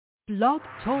Blog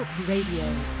Talk Radio.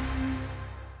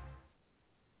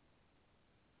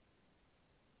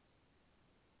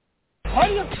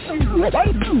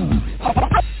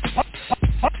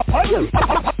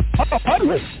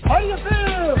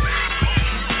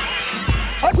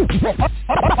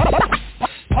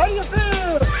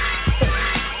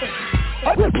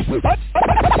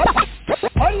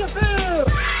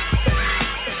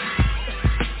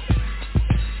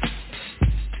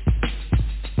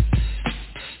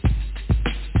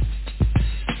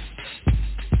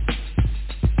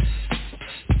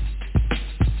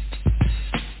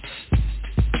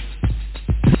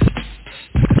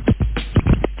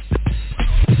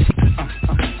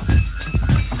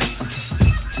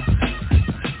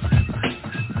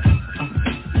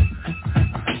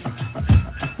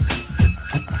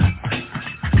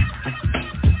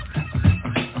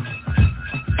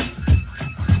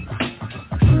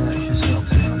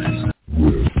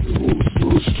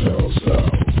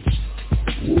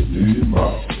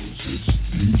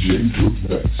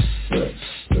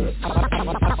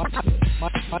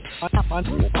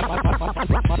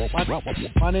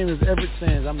 My name is Everett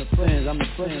Sands. I'm the Sands.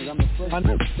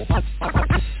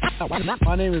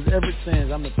 My name is Everett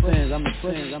Sands. I'm the Sands.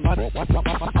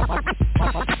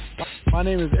 My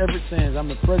name is Everett Sands. I'm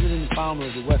the president and founder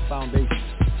of the WES Foundation.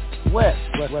 WES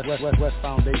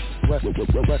Foundation.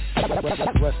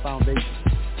 WES Foundation.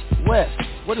 WES.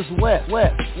 What is WES?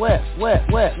 WES.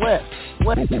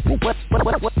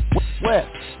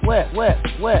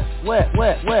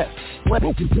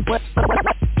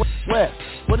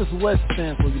 What does WES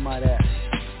stand for, you might ask?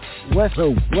 WES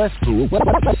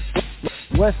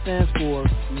stands for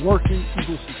Working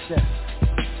Equal Success.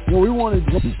 What we want to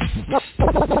do,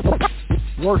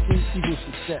 Working Equal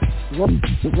Success. Working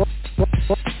Equal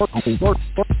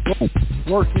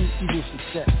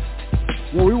Success.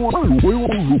 What we want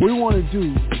to do is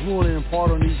we want to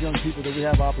impart on these young people that we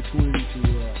have opportunity to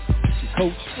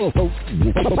coach,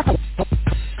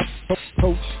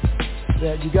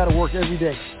 that you got to work every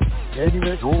day. You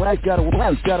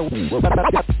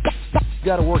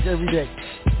got to work every day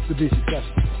to be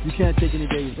successful. You can't take any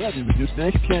days off. You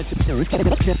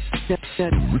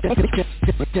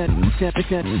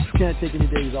can't take any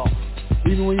days off.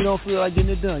 Even when you don't feel like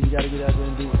getting it done, you got to get out there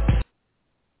and do it.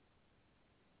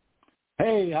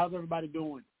 Hey, how's everybody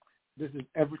doing? This is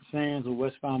Everett Sands of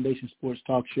WES Foundation Sports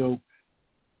Talk Show.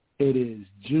 It is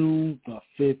June the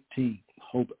 15th.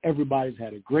 Hope everybody's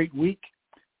had a great week,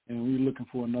 and we're looking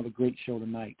for another great show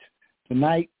tonight.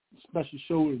 Tonight, special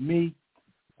show with me.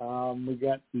 We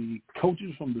got the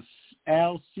coaches from the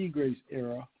Seagraves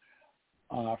era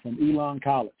from Elon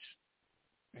College,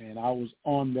 and I was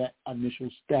on that initial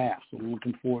staff, so we're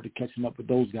looking forward to catching up with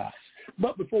those guys.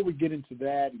 But before we get into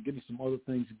that and get into some other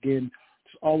things, again,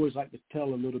 just always like to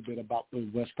tell a little bit about the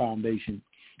WES Foundation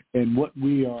and what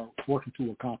we are working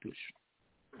to accomplish.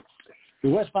 The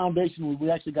WES Foundation,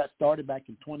 we actually got started back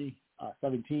in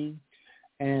 2017,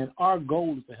 and our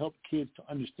goal is to help kids to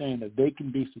understand that they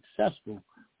can be successful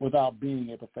without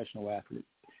being a professional athlete.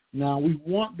 Now, we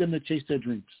want them to chase their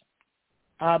dreams.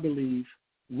 We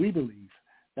believe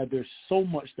that there's so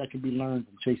much that can be learned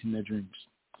from chasing their dreams.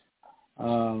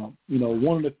 One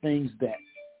of the things that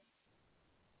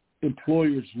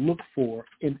employers look for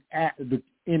in athletes,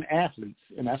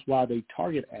 and that's why they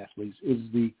target athletes, is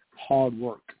the hard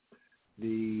work,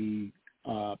 the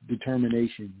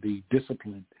determination, the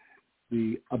discipline,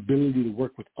 the ability to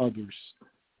work with others,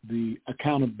 the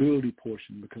accountability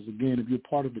portion. Because, again, if you're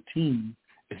part of a team,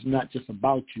 it's not just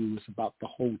about you, it's about the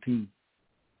whole team.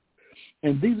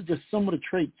 And these are just some of the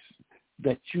traits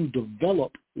that you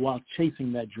develop while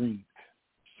chasing that dream.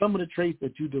 Some of the traits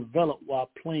that you develop while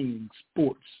playing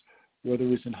sports, whether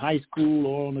it's in high school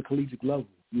or on the collegiate level,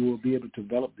 you will be able to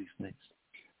develop these things.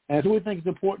 And so we think it's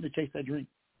important to chase that dream.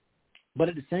 But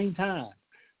at the same time,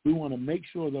 we want to make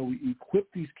sure that we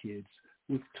equip these kids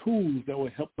with tools that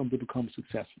will help them to become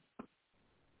successful.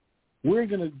 We're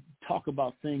going to talk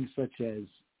about things such as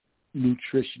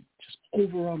nutrition, just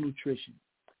overall nutrition,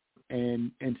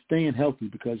 and staying healthy,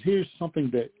 because here's something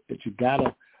that you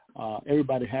gotta,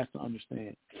 everybody has to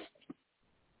understand.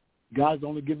 God's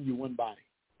only giving you one body,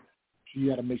 so you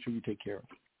got to make sure you take care of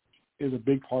it. It's a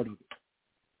big part of it.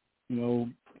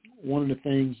 One of the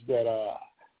things that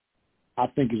I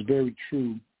think is very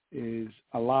true is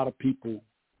a lot of people,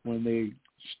 when they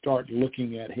start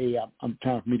looking at, hey, I'm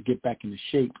time for me to get back into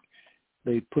shape,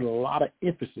 they put a lot of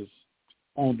emphasis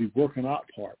on the working out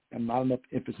part and not enough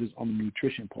emphasis on the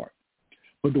nutrition part.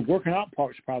 But the working out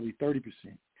part is probably 30%.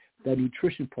 That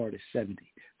nutrition part is 70%.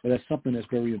 So that's something that's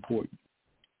very important.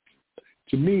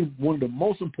 To me, one of the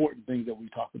most important things that we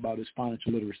talk about is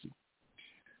financial literacy.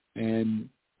 And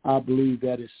I believe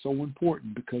that is so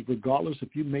important because regardless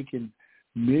if you're making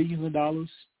millions of dollars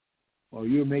or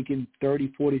you're making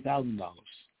 $30,000, $40,000,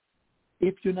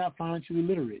 if you're not financially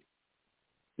literate,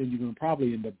 then you're going to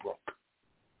probably end up broke.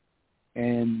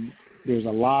 And there's a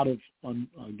lot of,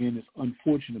 again, it's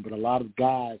unfortunate, but a lot of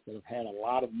guys that have had a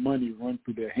lot of money run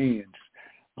through their hands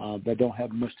that don't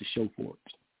have much to show for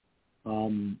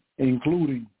it,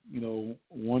 including,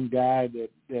 one guy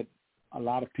that a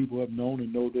lot of people have known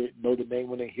and know the name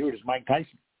when they hear it is Mike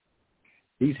Tyson.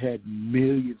 He's had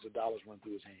millions of dollars run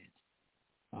through his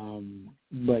hands,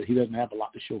 but he doesn't have a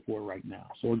lot to show for it right now.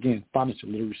 So, again, financial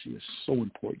literacy is so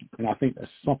important, and I think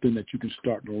that's something that you can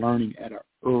start learning at an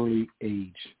early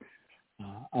age.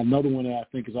 Another one that I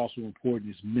think is also important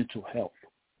is mental health,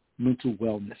 mental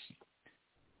wellness.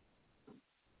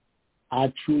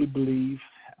 I truly believe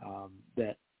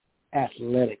that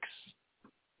athletics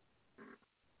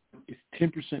is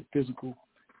 10% physical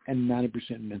and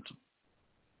 90% mental.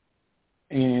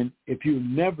 And if you're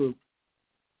never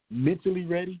mentally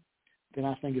ready, then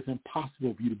I think it's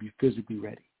impossible for you to be physically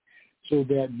ready. So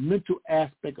that mental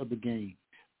aspect of the game,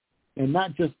 and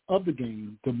not just of the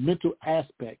game, the mental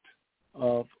aspect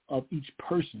of each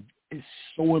person is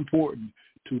so important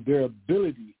to their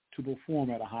ability to perform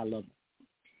at a high level.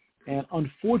 And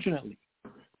unfortunately,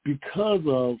 because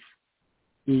of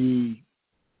the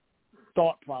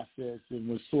thought process and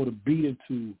was sort of beat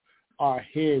into our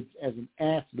heads as an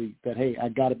athlete that, hey, I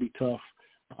got to be tough,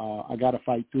 I got to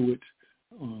fight through it,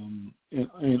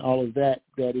 and all of that,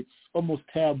 that it's almost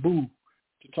taboo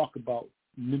to talk about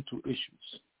mental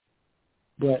issues.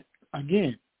 But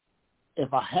again,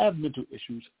 if I have mental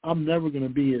issues, I'm never going to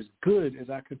be as good as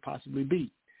I could possibly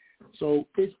be. So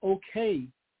it's okay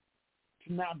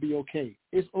to not be okay.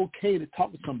 It's okay to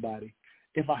talk to somebody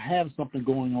if I have something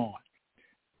going on.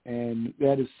 And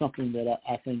that is something that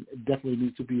I think definitely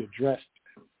needs to be addressed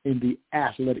in the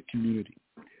athletic community.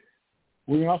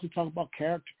 We're going to also talk about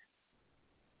character.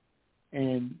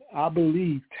 And I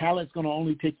believe talent's going to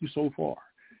only take you so far,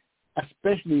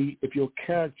 especially if your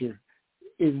character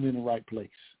isn't in the right place.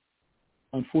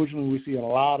 Unfortunately, we see a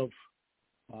lot of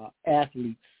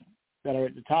athletes that are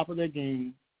at the top of their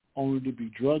game only to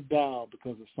be drugged down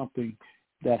because of something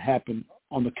that happened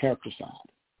on the character side.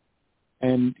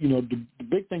 And, the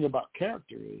big thing about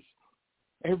character is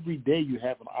every day you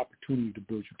have an opportunity to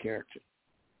build your character.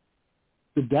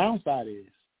 The downside is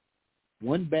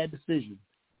one bad decision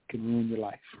can ruin your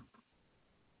life.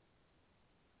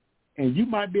 And you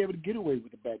might be able to get away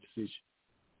with a bad decision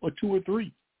or two or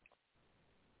three.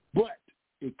 But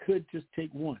it could just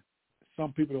take one.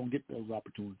 Some people don't get those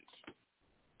opportunities.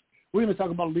 We're going to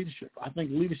talk about leadership. I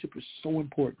think leadership is so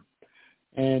important.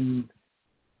 And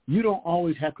you don't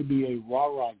always have to be a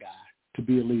rah-rah guy to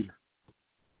be a leader.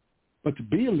 But to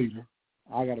be a leader,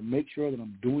 I got to make sure that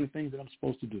I'm doing things that I'm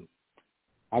supposed to do.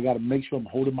 I got to make sure I'm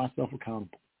holding myself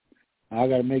accountable. I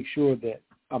got to make sure that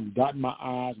I'm dotting my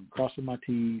I's and crossing my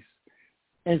T's.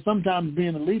 And sometimes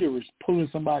being a leader is pulling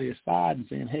somebody aside and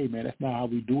saying, hey, man, that's not how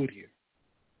we do it here.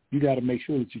 You got to make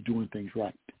sure that you're doing things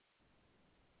right.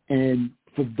 And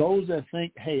for those that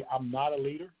think, hey, I'm not a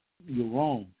leader, you're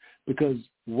wrong. Because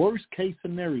worst case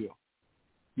scenario,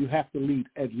 you have to lead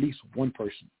at least one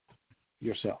person,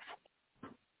 yourself.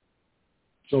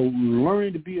 So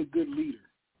learning to be a good leader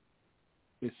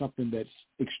is something that's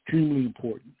extremely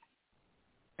important.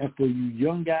 And for you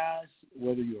young guys,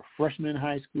 whether you're a freshman in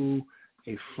high school,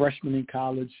 a freshman in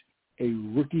college, a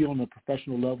rookie on a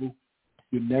professional level,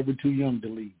 you're never too young to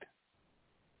lead.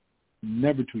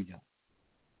 Never too young.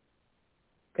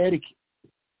 Etiquette.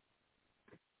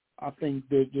 I think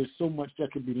there's so much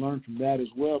that can be learned from that as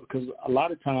well, because a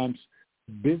lot of times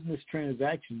business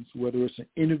transactions, whether it's an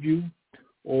interview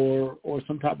or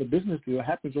some type of business deal,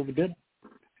 happens over dinner.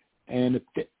 And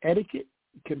the etiquette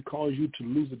can cause you to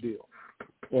lose a deal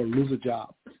or lose a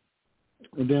job.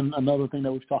 And then another thing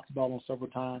that we've talked about on several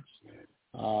times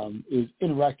is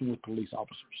interacting with police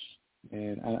officers.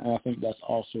 And I think that's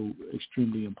also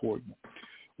extremely important.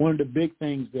 One of the big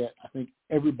things that I think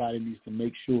everybody needs to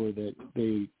make sure that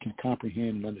they can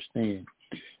comprehend and understand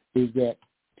is that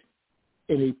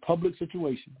in a public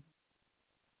situation,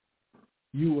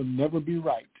 you will never be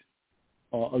right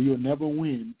or you'll never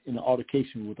win in an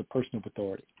altercation with a person of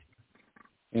authority.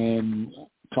 And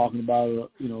talking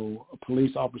about, a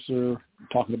police officer,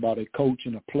 talking about a coach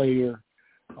and a player,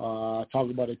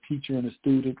 talking about a teacher and a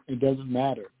student, it doesn't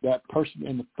matter. That person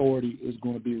in authority is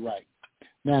going to be right.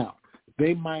 Now,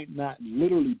 they might not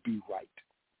literally be right,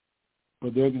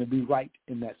 but they're going to be right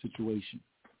in that situation.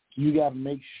 You got to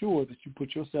make sure that you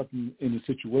put yourself in a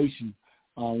situation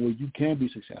where you can be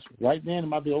successful. Right then, it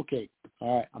might be, okay,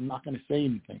 all right, I'm not going to say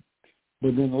anything.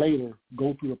 but then later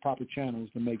go through the proper channels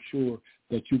to make sure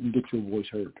that you can get your voice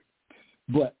heard.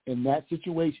 But in that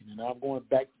situation, and I'm going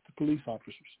back to police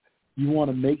officers, you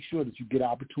want to make sure that you get an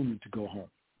opportunity to go home.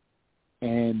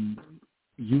 And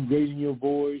you raising your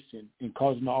voice and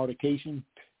causing an altercation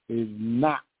is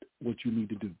not what you need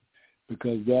to do,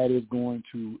 because that is going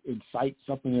to incite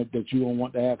something that you don't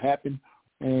want to have happen.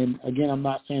 And, again, I'm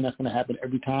not saying that's going to happen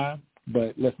every time,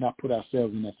 but let's not put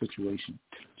ourselves in that situation.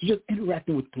 So just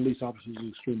interacting with police officers is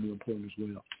extremely important as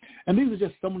well. And these are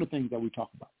just some of the things that we talk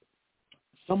about,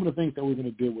 some of the things that we're going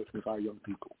to deal with our young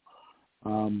people.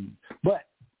 But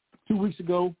 2 weeks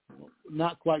ago,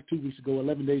 not quite 2 weeks ago,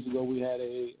 11 days ago, we had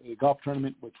a golf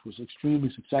tournament, which was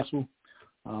extremely successful.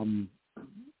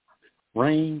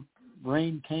 Rain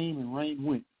came and rain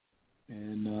went.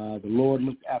 And the Lord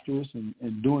looked after us.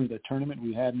 And during the tournament,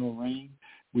 we had no rain.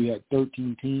 We had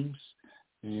 13 teams,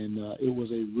 and it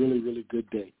was a really, really good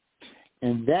day.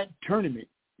 And that tournament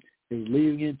is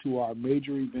leading into our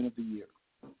major event of the year.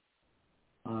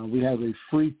 We have a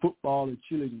free football and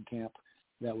cheerleading camp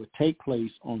that would take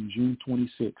place on June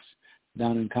 26th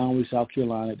down in Conway, South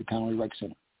Carolina at the Conway Rec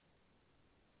Center.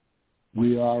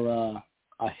 We are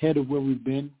ahead of where we've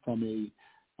been from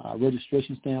a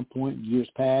registration standpoint in years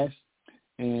past,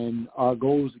 and our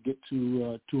goal is to get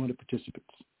to 200 participants.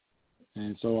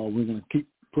 And so we're going to keep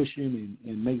pushing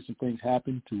and make some things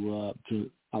happen to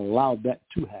allow that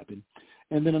to happen.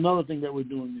 And then another thing that we're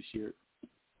doing this year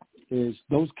is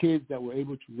those kids that were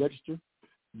able to register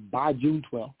by June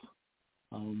 12th,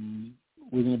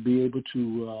 we're going to be able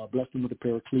to bless them with a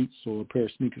pair of cleats or a pair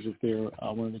of sneakers if they're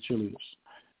one of the cheerleaders.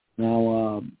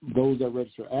 Now, those that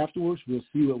register afterwards, we'll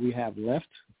see what we have left,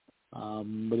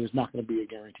 but it's not going to be a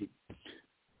guarantee.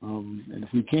 And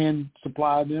if we can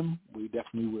supply them, we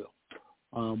definitely will.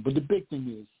 But the big thing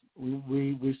is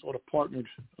we sort of partnered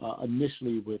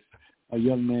initially with a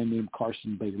young man named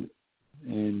Carson Bailey.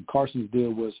 And Carson's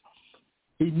deal was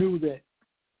he knew that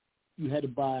you had to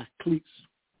buy cleats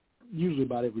usually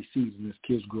about every season as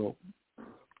kids grow.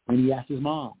 And he asked his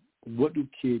mom, what do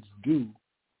kids do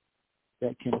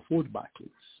that can afford to buy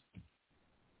cleats?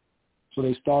 So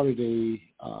they started a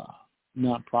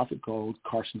nonprofit called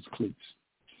Carson's Cleats.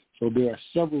 So there are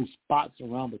several spots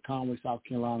around the Conway, South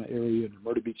Carolina area and the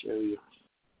Myrtle Beach area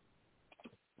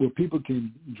where people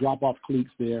can drop off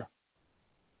cleats there,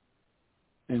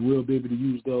 and we'll be able to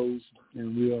use those.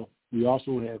 And we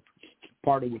also have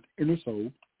partnered with Inner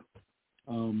Soul.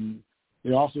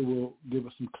 They also will give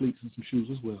us some cleats and some shoes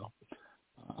as well.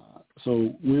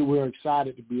 So we're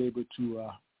excited to be able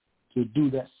to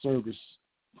do that service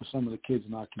for some of the kids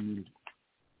in our community.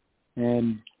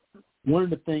 And one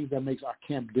of the things that makes our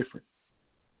camp different,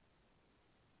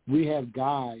 we have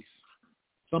guys,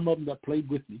 some of them that played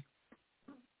with me,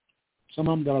 some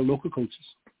of them that are local coaches,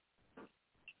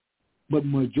 but the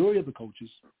majority of the coaches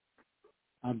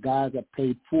are guys that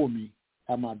played for me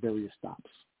at my various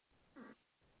stops.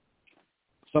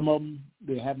 Some of them,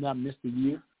 they have not missed a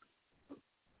year,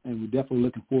 and we're definitely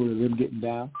looking forward to them getting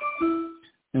down.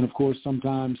 And, of course,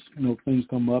 sometimes, things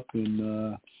come up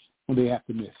and when they have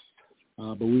to miss.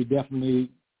 But we're definitely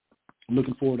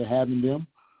looking forward to having them.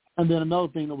 And then another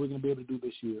thing that we're going to be able to do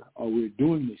this year, or we're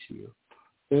doing this year,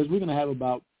 is we're going to have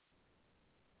about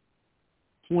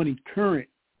 20 current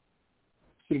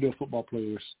Citadel football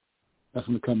players that's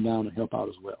going to come down and help out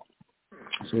as well.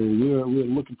 So we're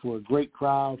looking for a great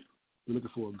crowd. We're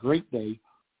looking for a great day.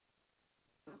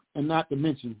 And not to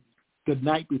mention, the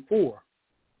night before,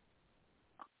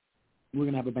 we're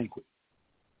going to have a banquet.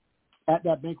 At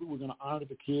that banquet, we're going to honor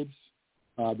the kids,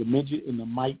 the midget and the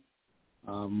mite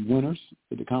winners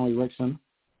at the Conway Rec Center.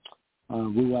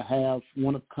 We will have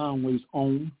one of Conway's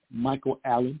own, Michael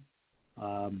Allen,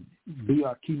 be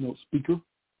our keynote speaker.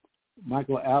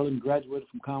 Michael Allen graduated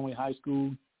from Conway High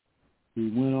School. He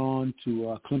went on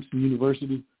to Clemson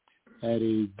University, had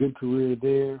a good career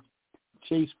there,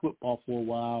 chased football for a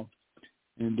while,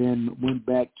 and then went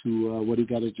back to what he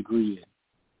got his degree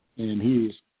in. And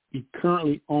he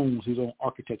currently owns his own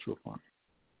architectural firm.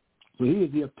 So he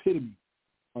is the epitome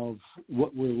of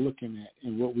what we're looking at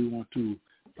and what we want to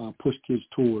push kids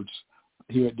towards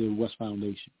here at the WES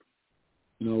Foundation.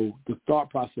 The thought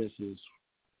process is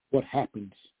what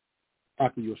happens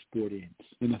after your sport ends.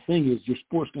 And the thing is, your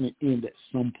sport's going to end at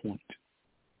some point.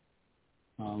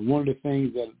 One of the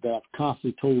things that I've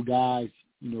constantly told guys,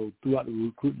 throughout the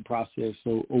recruiting process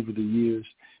over the years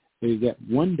is that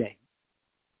one day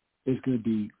it's going to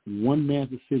be one man's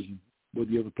decision whether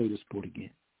you ever play this sport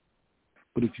again.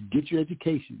 But if you get your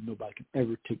education, nobody can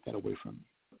ever take that away from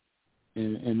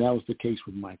you. And that was the case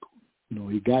with Michael.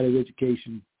 He got his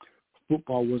education.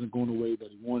 Football wasn't going the way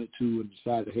that he wanted to, and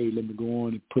decided, hey, let me go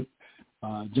on and put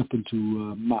jumped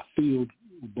into my field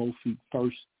with both feet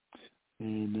first,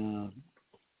 and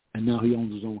now he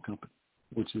owns his own company,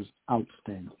 which is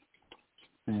outstanding.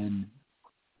 And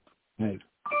hey,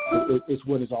 it's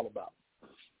what it's all about.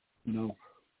 You know,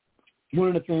 one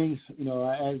of the things, you know,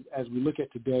 as we look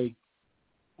at today,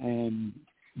 and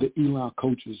the Elon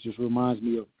coaches just reminds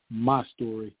me of my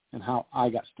story and how I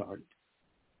got started.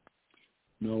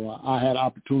 You know, I had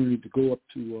opportunity to go up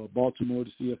to Baltimore,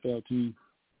 the CFL team,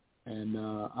 and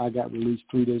I got released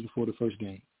 3 days before the first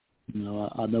game. You know,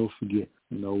 I'll never forget.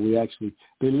 You know,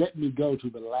 they let me go to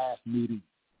the last meeting.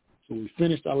 So we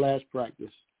finished our last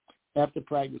practice. After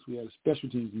practice, we had a special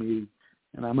teams meeting,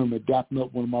 and I remember dapping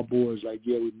up one of my boys like,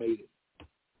 yeah, we made it.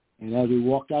 And as we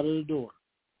walked out of the door,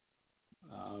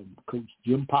 Coach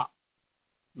Jim Pop,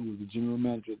 who was the general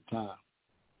manager at the time,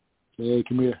 said, hey,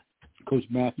 come here. Coach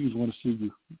Matthews want to see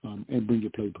you and bring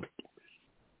your playbook.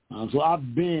 So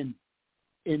I've been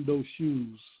in those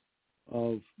shoes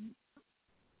of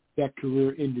that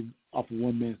career ending off of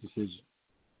one man's decision.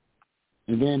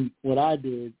 And then what I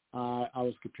did, I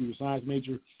was a computer science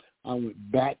major. I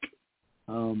went back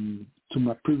to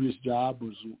my previous job,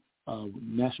 was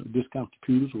National Discount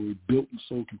Computers, where we built and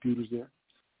sold computers there.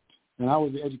 And I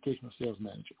was the educational sales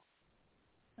manager.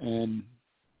 And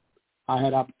I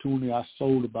had opportunity. I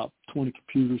sold about 20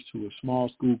 computers to a small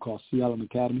school called Elon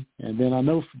Academy. And then I'll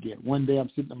never forget, one day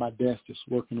I'm sitting at my desk just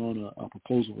working on a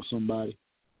proposal with somebody.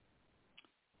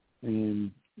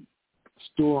 And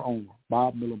store owner,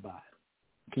 Bob Millenby,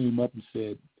 came up and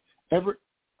said, Everett,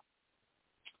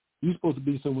 you're supposed to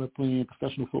be somewhere playing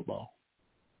professional football,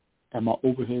 and my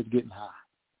overhead's getting high.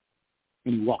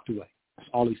 And he walked away. That's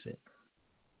all he said.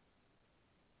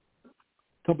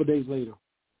 A couple of days later,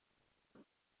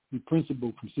 the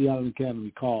principal from Seattle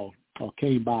Academy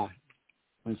came by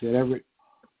and said, Everett,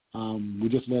 we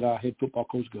just let our head football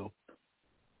coach go.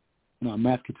 And our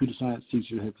math computer science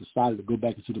teacher has decided to go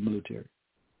back into the military.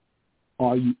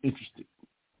 Are you interested?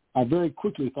 I very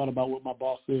quickly thought about what my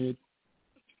boss said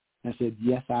and said,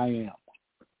 yes, I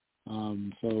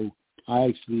am. So I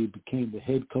actually became the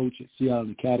head coach at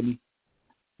Seattle Academy,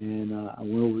 and I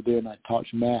went over there and I taught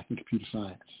math and computer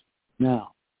science.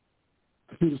 Now,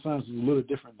 computer science was a little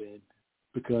different then,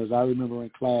 because I remember in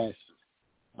class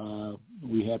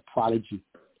we had Prodigy,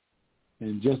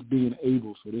 and just being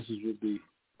able. So this is with the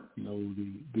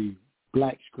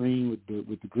black screen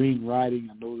with the green writing.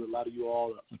 I know that a lot of you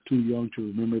all are too young to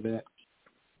remember that.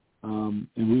 And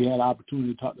we had an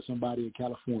opportunity to talk to somebody in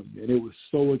California, and it was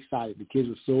so excited. The kids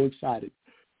were so excited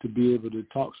to be able to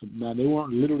talk. Now, they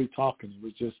weren't literally talking. It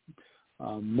was just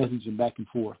messaging back and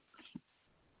forth.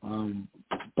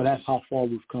 But that's how far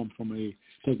we've come from a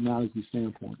technology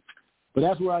standpoint. But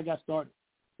that's where I got started.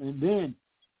 And then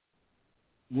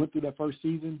went through that first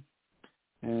season.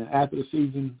 And after the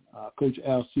season, Coach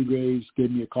Al Seagraves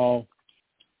gave me a call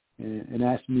and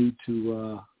asked me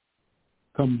to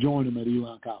come join him at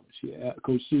Elon College.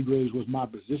 Coach Seagraves was my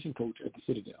position coach at the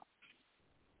Citadel.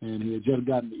 And he had just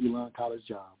gotten the Elon College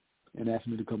job and asked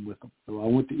me to come with him. So I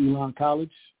went to Elon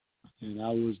College, and I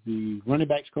was the running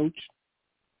backs coach.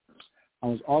 I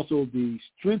was also the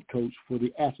strength coach for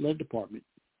the athletic department,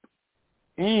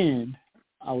 and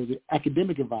I was the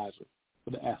academic advisor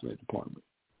for the athletic department.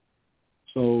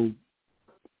 So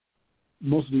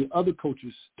most of the other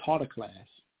coaches taught a class.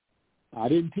 I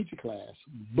didn't teach a class,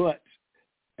 but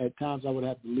at times I would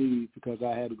have to leave because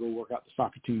I had to go work out the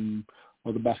soccer team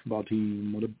or the basketball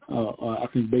team, or I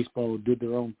think baseball did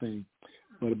their own thing.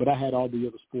 But I had all the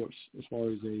other sports as far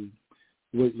as a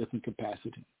weightlifting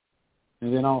capacity.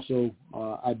 And then also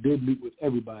I did meet with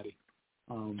everybody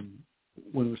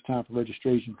when it was time for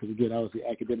registration because, again, I was the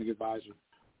academic advisor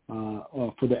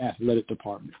for the athletic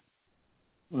department.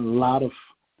 A lot of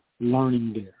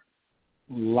learning there,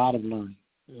 a lot of learning.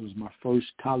 It was my first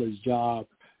college job,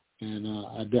 and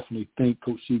I definitely thank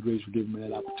Coach Seagraves for giving me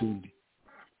that opportunity.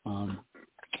 But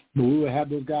we will have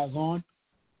those guys on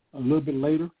a little bit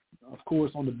later. Of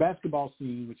course, on the basketball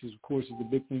scene, which is, of course, is the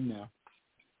big thing now.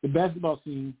 The basketball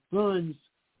scene, Suns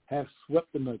have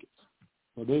swept the Nuggets.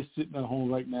 So they're sitting at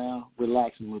home right now,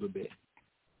 relaxing a little bit.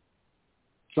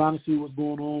 Trying to see what's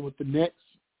going on with the Nets.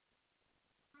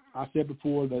 I said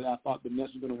before that I thought the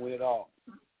Nets were going to win it all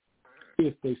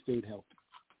if they stayed healthy.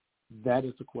 That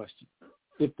is the question.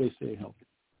 If they stay healthy.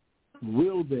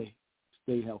 Will they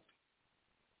stay healthy?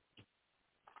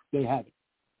 They have it.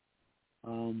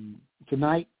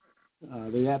 Tonight,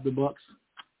 they have the Bucks,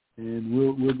 and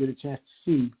we'll get a chance to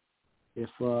see if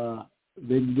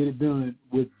they can get it done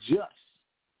with just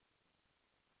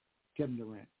Kevin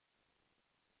Durant.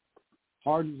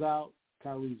 Harden's out,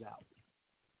 Kyrie's out.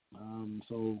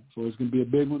 So it's going to be a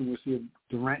big one. We'll see if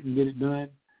Durant can get it done,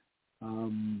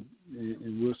 and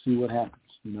we'll see what happens.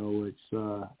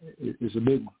 It's a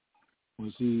big one.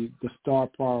 We'll see the star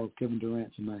power of Kevin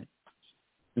Durant tonight.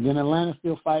 And then Atlanta's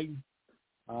still fighting.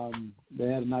 They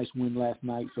had a nice win last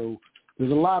night. So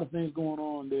there's a lot of things going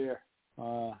on there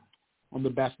on the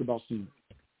basketball scene.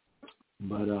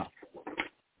 But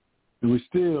and we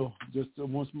still, just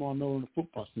one small note on the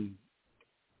football scene,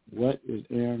 what is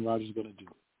Aaron Rodgers going to do?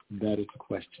 That is the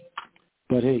question.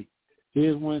 But, hey,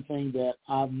 here's one thing that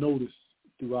I've noticed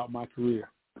throughout my career,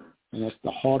 and that's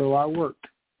the harder I work,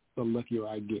 the luckier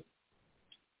I get.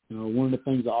 One of the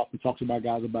things I often talk to my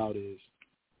guys about is,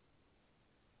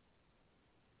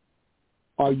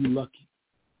 are you lucky?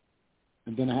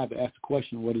 And then I have to ask the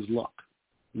question, what is luck?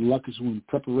 Luck is when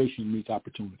preparation meets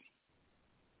opportunity.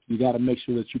 You got to make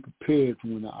sure that you're prepared for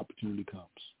when the opportunity comes.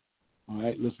 All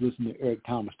right, let's listen to Eric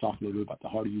Thomas talk a little bit about the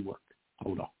harder you work.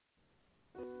 Hold on.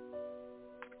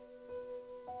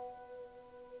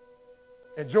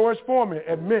 And George Foreman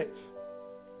admits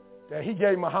that he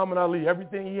gave Muhammad Ali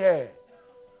everything he had.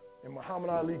 And Muhammad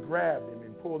Ali grabbed him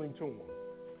and pulled him to him.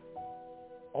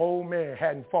 Old man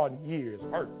hadn't fought in years,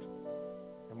 hurt.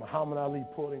 And Muhammad Ali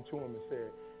pulled him to him and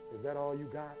said, is that all you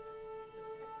got?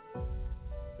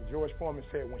 And George Foreman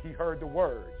said when he heard the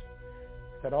words,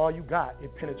 that all you got,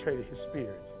 it penetrated his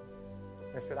spirit.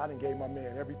 And said, I done gave my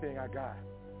man everything I got.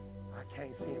 I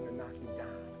can't see him to knock him down.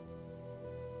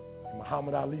 And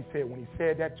Muhammad Ali said when he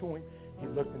said that to him, he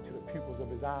looked into the pupils of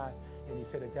his eyes, and he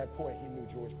said at that point he knew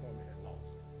George Foreman had lost.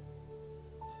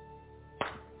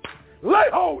 Lay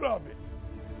hold of it.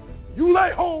 You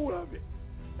lay hold of it.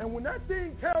 And when that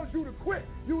thing tells you to quit,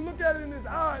 you look at it in his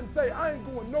eye and say, I ain't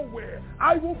going nowhere.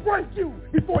 I will break you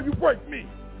before you break me.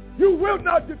 You will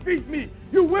not defeat me.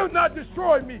 You will not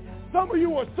destroy me. Some of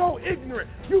you are so ignorant.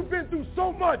 You've been through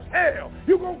so much hell.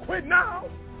 You going to quit now?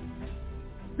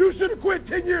 You should have quit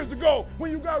 10 years ago when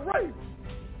you got raped.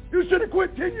 You should have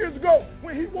quit 10 years ago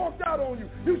when he walked out on you.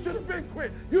 You should have been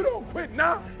quit. You don't quit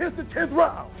now. It's the 10th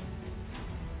round.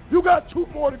 You got 2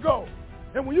 more to go.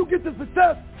 And when you get to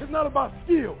success, it's not about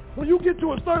skill. When you get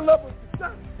to a certain level of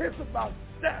success, it's about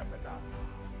stamina.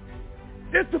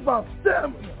 It's about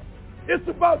stamina. It's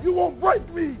about you won't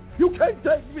break me. You can't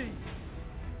take me.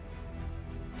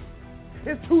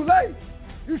 It's too late.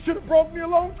 You should have broke me a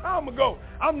long time ago.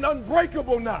 I'm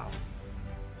unbreakable now.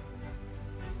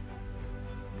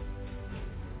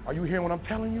 Are you hearing what I'm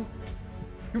telling you?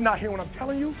 You're not hearing what I'm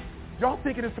telling you? Y'all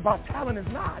thinking it's about talent. It's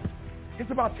not. It's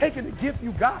about taking the gift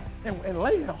you got and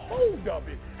laying hold of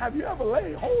it. Have you ever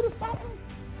laid hold of something?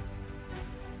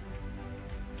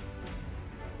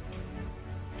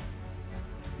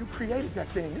 You created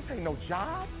that thing. This ain't no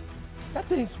job. That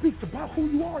thing speaks about who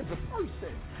you are as a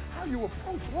person, how you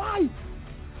approach life.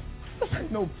 This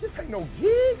ain't no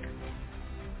gig.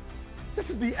 This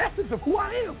is the essence of who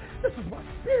I am. This is my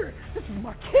spirit. This is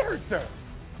my character.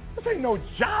 This ain't no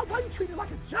job. Why you treat it like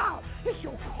a job? It's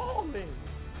your calling.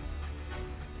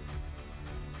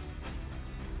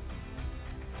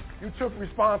 You took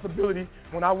responsibility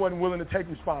when I wasn't willing to take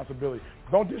responsibility.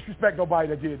 Don't disrespect nobody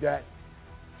that did that.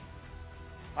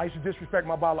 I used to disrespect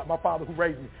my father who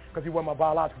raised me because he wasn't my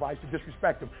biological. I used to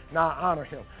disrespect him. Now I honor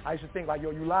him. I used to think like, yo,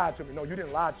 you lied to me. No, you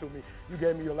didn't lie to me. You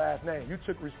gave me your last name. You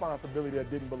took responsibility that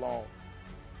didn't belong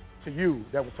to you.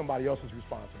 That was somebody else's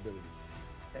responsibility.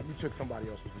 And you took somebody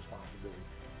else's responsibility.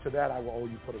 To that I will owe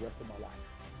you for the rest of my life.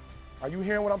 Are you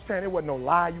hearing what I'm saying? It wasn't no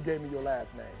lie. You gave me your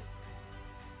last name.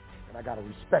 And I got to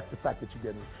respect the fact that you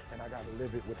gave me. And I got to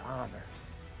live it with honor.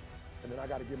 And then I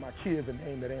got to give my kids a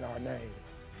name that ain't our name.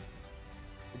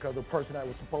 Because the person that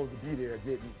was supposed to be there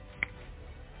didn't.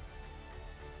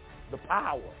 The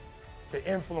power to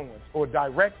influence or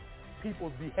direct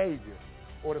people's behavior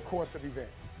or the course of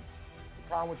events. The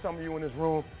problem with some of you in this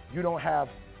room, you don't have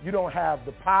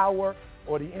the power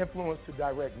or the influence to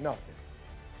direct nothing.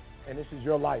 And this is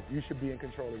your life. You should be in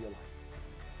control of your life.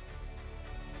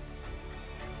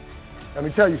 Let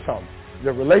me tell you something.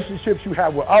 The relationships you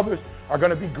have with others are going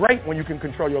to be great when you can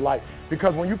control your life.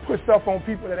 Because when you put stuff on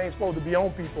people that ain't supposed to be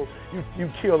on people,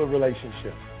 you kill a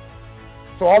relationship.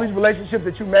 So all these relationships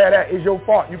that you mad at is your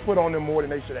fault. You put on them more than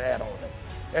they should have had on them.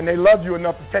 And they loved you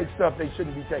enough to take stuff they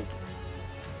shouldn't be taking.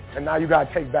 And now you got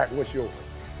to take back what's yours.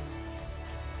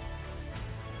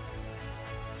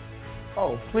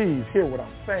 Oh, please hear what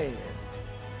I'm saying.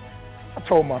 I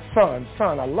told my son,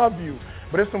 I love you.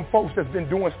 But there's some folks that's been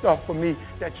doing stuff for me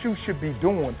that you should be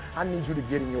doing. I need you to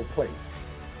get in your place.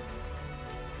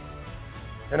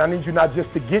 And I need you not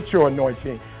just to get your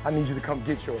anointing. I need you to come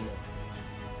get your anointing.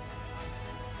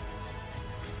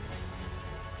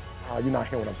 You're not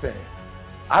hearing what I'm saying.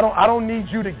 I don't need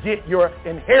you to get your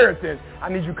inheritance. I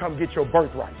need you to come get your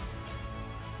birthright.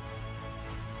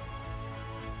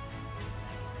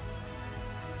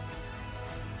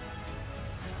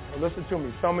 Well, listen to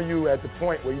me. Some of you at the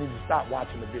point where you need to stop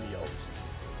watching the videos.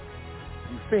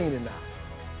 You're fiending now.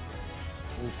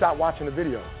 You stop watching the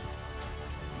videos.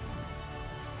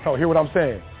 Oh, hear what I'm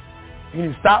saying? You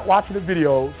need to stop watching the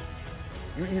videos.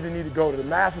 You either need to go to the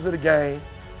Masters of the Game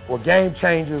or Game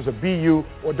Changers or BU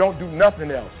or don't do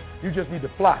nothing else. You just need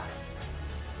to fly.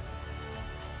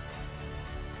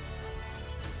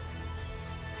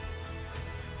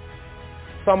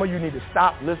 Some of you need to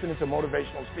stop listening to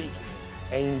motivational speaking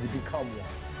and you need to become one.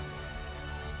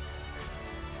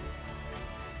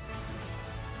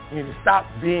 You need to stop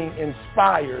being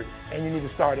inspired and you need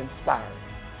to start inspiring.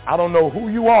 I don't know who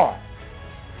you are,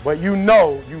 but you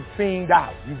know you fiend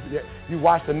out. You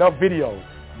watched enough videos.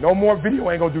 No more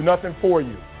video ain't going to do nothing for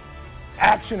you.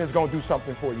 Action is going to do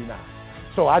something for you now.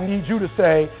 So I need you to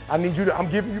say, I'm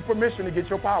giving you permission to get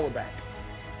your power back.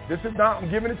 This is not, I'm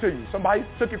giving it to you. Somebody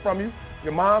took it from you.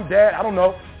 Your mom, dad, I don't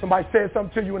know. Somebody said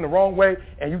something to you in the wrong way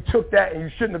and you took that and you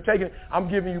shouldn't have taken it. I'm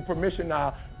giving you permission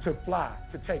now to fly,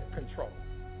 to take control.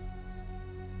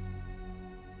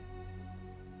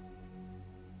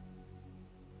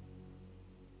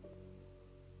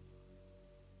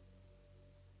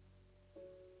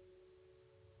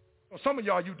 Some of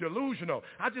y'all, you delusional.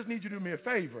 I just need you to do me a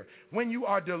favor. When you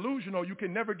are delusional, you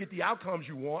can never get the outcomes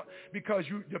you want because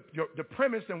the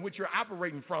premise in which you're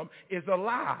operating from is a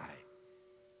lie.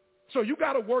 So you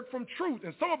got to work from truth.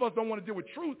 And some of us don't want to deal with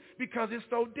truth because it's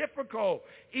so difficult.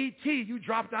 E.T., you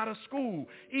dropped out of school.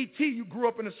 E.T., you grew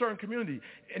up in a certain community.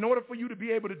 In order for you to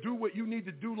be able to do what you need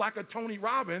to do like a Tony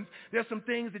Robbins, there's some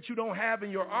things that you don't have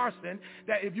in your arsenal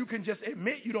that if you can just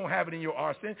admit you don't have it in your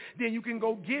arsenal, then you can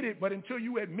go get it. But until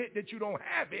you admit that you don't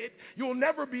have it, you'll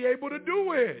never be able to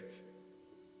do it.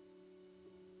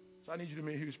 So I need you to do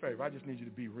me a huge favor. I just need you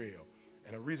to be real.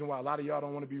 And the reason why a lot of y'all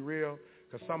don't want to be real,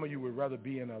 because some of you would rather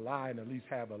be in a lie and at least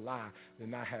have a lie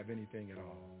than not have anything at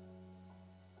all.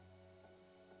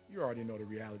 You already know the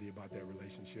reality about that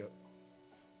relationship.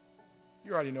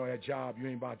 You already know that job,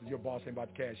 your boss ain't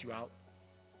about to cash you out.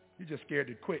 You're just scared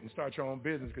to quit and start your own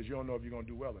business because you don't know if you're going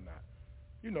to do well or not.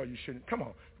 You know you shouldn't. Come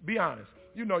on, be honest.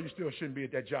 You know you still shouldn't be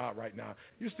at that job right now.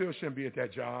 You still shouldn't be at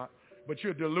that job, but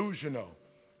you're delusional.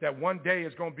 That one day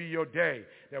is going to be your day.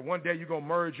 That one day you're going to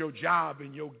merge your job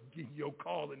and your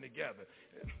calling together.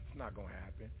 It's not going to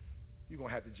happen. You're going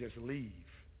to have to just leave.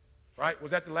 Right? Was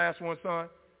that the last one, son?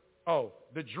 Oh,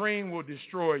 the dream will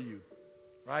destroy you.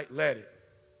 Right? Let it.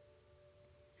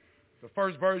 The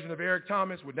first version of Eric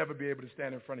Thomas would never be able to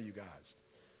stand in front of you guys.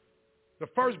 The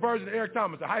first version of Eric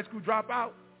Thomas, the high school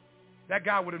dropout, that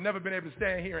guy would have never been able to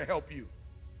stand here and help you.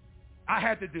 I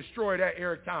had to destroy that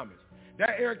Eric Thomas.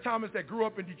 That Eric Thomas that grew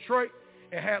up in Detroit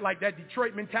and had like that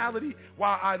Detroit mentality,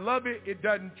 while I love it, it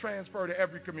doesn't transfer to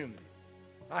every community.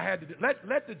 I had to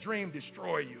let the dream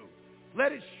destroy you.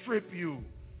 Let it strip you.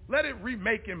 Let it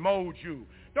remake and mold you.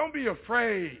 Don't be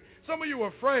afraid. Some of you are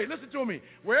afraid. Listen to me.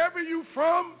 Wherever you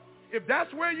from, if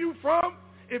that's where you from,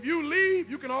 if you leave,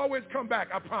 you can always come back.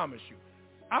 I promise you.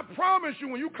 I promise you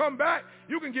when you come back,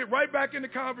 you can get right back in the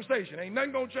conversation. Ain't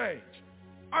nothing going to change.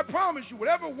 I promise you,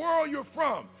 whatever world you're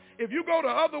from, if you go to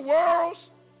other worlds,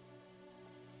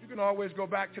 you can always go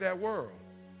back to that world.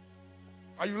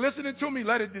 Are you listening to me?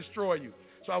 Let it destroy you.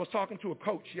 So I was talking to a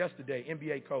coach yesterday,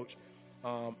 NBA coach.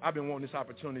 I've been wanting this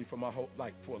opportunity for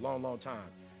for a long, long time.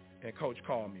 And coach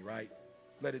called me, right?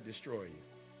 Let it destroy you.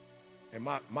 And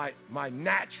my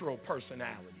natural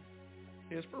personality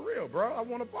is for real, bro. I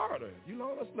want to barter. You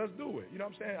know, let's do it. You know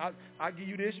what I'm saying? I give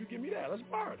you this, you give me that. Let's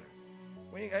barter.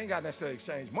 We ain't got necessarily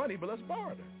exchange money, but let's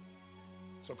barter.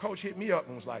 So coach hit me up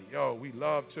and was like, yo, we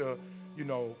love to, we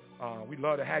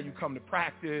love to have you come to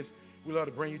practice. We love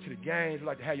to bring you to the games. We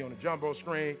like to have you on the jumbo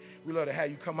screen. We love to have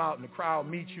you come out and the crowd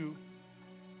meet you.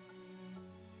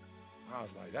 I was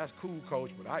like, that's cool,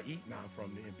 coach, but I eat now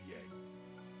from the NBA.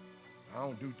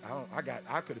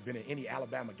 I could have been in any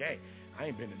Alabama game. I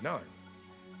ain't been to none.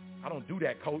 I don't do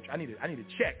that, coach. I need to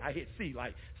check. I hit C,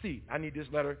 like, C, I need this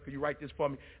letter. Could you write this for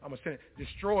me? I'm going to send it.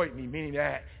 Destroyed me, meaning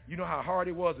that, you know how hard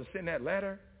it was to send that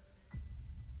letter?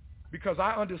 Because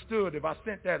I understood if I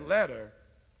sent that letter,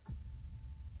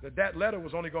 that letter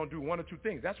was only going to do one or two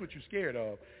things. That's what you're scared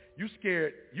of. You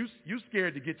scared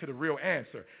to get to the real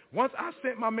answer. Once I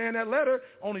sent my man that letter,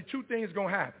 only two things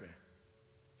going to happen.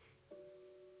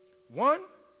 One,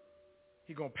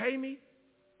 he going to pay me,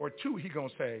 or two, he going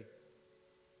to say,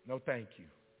 no, thank you.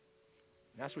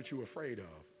 That's what you're afraid of.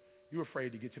 You're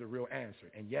afraid to get to the real answer.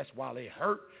 And yes, while it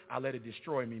hurt, I let it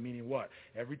destroy me, meaning what?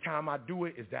 Every time I do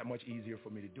it, it's that much easier for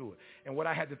me to do it. And what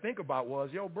I had to think about was,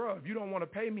 yo, bro, if you don't want to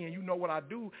pay me and you know what I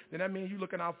do, then that means you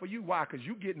looking out for you. Why? Because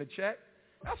you getting a check.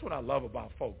 That's what I love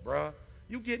about folk, bro.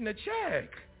 You getting a check.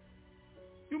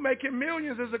 You making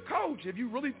millions as a coach. If you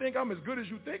really think I'm as good as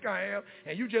you think I am,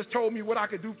 and you just told me what I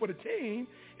could do for the team,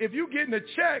 if you getting a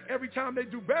check every time they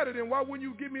do better, then why wouldn't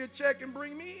you give me a check and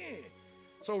bring me in?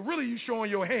 So really you showing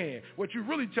your hand. What you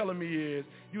really telling me is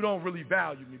you don't really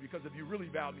value me, because if you really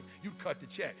value me, you'd cut the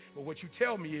check. But what you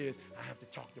tell me is I have to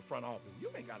talk to front office. You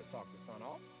ain't got to talk to front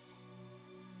office.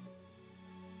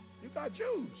 You got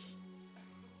juice.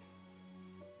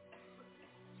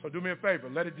 So do me a favor.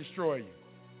 Let it destroy you.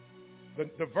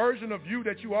 The version of you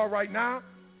that you are right now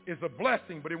is a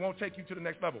blessing, but it won't take you to the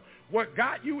next level. What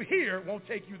got you here won't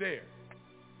take you there.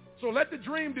 So let the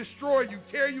dream destroy you,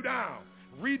 tear you down,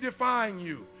 redefine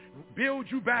you, build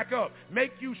you back up,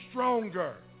 make you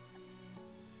stronger.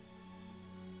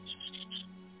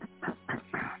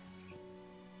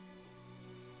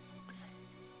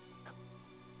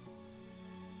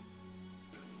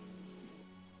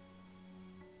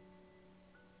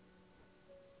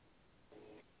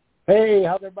 Hey,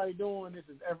 how's everybody doing? This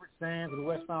is Everett Sands of the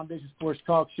West Foundation Sports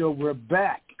Talk Show. We're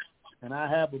back, and I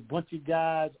have a bunch of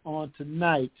guys on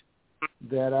tonight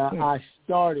that I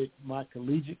started my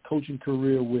collegiate coaching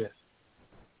career with.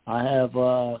 I have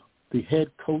the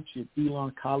head coach at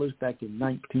Elon College back in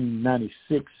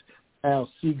 1996, Al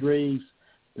Seagraves,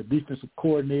 the defensive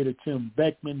coordinator, Tim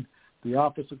Beckman, the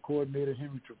offensive coordinator,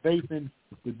 Henry Trevathan,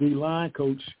 the D-line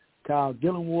coach, Kyle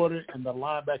Gillenwater, and the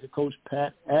linebacker coach,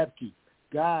 Pat Apke.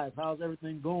 Guys, how's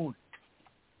everything going?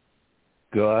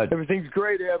 Good. Everything's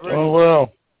great, Everett. Oh,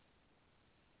 well.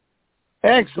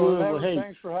 Excellent. Well, hey.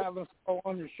 Thanks for having us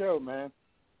on your show, man.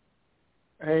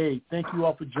 Hey, thank you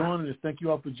all for joining us.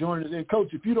 And, Coach,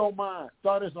 if you don't mind,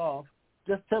 start us off.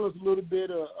 Just tell us a little bit,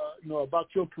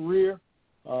 about your career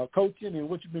coaching and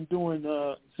what you've been doing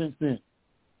since then.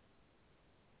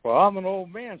 Well, I'm an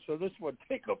old man, so this would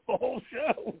take up the whole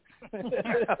show.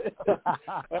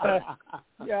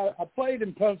 I played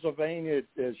in Pennsylvania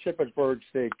at Shippensburg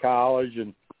State College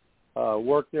and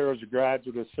worked there as a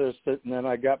graduate assistant, and then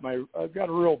I got a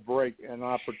real break and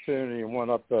opportunity and went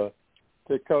up to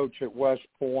coach at West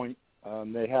Point.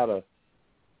 They had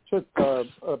took a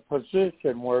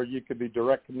position where you could be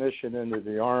direct commissioned into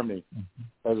the Army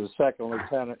as a second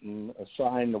lieutenant and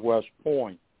assigned to West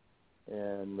Point.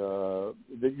 And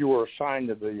that you were assigned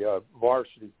to the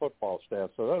varsity football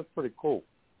staff. So that was pretty cool.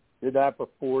 Did that for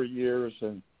 4 years,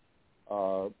 and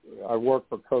I worked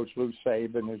for Coach Lou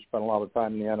Saban, who spent a lot of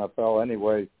time in the NFL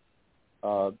anyway.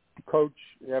 Coach,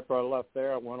 after I left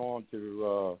there, I went on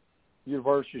to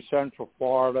University of Central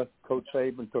Florida. Coach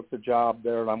Saban took the job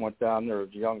there, and I went down there as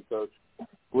a young coach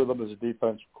with him as a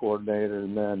defensive coordinator,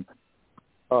 and then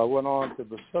went on to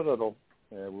the Citadel.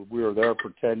 We were there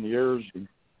for 10 years, and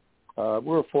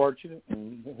we were fortunate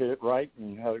and hit it right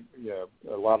and had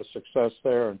a lot of success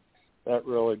there, and that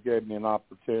really gave me an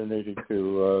opportunity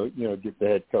to get the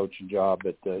head coaching job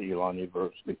at Elon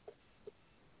University.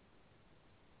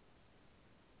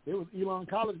 It was Elon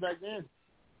College back then.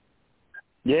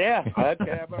 Yeah, the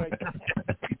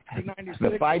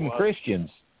Fighting Christians.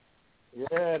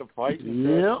 Yeah, the Fighting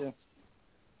Christians.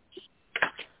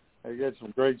 I got some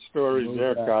great stories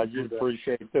there, God. You'd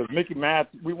appreciate those. Mickey Math,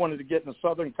 we wanted to get in the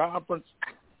Southern Conference,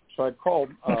 so I called.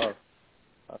 I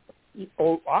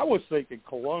was thinking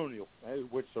Colonial,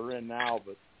 which they're in now,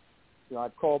 but I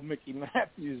called Mickey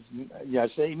Matthews. And, I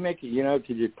say, hey, Mickey,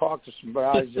 could you talk to some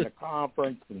guys in a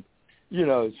conference and,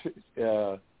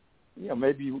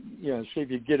 maybe see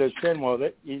if you get us in. Well,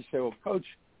 he said, well, Coach,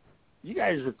 you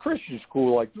guys are Christian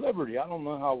school like Liberty. I don't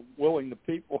know how willing the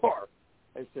people are.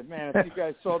 I said, man, if you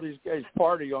guys saw these guys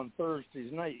party on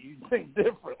Thursdays night, you'd think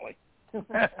differently.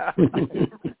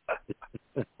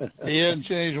 He hadn't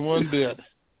changed one bit.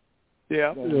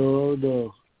 Yeah. Oh,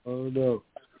 no.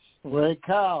 Well, hey,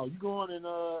 Kyle, you go on and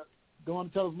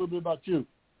tell us a little bit about you.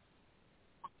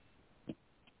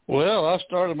 Well, I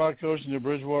started my coaching at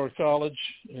Bridgewater College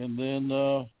and then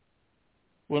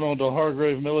went on to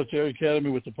Hargrave Military Academy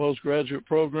with the postgraduate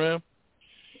program,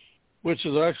 which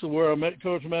is actually where I met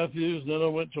Coach Matthews. Then I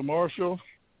went to Marshall,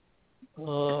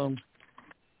 and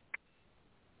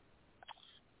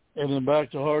then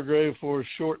back to Hargrave for a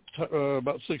short,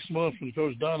 about 6 months when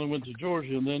Coach Donnan went to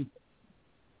Georgia, and then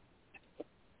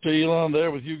to Elon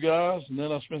there with you guys. And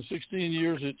then I spent 16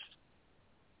 years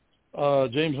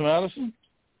at James Madison,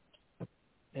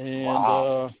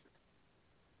 and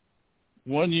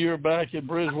 1 year back at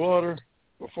Bridgewater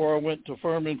before I went to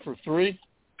Furman for 3.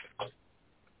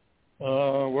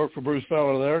 Worked for Bruce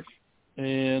Fowler there.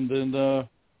 And then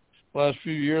last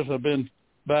few years I've been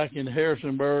back in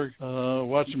Harrisonburg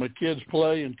watching my kids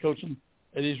play and coaching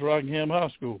at East Rockingham High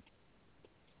School.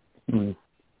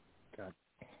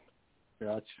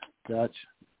 Gotcha.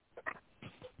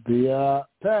 The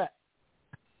Pat.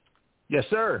 Yes,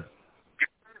 sir.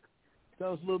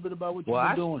 Tell us a little bit about what you've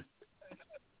been doing.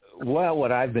 Well,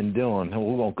 what I've been doing,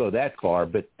 we won't go that far,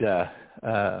 but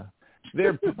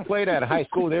they played out of high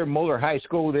school there, Moeller High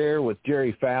School there with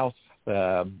Jerry Faust.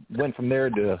 Went from there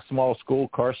to a small school,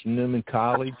 Carson Newman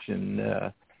College, and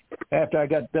after I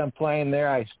got done playing there,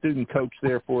 I student coached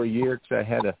there for a year because I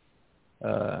had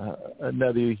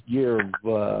another year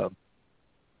of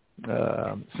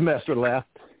semester left.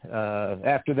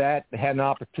 After that, I had an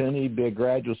opportunity to be a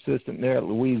graduate assistant there at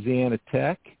Louisiana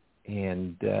Tech,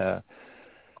 and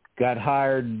got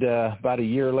hired about a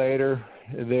year later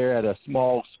there at a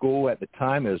small school. At the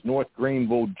time, it was North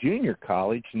Greenville Junior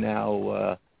College.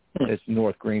 Now it's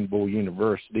North Greenville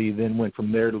University. Then went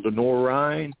from there to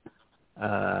Lenore-Rhine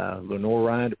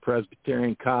to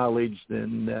Presbyterian College.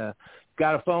 Then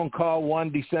got a phone call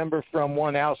one December from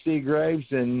one Al Seagraves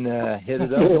and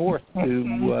headed up north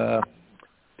to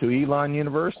Elon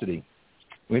University.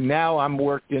 Now I'm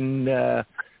working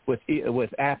with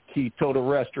Apke Total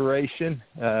Restoration.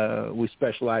 We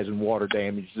specialize in water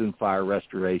damages and fire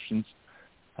restorations.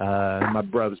 My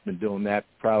brother's been doing that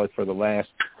probably for the last,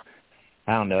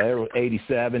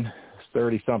 87,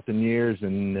 30-something years,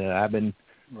 and I've been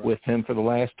with him for the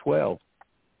last 12.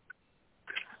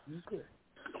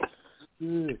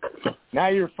 Good. Now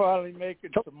you're finally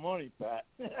making some money, Pat.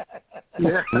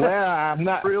 Well, I'm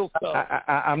not.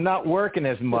 I'm not working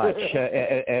as much.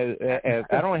 As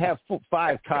I don't have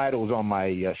 5 titles on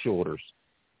my shoulders.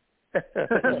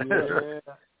 Yeah.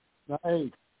 Now,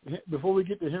 hey, before we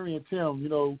get to Henry and Tim,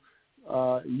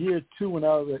 year 2 when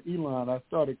I was at Elon, I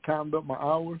started counting up my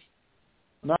hours,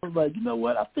 and I was like, you know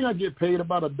what? I think I get paid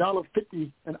about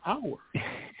 $1.50 an hour.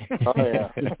 Oh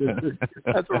yeah,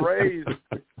 that's a raise.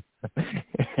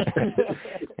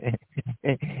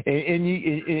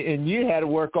 and you had to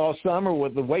work all summer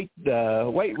with the weight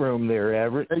room there,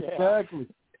 Everett. Exactly.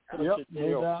 Yep,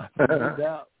 no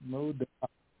doubt.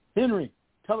 Henry,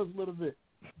 tell us a little bit.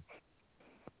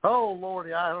 Oh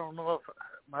Lordy, I don't know if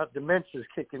my dementia's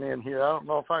kicking in here. I don't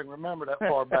know if I can remember that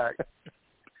far back.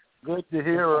 Good to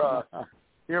hear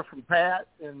from Pat.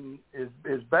 And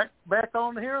is Beck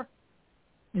on here?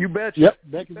 You betcha. Yep,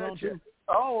 Beck is on too.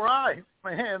 All right,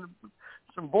 man.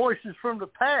 Some voices from the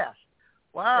past.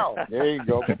 Wow. There you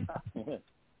go.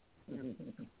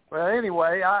 Well,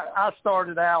 anyway, I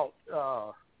started out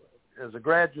as a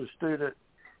graduate student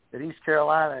at East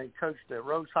Carolina and coached at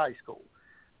Rose High School.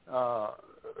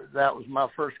 That was my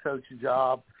first coaching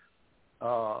job.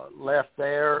 Left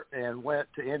there and went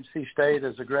to NC State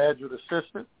as a graduate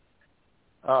assistant.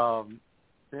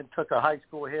 Then took a high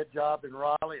school head job in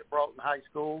Raleigh at Broughton High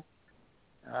School.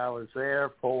 I was there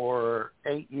for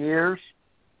 8 years.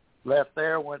 Left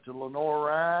there, went to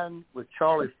Lenore-Rhine with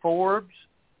Charlie Forbes,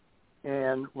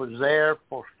 and was there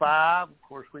for 5. Of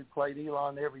course, we played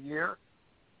Elon every year.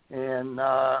 And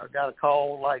got a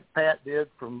call like Pat did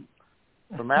from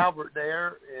Albert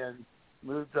there, and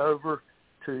moved over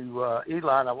to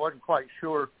Elon. I wasn't quite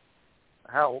sure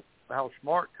how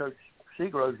smart Coach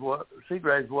Seagraves was.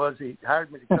 He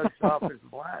hired me to coach the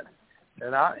offensive line,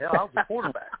 and I was a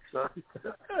quarterback. So,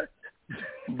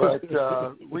 but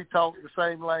we talked the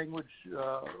same language,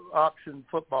 option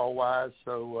football wise.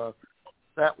 So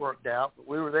that worked out. But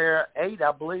we were there 8,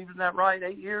 I believe. Isn't that right?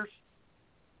 8 years.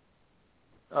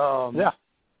 Yeah.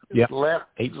 Left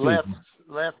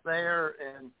there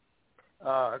and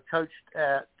coached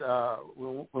at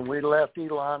when we left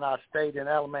Elon. I stayed in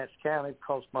Alamance County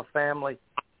because my family,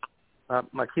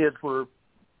 my kids were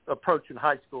approaching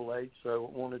high school age,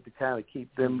 so I wanted to kind of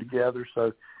keep them together.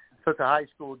 So took a high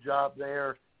school job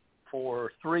there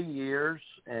for 3 years,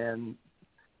 and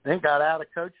then got out of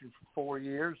coaching for 4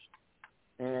 years,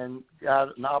 and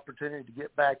got an opportunity to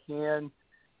get back in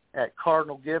at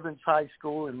Cardinal Gibbons High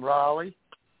School in Raleigh.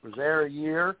 Was there a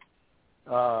year.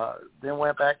 Then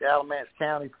went back to Alamance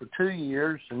County for 2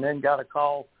 years, and then got a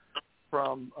call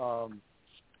from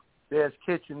Des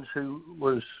Kitchens, who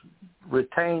was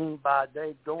retained by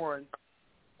Dave Doran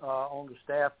on the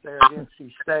staff there at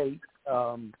NC State.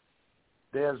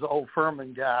 Des, the old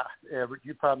Furman guy, Everett.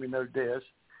 You probably know Des.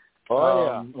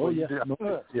 Yeah.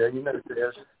 Yeah, you know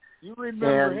Des. You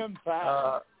remember him,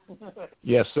 Pat.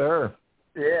 Yes, sir.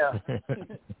 Yeah.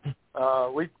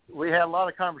 We had a lot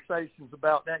of conversations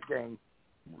about that game,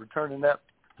 returning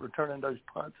those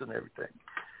punts and everything.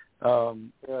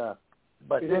 Yeah.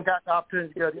 But then got the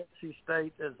opportunity to go to NC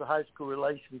State as the high school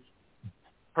relations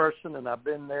person, and I've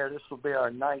been there. This will be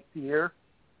our 9th year,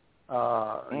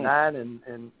 9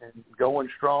 and going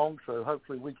strong. So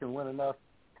hopefully we can win enough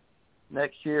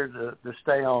next year to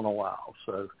stay on a while.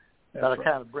 So that'll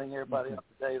kind of bring everybody up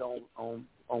to date on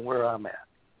where I'm at.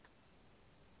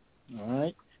 All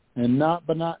right, and last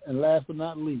but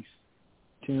not least,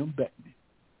 Tim Beckman.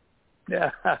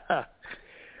 Yeah.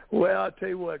 Well, I'll tell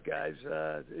you what, guys,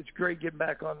 it's great getting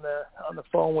back on the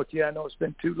phone with you. I know it's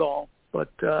been too long,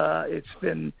 but it's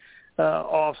been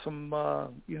awesome,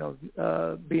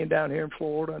 being down here in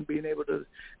Florida and being able to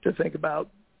think about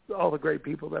all the great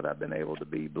people that I've been able to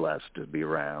be blessed to be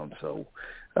around. So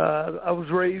I was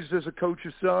raised as a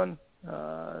coach's son.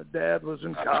 Dad was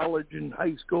in college and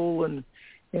high school and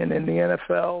in the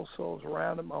NFL, so I was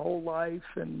around it my whole life,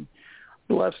 and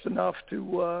blessed enough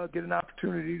to get an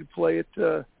opportunity to play at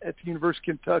the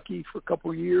University of Kentucky for a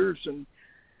couple of years, and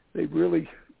they really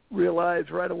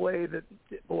realized right away that,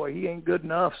 boy, he ain't good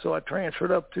enough. So I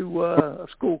transferred up to a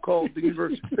school called the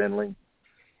University of Findlay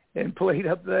and played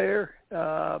up there.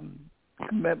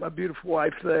 Met my beautiful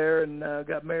wife there and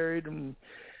got married, and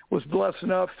was blessed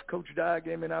enough. Coach Dye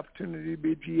gave me an opportunity to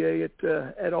be a GA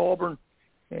at Auburn,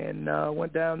 and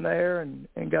went down there and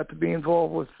got to be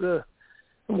involved with the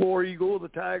War Eagle, the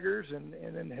Tigers, and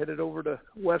then headed over to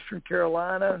Western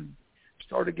Carolina and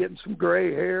started getting some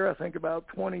gray hair, I think about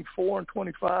 24 and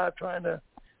 25, trying to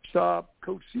stop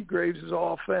Coach Seagraves'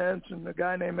 offense and a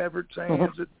guy named Everett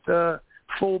Sands at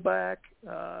fullback,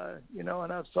 and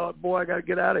I thought, boy, I got to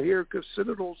get out of here because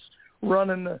Citadel's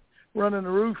running the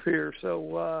roof here.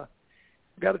 So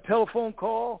got a telephone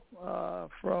call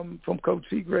from Coach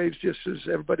Seagraves, just as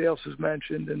everybody else has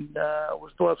mentioned, and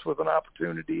was blessed with an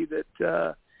opportunity that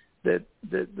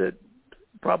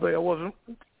probably I wasn't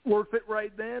worth it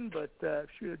right then, but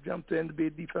should have jumped in to be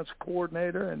a defensive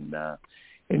coordinator, and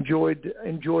enjoyed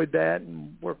that,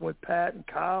 and working with Pat and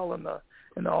Kyle and the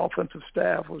offensive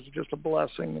staff was just a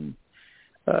blessing,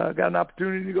 and got an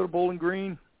opportunity to go to Bowling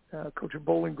Green, coach at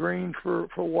Bowling Green for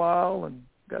a while, and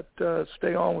got to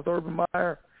stay on with Urban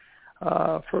Meyer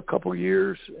for a couple of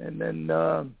years, and then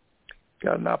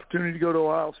got an opportunity to go to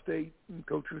Ohio State and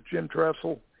coach with Jim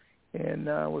Tressel, and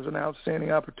was an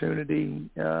outstanding opportunity.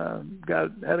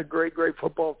 Had a great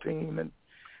football team, and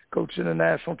coached in a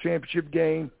national championship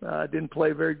game. Didn't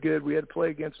play very good. We had to play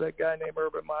against that guy named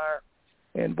Urban Meyer,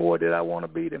 and boy, did I want to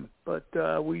beat him, but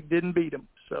we didn't beat him.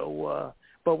 So,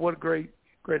 but what a great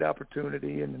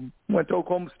opportunity, and went to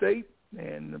Oklahoma State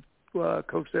and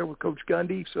coached there with Coach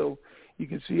Gundy. So you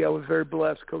can see I was very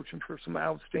blessed coaching for some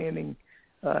outstanding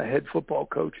head football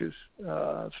coaches,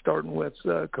 starting with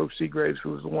Coach Seagraves,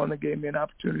 who was the one that gave me an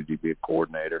opportunity to be a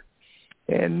coordinator.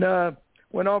 And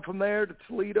went on from there to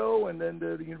Toledo and then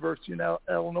to the University of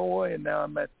Illinois, and now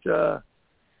I'm at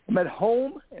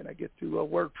home, and I get to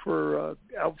work for an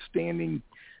outstanding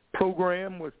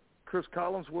program with Chris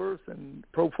Collinsworth and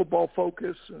Pro Football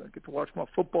Focus, and I get to watch my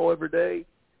football every day.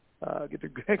 Get to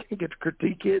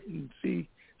critique it and see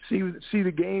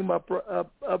the game up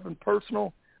and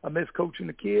personal. I miss coaching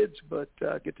the kids, but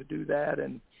get to do that,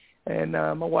 and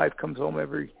my wife comes home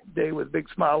every day with a big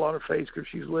smile on her face because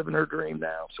she's living her dream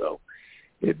now. So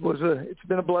it's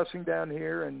been a blessing down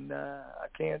here, and I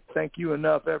can't thank you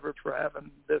enough, Everett, for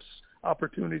having this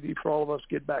opportunity for all of us to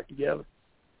get back together.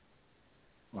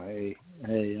 Well,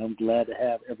 hey, I'm glad to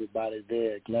have everybody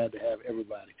there. Glad to have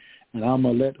everybody, and I'm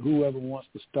gonna let whoever wants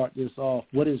to start this off.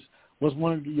 What's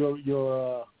one of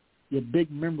your big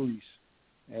memories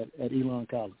at Elon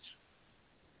College?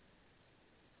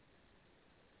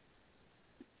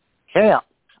 Camp.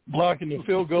 Blocking the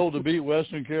field goal to beat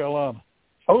Western Carolina.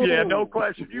 Oh yeah, no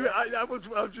question. I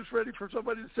was just ready for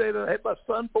somebody to say that I had my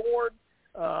son born.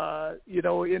 On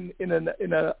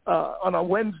a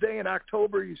Wednesday in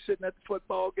October, he's sitting at the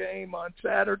football game on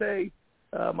Saturday.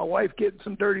 My wife getting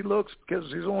some dirty looks because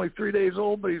he's only 3 days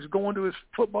old, but he's going to his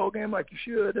football game like he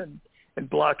should, and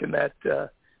blocking that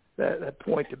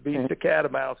point to beat the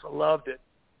Catamounts. I loved it.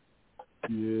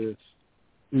 Yes.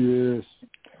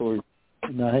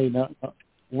 Now,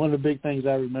 one of the big things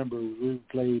I remember was we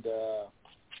played.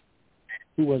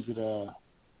 Who was it?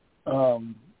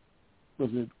 Was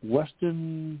it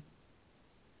Western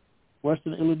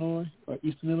Illinois or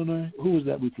Eastern Illinois? Who was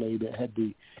that we played that had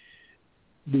the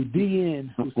DN?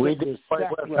 We did play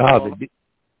Western. That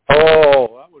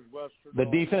was Western. The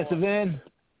defensive end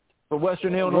for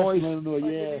Western Illinois.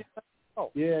 Yeah.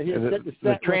 Yeah, he had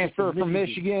the transfer from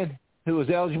Michigan who was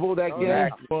eligible that game.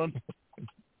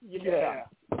 Yeah.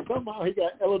 Somehow he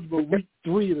got eligible week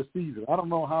 3 of the season. I don't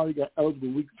know how he got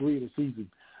eligible week 3 of the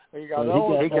season. He got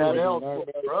eligible.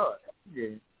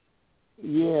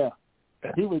 Yeah.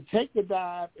 He would take the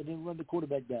dive and then run the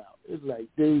quarterback down. It's like,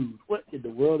 dude, what in the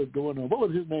world is going on? What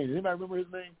was his name? Anybody remember his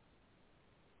name?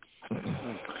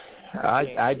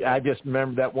 I just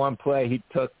remember that one play. He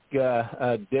took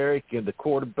Derek and the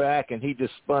quarterback, and he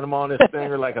just spun him on his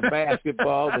finger like a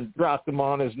basketball and dropped him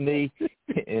on his knee.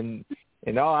 And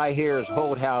all I hear is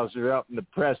Holthauser up in the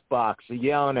press box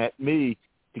yelling at me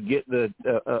to get the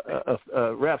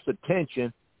ref's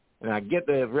attention. And I get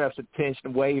the ref's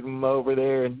attention, wave him over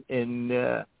there, and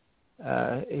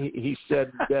he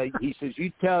said,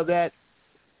 you tell that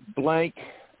blank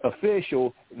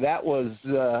official that was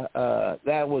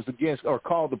against, or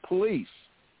call the police.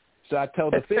 So I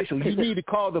told the official, you need to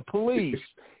call the police.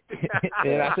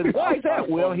 And I said, why is that,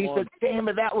 Will? He said, damn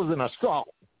it, that was an assault.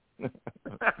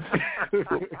 It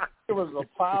was a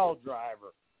foul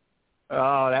driver.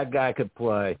 Oh, that guy could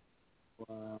play.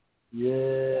 Wow.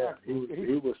 Yeah, he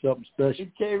was something special.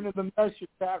 He came to the measure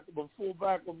tackle, the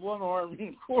fullback with one arm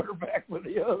and quarterback with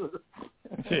the other.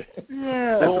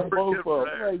 Yeah, both of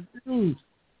them.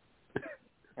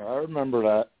 I remember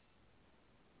that.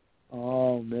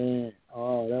 Oh man!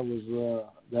 Oh, that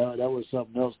was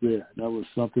something else there. That was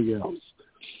something else.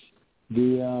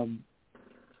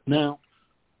 Now,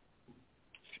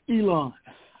 Elon.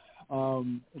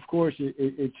 Of course,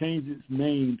 it changed its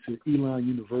name to Elon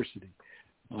University.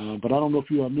 But I don't know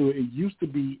if you all knew it. It used to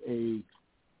be a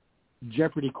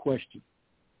Jeopardy question.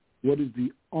 What is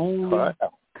the only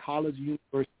college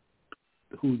university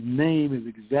whose name is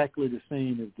exactly the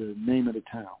same as the name of the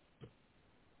town?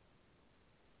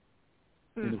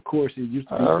 And, of course, it used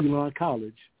to be Elon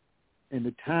College, and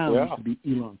the town used to be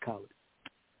Elon College.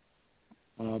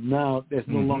 Now, that's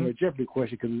no longer a Jeopardy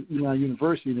question because it's Elon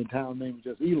University and the town name is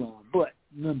just Elon. But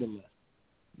nonetheless.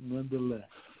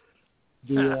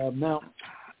 Now,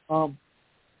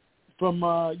 from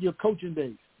your coaching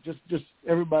days, just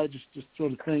everybody just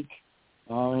sort of think,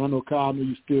 and I know, Kyle, I know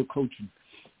you're still coaching.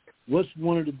 What's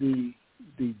one of the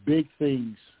big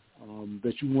things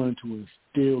that you wanted to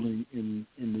instill in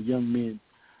the young men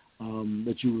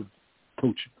that you were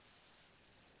coaching?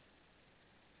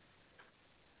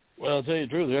 Well, I'll tell you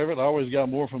the truth, Everett, I always got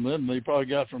more from them than they probably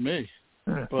got from me.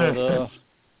 But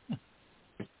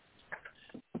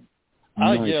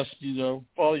I guess,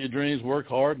 follow your dreams, work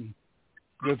hard, and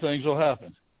good things will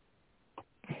happen.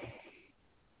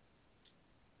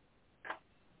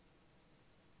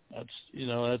 That's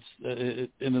it,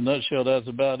 in a nutshell, that's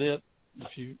about it.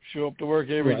 If you show up to work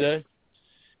every day,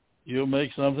 you'll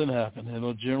make something happen, and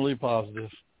it'll generally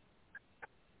positive.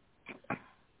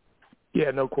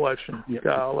 Yeah, no question,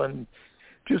 Kyle. And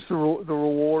just the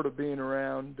reward of being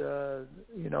around, an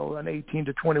 18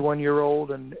 to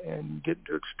 21-year-old and getting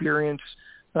to experience,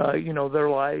 their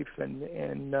life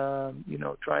and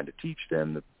trying to teach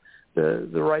them the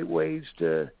right ways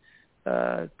to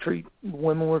treat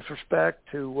women with respect,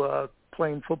 to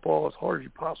playing football as hard as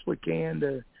you possibly can,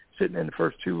 to sitting in the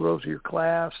first two rows of your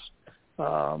class,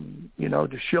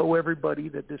 to show everybody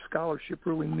that this scholarship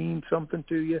really means something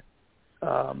to you.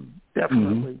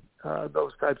 Definitely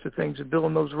those types of things and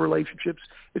building those relationships.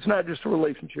 It's not just a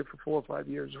relationship for 4 or 5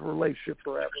 years, it's a relationship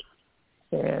forever.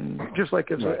 And just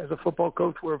like as a football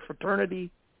coach, we're a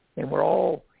fraternity and we're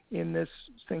all in this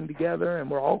thing together and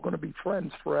we're all going to be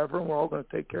friends forever and we're all going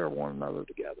to take care of one another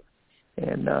together.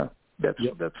 And that's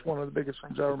one of the biggest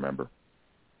things I remember.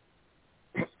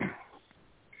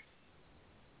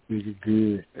 Really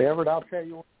good. Everett, I'll tell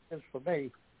you what it is for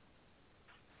me.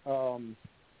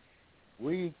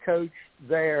 We coached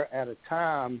there at a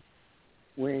time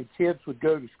when kids would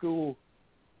go to school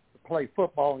to play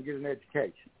football and get an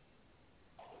education,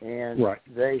 and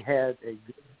they had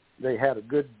a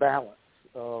good balance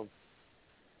of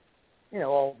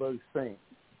all those things.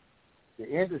 The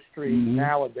industry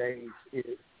nowadays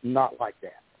is not like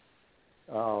that.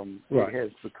 It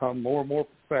has become more and more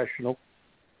professional,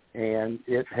 and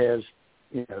it has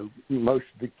most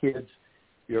of the kids.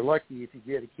 You're lucky if you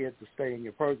get a kid to stay in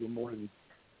your program more than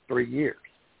 3 years.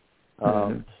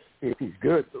 If he's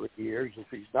good 3 years, if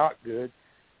he's not good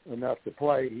enough to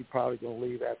play, he's probably going to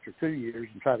leave after 2 years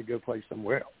and try to go play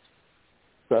somewhere else.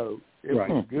 So it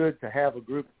was good to have a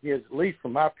group of kids, at least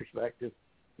from my perspective,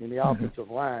 in the offensive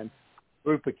line,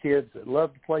 group of kids that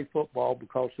loved to play football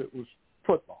because it was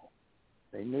football.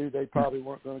 They knew they probably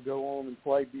weren't going to go on and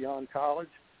play beyond college,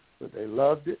 but they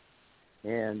loved it.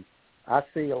 And I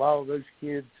see a lot of those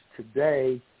kids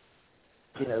today,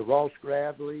 Ross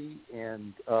Gradley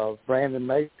and Brandon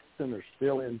Mason are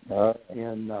still in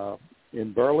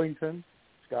Burlington.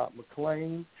 Scott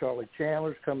McLean, Charlie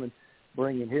Chandler's coming,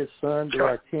 bringing his son to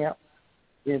our camp,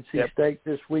 NC State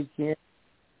this weekend.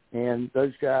 And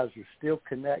those guys are still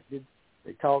connected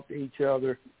They talk to each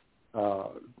other,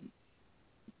 and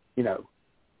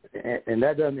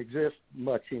that doesn't exist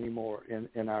much anymore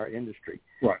in our industry.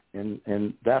 Right.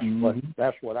 And that's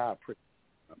what I appreciate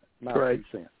from it. My 2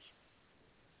 cents.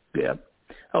 Yeah.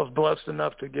 I was blessed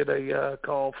enough to get a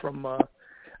call from a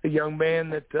young man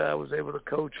that was able to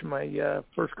coach my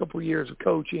first couple of years of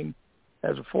coaching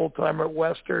as a full-timer at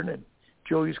Western, and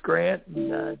Julius Grant.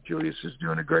 And Julius is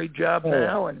doing a great job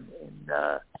now, and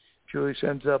Julius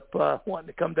ends up wanting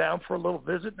to come down for a little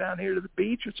visit down here to the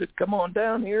beach. I said, come on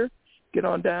down here. Get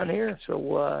on down here.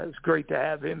 So it's great to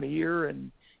have him here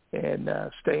and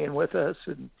staying with us.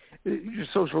 And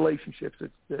just those relationships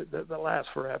that last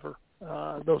forever.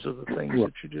 Those are the things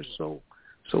that you're just so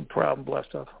proud and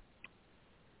blessed of.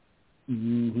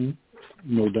 Mm-hmm.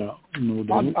 No doubt.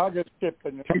 I'll just chip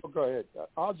in there. Go ahead.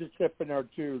 I'll just chip in there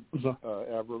too,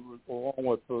 Everett, along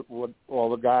with what all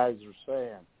the guys are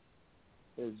saying.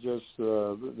 Is just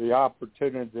the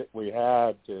opportunity that we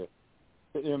had to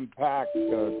impact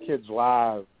kids'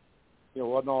 lives. It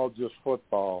wasn't all just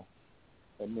football.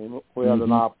 I mean, we had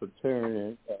an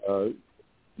opportunity, to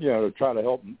try to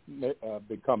help them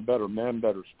become better men,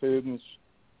 better students,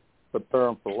 prepare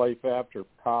them for life after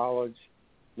college,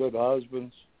 good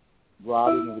husbands, go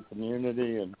out into the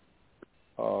community and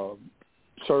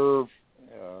serve.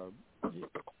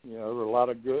 There were a lot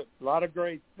of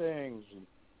great things. And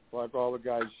like all the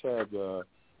guys said, the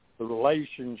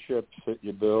relationships that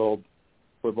you build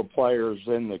with the players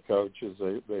and the coaches,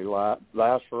 they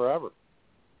last forever,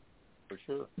 for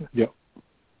sure. Yep.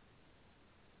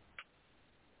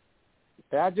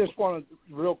 I just want to,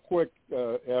 real quick,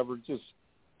 Everett, just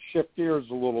shift gears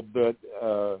a little bit.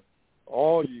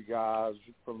 All you guys,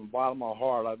 from the bottom of my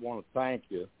heart, I want to thank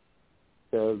you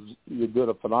because you did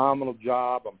a phenomenal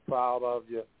job. I'm proud of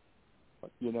you.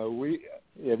 We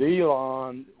at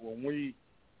Elon, when we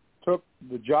took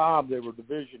the job, they were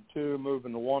Division II,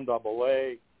 moving to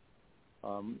 1AA.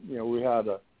 We had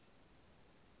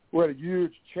a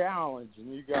huge challenge,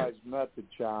 and you guys met the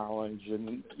challenge,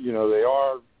 and they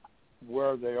are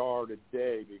where they are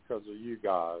today because of you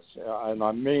guys, and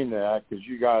I mean that because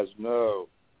you guys know,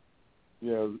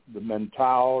 the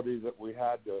mentality that we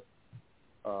had to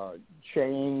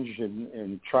change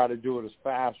and try to do it as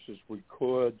fast as we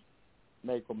could.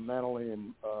 Make them mentally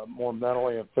and more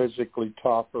mentally and physically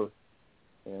tougher,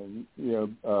 and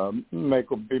make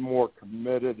them be more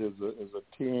committed as a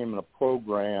team and a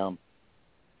program.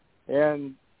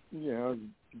 And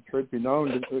truth be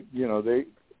known, they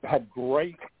had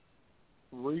great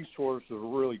resources,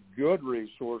 really good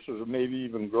resources, or maybe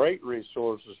even great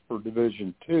resources for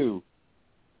Division II.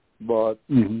 But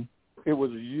it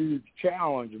was a huge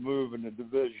challenge moving to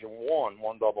Division I,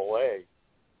 1AA.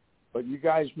 But you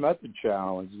guys met the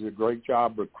challenge. You did a great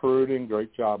job recruiting,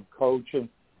 great job coaching.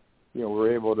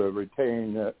 We're able to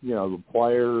retain, the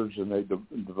players, and they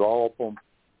develop them.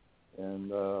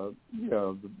 And,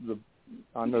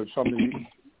 I know some of you,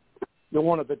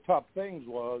 one of the tough things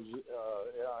was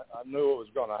I knew it was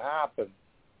going to happen.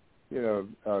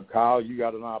 Kyle, you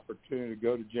got an opportunity to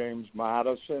go to James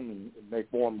Madison and make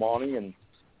more money and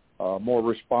more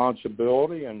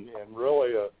responsibility and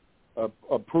really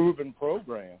a proven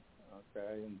program.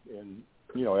 Okay, and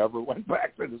Everett went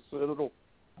back to the Citadel.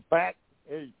 Back,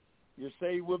 hey, you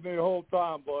stayed with me the whole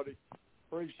time, buddy.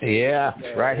 Appreciate it. Yeah,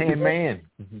 right-hand man.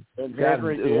 And got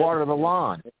Henry to water the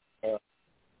lawn.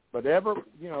 But Everett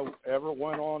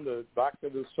went on back to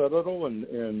the Citadel, and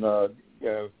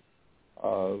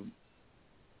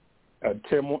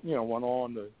Tim, went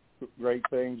on to great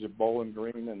things at Bowling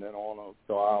Green, and then on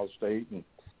to Ohio State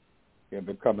and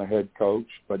become a head coach.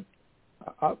 But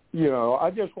I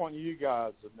just want you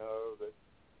guys to know that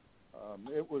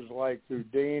it was like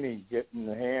Houdini getting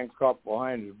the handcuff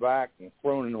behind his back and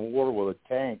thrown in the water with a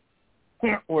tank.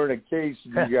 We're in a case,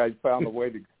 and you guys found a way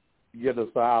to get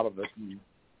us out of it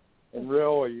and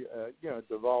really,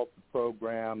 develop the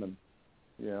program and,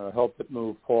 help it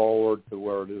move forward to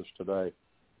where it is today.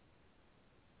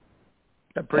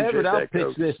 I appreciate Everett, that, I'll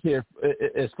pitch Coach. this here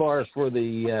as far as for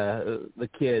the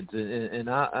kids, and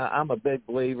I'm a big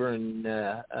believer in.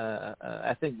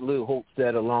 I think Lou Holt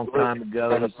said a long time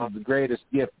ago, this is the greatest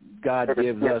gift God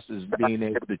gives us is being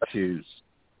able to choose.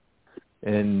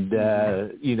 And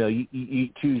you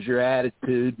choose your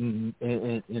attitude, and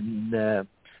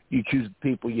you choose the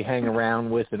people you hang around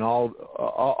with, and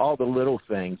all the little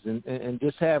things, and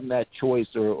just having that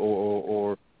choice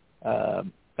or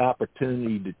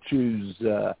opportunity to choose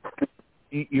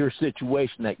your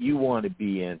situation that you want to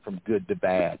be in from good to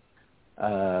bad.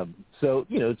 So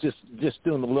just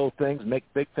doing the little things make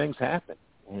big things happen,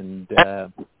 and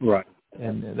right.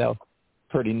 And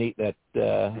pretty neat that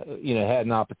had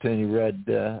an opportunity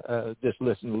just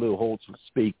listened to Lou Holtz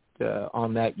speak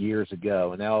on that years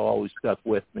ago, and that always stuck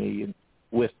with me and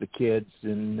with the kids,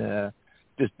 and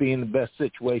just be in the best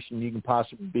situation you can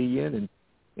possibly be in,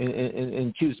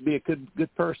 and choose to be a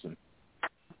good person.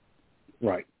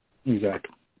 Right.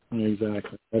 Exactly.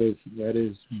 That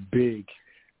is big,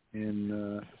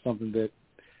 and something that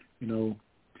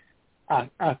I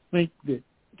think that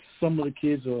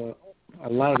a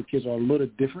lot of the kids are a little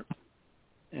different,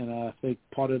 and I think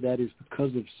part of that is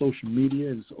because of social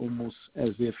media. It's almost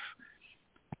as if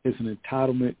it's an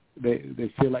entitlement.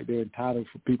 They feel like they're entitled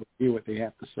for people to hear what they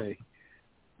have to say.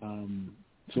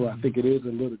 So I think it is a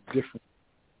little different.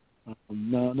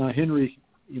 Now, Henry,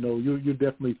 you're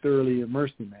definitely thoroughly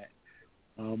immersed in that.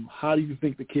 How do you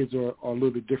think the kids are a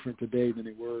little bit different today than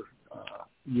they were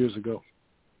years ago?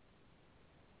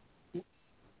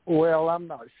 Well, I'm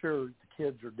not sure the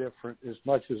kids are different as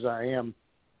much as I am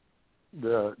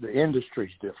the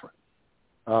industry's different.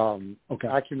 Okay.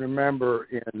 I can remember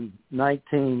in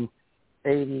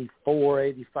 1984,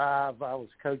 85, I was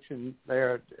coaching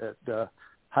there at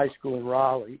high school in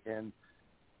Raleigh, and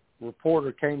a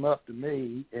reporter came up to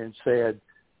me and said,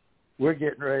 we're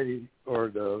getting ready, or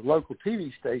the local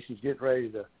TV station's getting ready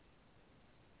to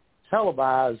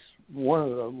televise one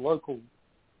of the local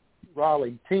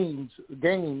Raleigh teams'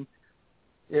 game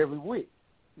every week.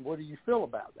 What do you feel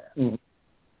about that? Mm-hmm.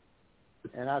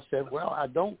 And I said, well, I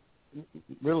don't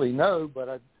really know, but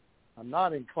I'm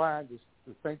not inclined to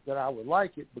think that I would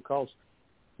like it, because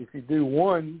if you do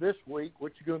one this week,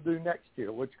 what you going to do next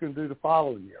year? What you going to do the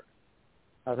following year?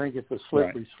 I think it's a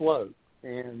slippery slope.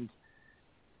 And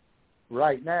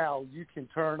right now, you can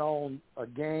turn on a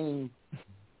game.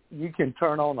 You can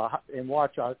turn on and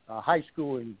watch a high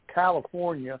school in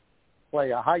California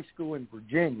play a high school in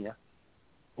Virginia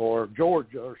or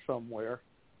Georgia or somewhere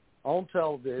on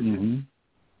television,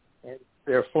 and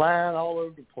they're flying all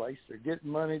over the place. They're getting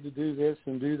money to do this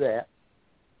and do that.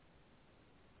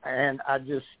 And I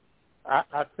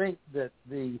think that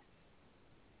the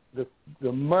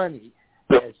money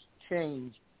has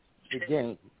changed the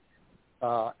game.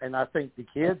 And I think the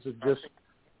kids are just,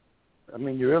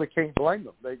 you really can't blame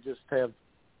them. They just have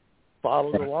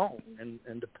followed along, and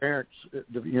the parents,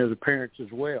 the parents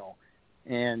as well.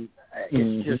 And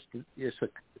it's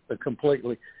a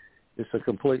completely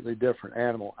different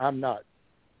animal. I'm not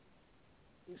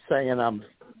saying I'm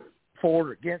for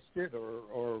or against it,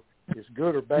 or it's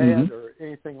good or bad or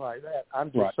anything like that.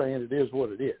 I'm just saying it is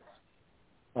what it is.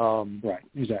 Right,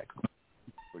 exactly.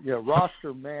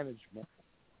 Roster management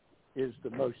is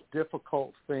the most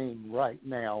difficult thing right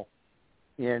now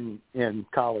in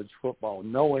college football.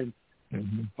 Knowing,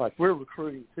 like, we're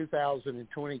recruiting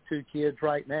 2,022 kids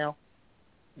right now.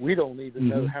 We don't even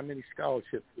know how many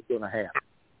scholarships we're going to have,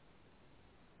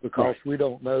 because we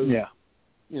don't know. Yeah.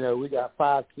 We got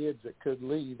 5 kids that could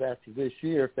leave after this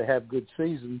year if they have good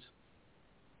seasons.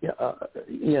 And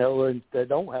if they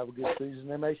don't have a good season,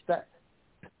 they may stay.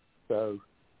 So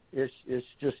it's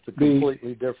just a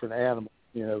completely different animal,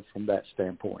 from that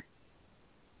standpoint.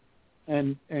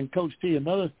 And Coach T,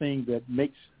 another thing that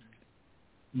makes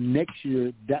next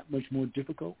year that much more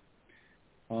difficult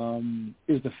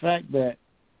is the fact that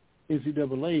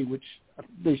NCAA, which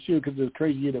they should, because of the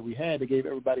crazy year that we had, they gave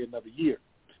everybody another year.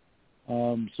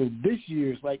 So this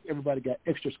year it's like everybody got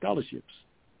extra scholarships.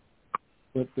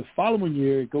 But the following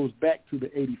year, it goes back to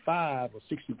the 85 or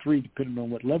 63, depending on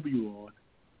what level you're on.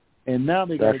 And now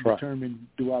they got to determine,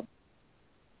 do I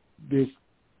this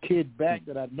kid back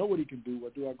that I know what he can do, or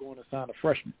do I go in and sign a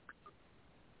freshman?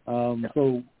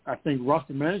 So I think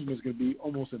roster management is going to be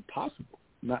almost impossible.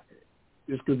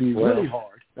 It's going to be really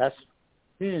hard. That's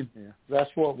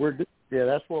what we're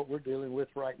dealing with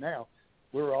right now.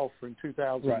 We're offering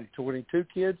 2,022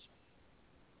 kids.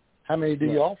 How many do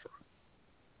you offer?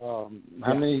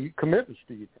 How many commitments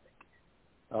do you take?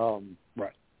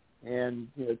 And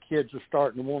kids are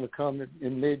starting to want to come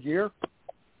in mid-year.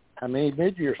 How many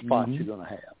mid-year spots you going to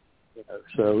have?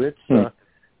 So it's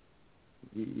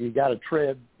you got to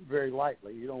tread very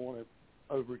lightly. You don't want to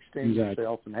overextend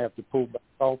yourself and have to pull back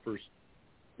offers,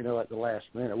 at the last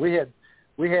minute. We had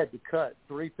to cut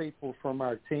 3 people from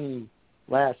our team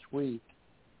last week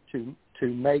to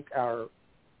make our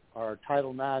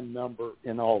Title IX number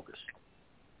in August.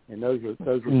 And those were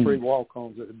 3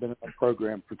 walk-ons that had been in our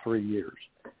program for 3 years.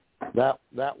 That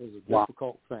was a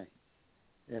difficult thing,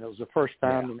 and it was the first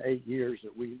time in 8 years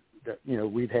that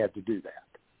we'd had to do that,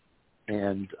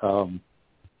 and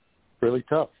really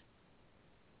tough.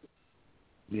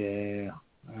 Yeah,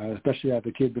 especially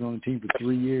after the kid's been on the team for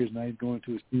 3 years, now he's going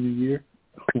to his senior year.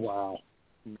 Wow.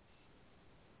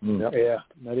 Yep. Yeah,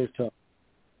 that is tough.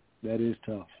 That is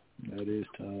tough.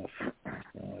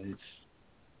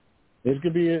 It's going to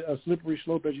be a slippery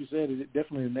slope, as you said. It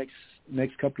definitely the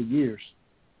next couple of years.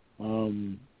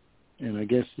 And I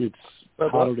guess it's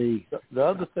how do they the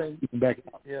other thing back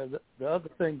up. Yeah, the other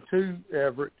thing too,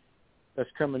 Everett,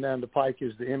 that's coming down the pike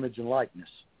is the image and likeness.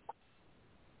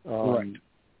 Right.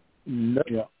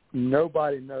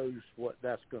 Nobody knows what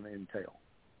that's going to entail.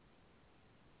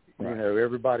 Right.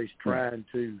 Everybody's trying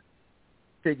to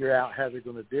figure out how they're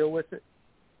going to deal with it,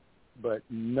 but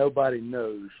nobody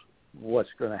knows what's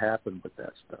going to happen with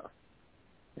that stuff.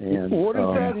 And what is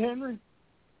that, Henry?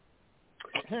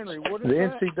 Henry, what is the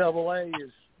that? NCAA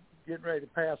is getting ready to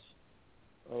pass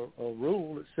a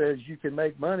rule that says you can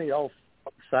make money off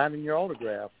signing your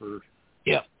autograph or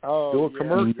do a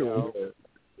commercial. Yeah.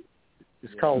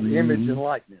 It's called image and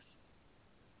likeness.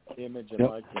 Image and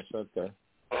likeness, okay.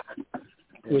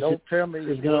 And don't tell me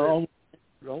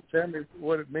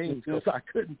what it means, because I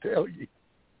couldn't tell you.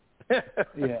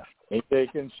 Yeah. They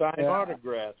can sign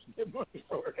autographs and get money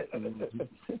for it.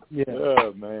 Yeah.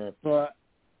 Oh, man. So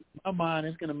in my mind,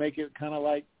 it's going to make it kind of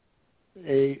like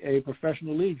a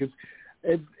professional league. Because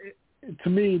to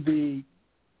me,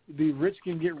 the rich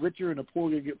can get richer and the poor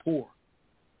can get poor.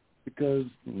 Because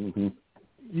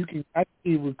you can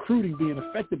actually recruiting being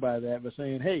affected by that by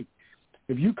saying, hey,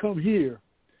 if you come here,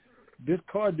 this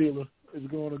car dealer is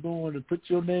going to go on and put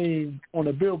your name on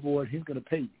a billboard. He's going to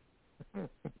pay you.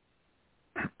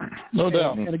 No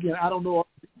doubt. And again, I don't know all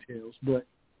the details, but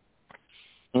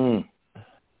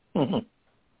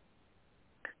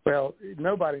well,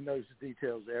 nobody knows the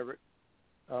details, Everett.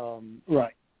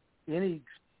 Right. Any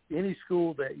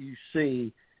school that you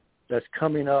see that's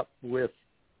coming up with,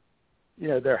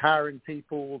 they're hiring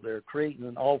people, they're creating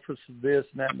an office of this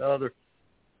and that and the other,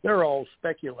 they're all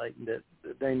speculating that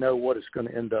they know what it's going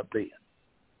to end up being.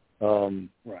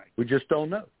 Right. We just don't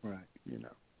know. Right.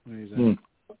 Exactly.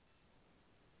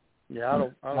 Yeah,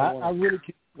 I really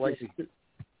can't waste it.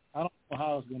 I don't know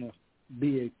how it's going to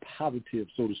be a positive,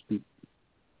 so to speak.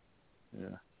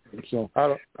 Yeah. So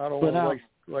I don't want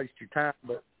to waste your time,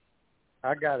 but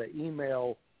I got an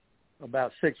email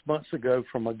about 6 months ago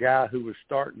from a guy who was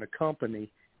starting a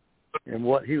company, and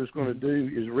what he was going to do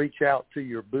is reach out to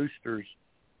your boosters,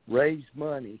 raise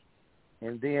money,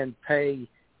 and then pay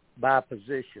by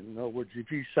position. In other words,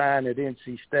 if you sign at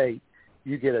NC State,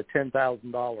 you get a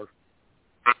 $10,000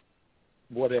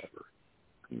 whatever.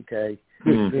 Okay,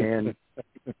 and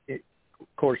of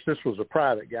course this was a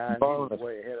private guy, and he was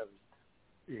way ahead of him.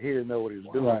 He didn't know what he was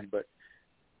doing, but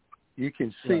you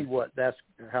can see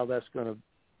how that's going to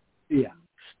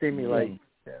stimulate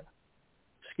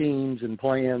schemes and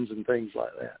plans and things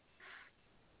like that.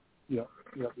 Yeah.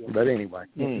 But anyway.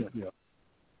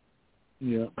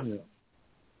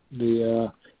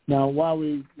 Now while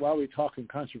we talking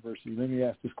controversy, let me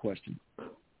ask this question.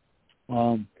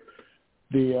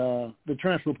 The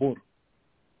transfer portal.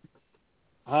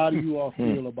 How do you all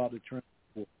feel about the transfer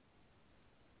portal?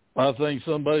 I think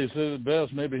somebody said it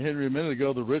best, maybe Henry a minute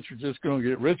ago, the rich are just going to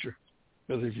get richer.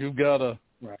 Because if you've got a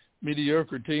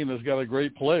mediocre team that's got a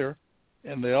great player,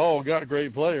 and they all got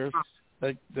great players,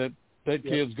 that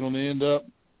kid's going to end up,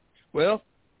 well,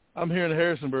 I'm here in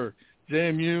Harrisonburg.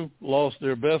 JMU lost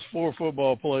their best 4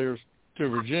 football players to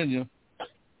Virginia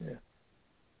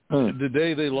the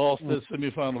day they lost that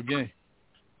semifinal game.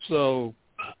 So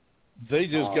they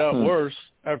just got worse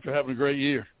after having a great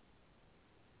year.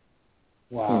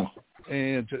 Wow.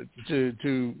 And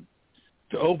to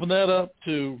open that up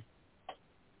to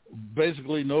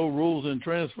basically no rules in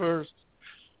transfers,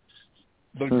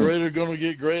 the greater are going to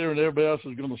get greater, and everybody else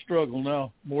is going to struggle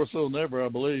now, more so than ever, I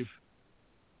believe.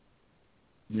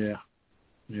 Yeah.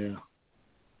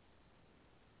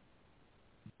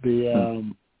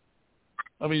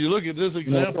 I mean, you look at this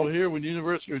example here when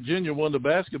University of Virginia won the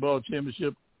basketball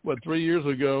championship, 3 years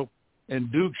ago,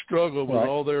 and Duke struggled with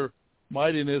all their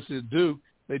mightiness at Duke.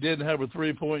 They didn't have a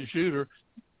three-point shooter.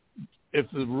 If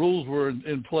the rules were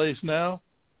in place now,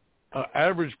 an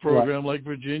average program like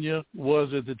Virginia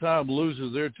was at the time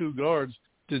loses their 2 guards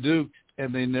to Duke,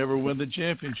 and they never win the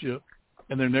championship,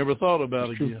 and they're never thought about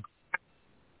again.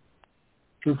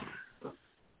 True.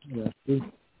 Yeah,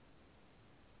 true.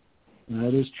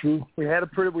 That is true. We had a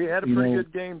pretty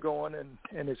good game going,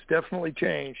 and it's definitely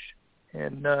changed.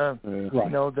 And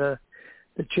the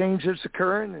change that's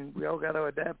occurring, and we all got to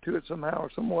adapt to it somehow or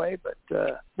some way. But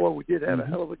we did have a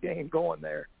hell of a game going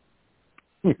there.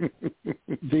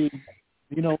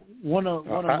 One of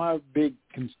my big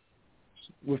concerns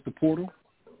with the portal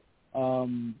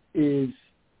is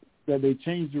that they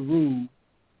changed the rule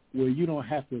where you don't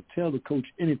have to tell the coach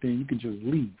anything; you can just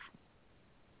leave.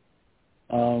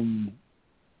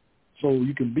 So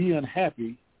you can be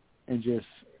unhappy and just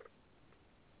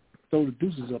throw the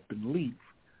deuces up and leave.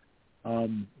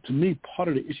 To me, part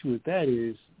of the issue with that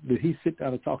is that he sit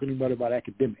down and talk to anybody about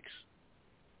academics.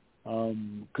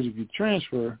 Because if you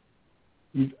transfer,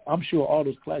 I'm sure all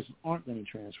those classes aren't going to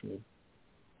transfer.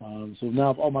 So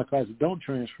now if all my classes don't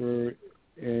transfer,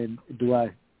 and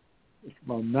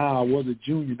now I was a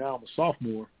junior, now I'm a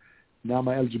sophomore, now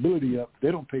my eligibility up,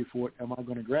 they don't pay for it, am I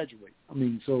going to graduate? I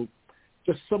mean, so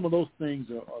just some of those things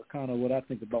are kind of what I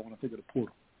think about when I think of the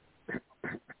portal.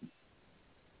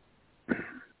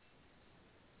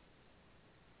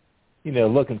 You know,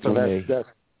 looking from the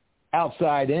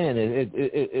outside in,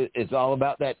 it's all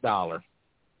about that dollar.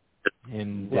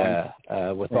 And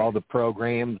with all the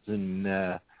programs and,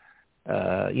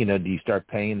 you know, do you start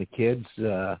paying the kids?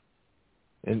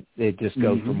 And it just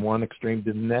goes from one extreme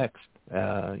to the next,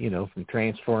 you know, from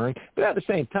transferring. But at the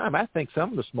same time, I think some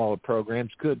of the smaller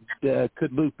programs could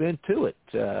loop into it.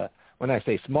 When I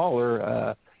say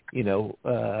smaller, you know,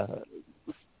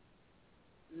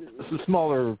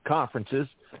 smaller conferences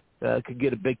could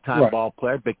get a big-time ball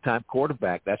player, big-time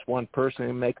quarterback. That's one person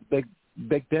who make a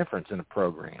big difference in a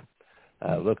program.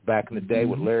 Look back in the day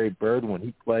with Larry Bird when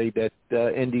he played at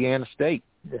Indiana State.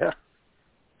 Yeah.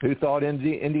 Who thought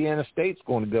Indiana State's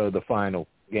going to go to the final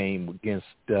game against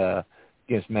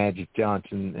Magic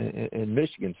Johnson and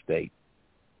Michigan State?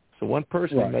 So one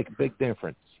person can make a big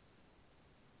difference.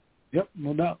 Yep,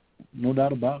 no doubt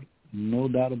about it. No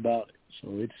doubt about it. So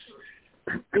it's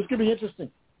going to be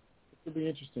interesting. It's going to be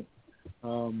interesting.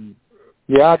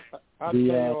 Yeah, I'll tell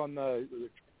you on the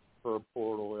transfer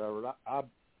portal, Everett,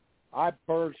 I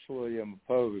personally am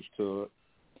opposed to it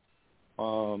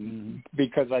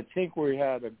because I think we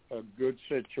had a good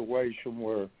situation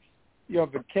where, you know,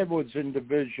 if a kid was in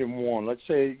Division I, let's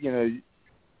say, you know,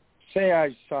 say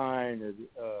I sign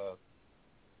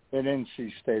at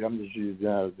NC State. I'm just using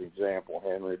that as an example,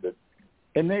 Henry.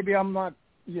 And maybe I'm not,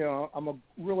 you know, I'm a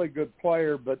really good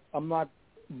player, but I'm not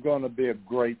going to be a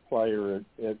great player at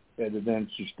an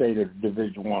NC State or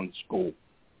Division I school.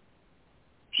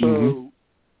 So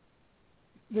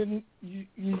then you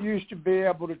used to be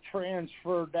able to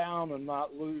transfer down and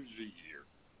not lose a year,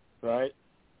 right?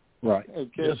 Right.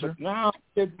 Okay, yes, but now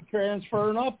kids are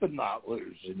transferring up and not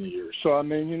losing a year. So, I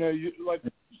mean, you know, you like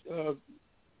that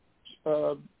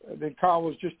Kyle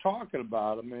was just talking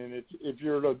about. I mean, if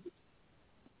you're the,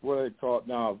 what do they call it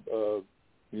now,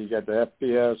 you got the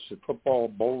FBS, the football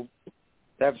bowl,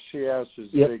 FCS is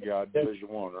the big guy, Division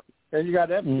I. Right? And you got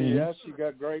FBS, you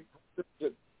got great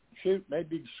that shoot,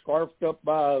 maybe scarfed up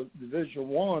by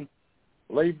Division I,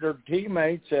 leave their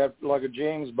teammates after, like a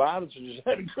James Biden, just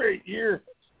had a great year,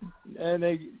 and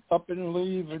they up and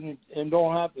leave and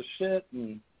don't have to sit.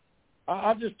 And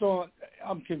I just don't.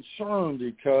 I'm concerned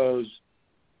because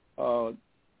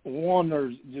one,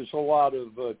 there's just a lot of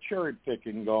cherry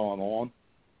picking going on,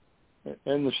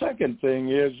 and the second thing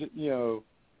is, you know,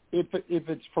 if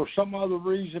it's for some other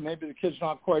reason, maybe the kid's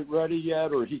not quite ready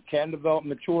yet, or he can develop,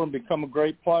 mature, and become a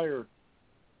great player.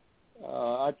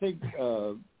 I think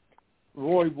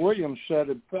Roy Williams said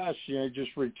it best. You know, he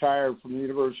just retired from the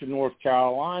University of North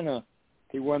Carolina.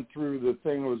 He went through the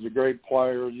thing, was a great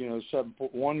player, you know,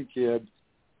 7'1" kid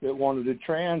that wanted to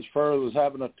transfer, was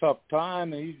having a tough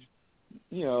time. And he's,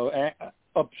 you know,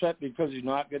 upset because he's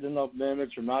not getting enough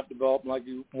minutes or not developing like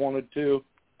he wanted to.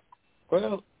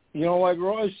 Well, you know, like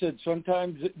Roy said,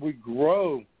 sometimes we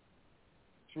grow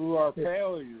through our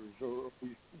failures, or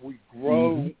we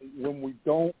grow when we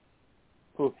don't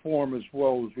perform as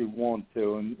well as we want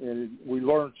to, and we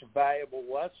learn some valuable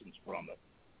lessons from it.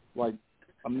 Like,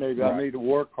 I need to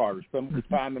work harder, spend more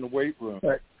time in the weight room.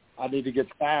 Right. I need to get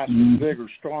faster, bigger,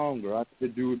 stronger. I need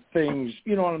to do things,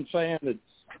 you know what I'm saying?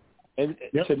 And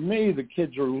to me, the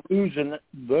kids are losing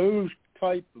those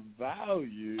type of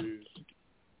values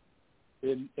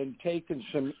and taking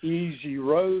some easy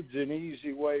roads and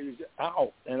easy ways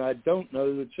out. And I don't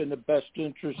know that's in the best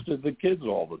interest of the kids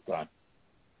all the time.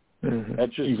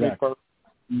 That's just me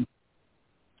personally.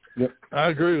 Yep. I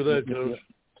agree with that, Coach.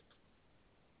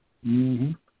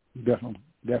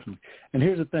 Definitely. And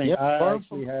here's the thing. I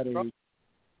actually had a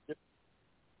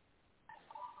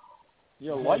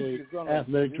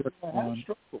athletic director on.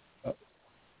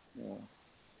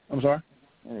 I'm sorry?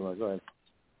 Anyway, go ahead.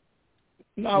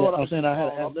 No, I was saying I had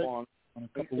an athletic on a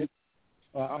couple weeks.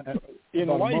 In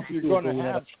life, you're going to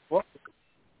have struggle.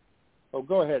 Oh,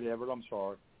 go ahead, Everett. I'm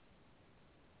sorry.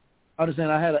 I was saying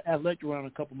I had an athletic around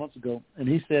a couple months ago, and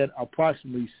he said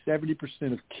approximately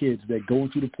 70% of kids that go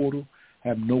into the portal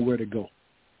have nowhere to go.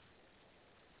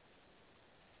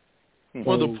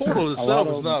 Well, the portal itself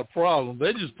is not a problem.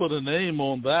 They just put a name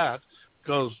on that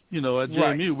because, you know, at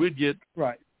JMU we'd get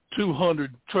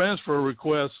 200 transfer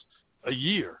requests a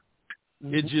year.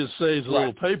 Mm-hmm. It just saves a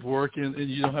little paperwork, and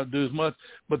you don't have to do as much.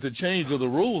 But the change of the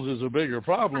rules is a bigger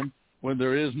problem when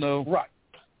there is no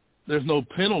there's no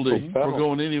penalty for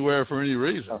going anywhere for any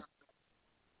reason.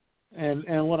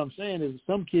 And what I'm saying is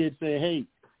some kids say, hey,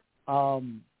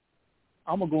 I'm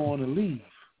going to go on and leave.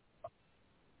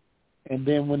 And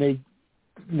then when they,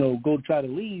 you know, go try to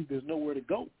leave, there's nowhere to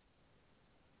go.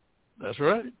 That's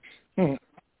right. Because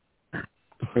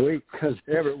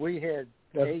we had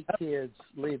 8 kids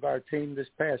leave our team this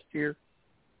past year,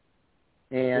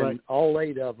 and all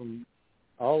eight of them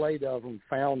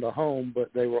found a home, but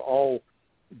they were all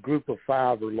group of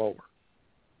 5 or lower.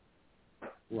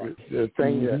 Right. The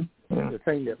thing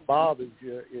that bothers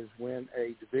you is when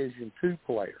a Division II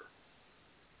player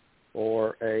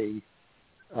or a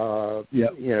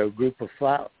group of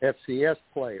 5 FCS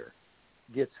player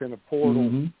gets in a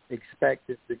portal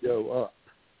expected to go up.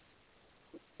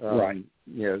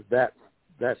 You know,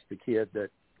 that's the kid that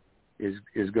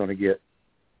is going to get,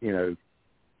 you know,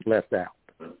 left out.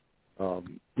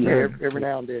 Every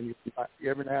now and then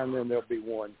there'll be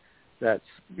one that's,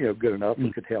 you know, good enough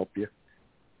and could help you,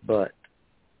 but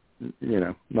you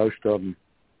know, most of them,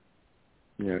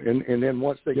 you know, and then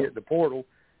once they get in the portal,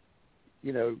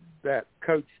 you know, that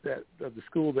coach of the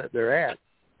school that they're at,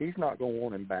 he's not going to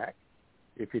want him back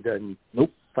if he doesn't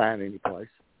find any place.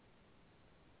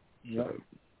 So,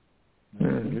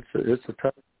 it's a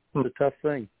tough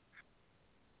thing.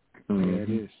 Yeah, it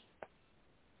is.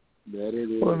 That it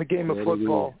is. Well, in the game of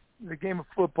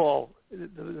football,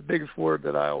 the biggest word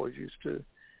that I always used to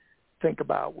think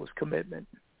about was commitment.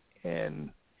 And,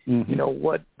 you know,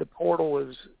 what the portal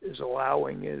is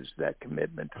allowing is that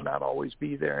commitment to not always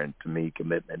be there. And to me,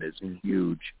 commitment is a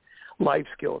huge life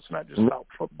skill. It's not just about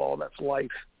football. That's life.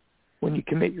 When you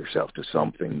commit yourself to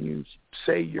something, you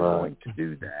say you're going to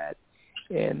do that.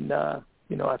 And,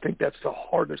 you know, I think that's the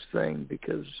hardest thing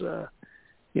because,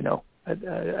 you know,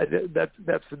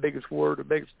 that's the biggest word, the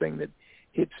biggest thing that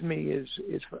hits me is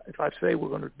if I say we're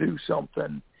going to do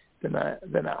something, then I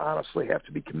honestly have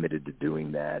to be committed to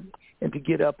doing that and to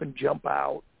get up and jump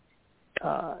out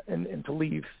and to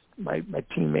leave my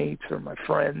teammates or my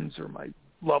friends or my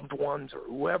loved ones or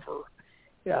whoever,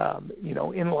 you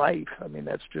know, in life. I mean,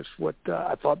 that's just what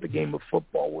I thought the game of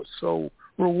football was so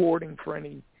rewarding for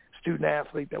any student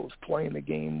athlete that was playing the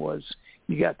game was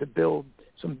you got to build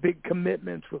some big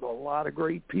commitments with a lot of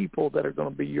great people that are going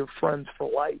to be your friends for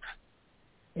life.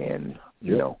 And,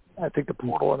 you know, I think the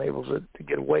portal enables it to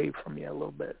get away from you a little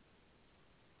bit.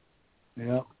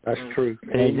 Yeah, that's true.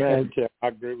 Amen. I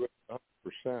agree with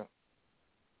 100%.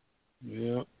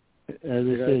 Yeah. As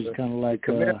it says, it's kind of like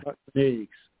eggs.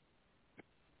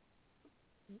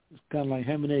 It's kind of like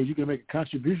ham and eggs. You can make a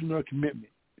contribution or a commitment.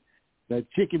 That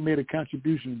chicken made a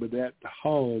contribution, but that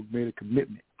hog made a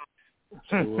commitment.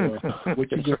 So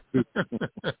what you going to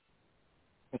do?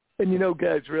 And, you know,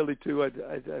 guys, really, too, I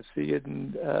see it,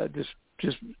 and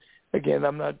just again,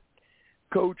 I'm not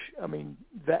coach. I mean,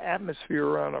 the atmosphere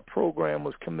around a program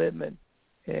was commitment,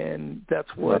 and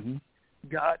that's what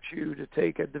got you to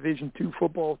take a Division II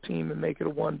football team and make it a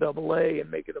 1AA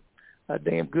and make it a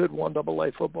damn good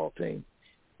 1AA football team.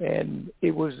 And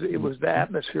it was the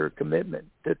atmosphere of commitment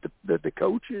that the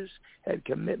coaches had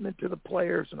commitment to the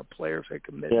players and the players had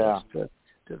commitments to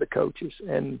the coaches.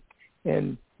 And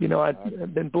you know,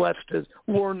 I've been blessed to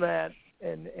learn that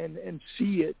and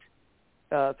see it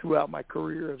throughout my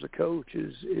career as a coach.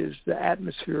 Is the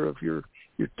atmosphere of your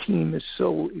team is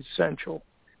so essential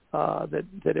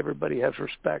that everybody has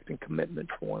respect and commitment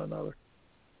for one another.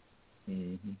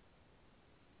 Mm-hmm.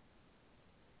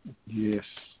 Yes.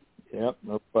 Yep,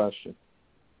 no question.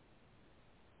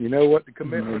 You know what the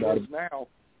commitment is now?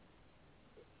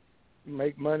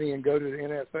 Make money and go to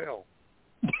the NFL.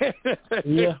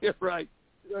 Yeah. Right,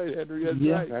 Henry. That's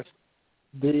right. That's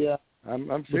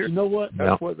I'm serious. You know what?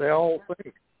 That's what they all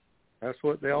think. That's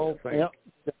what they all think. Yep.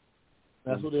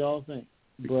 That's what they all think.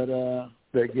 But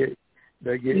they get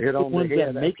hit on the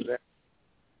head after that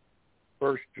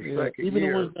first or second even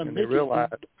year, the ones that and they realize.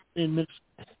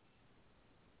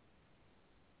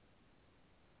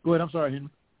 Go ahead. I'm sorry, Henry.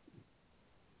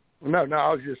 No,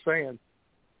 I was just saying,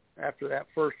 after that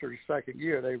first or second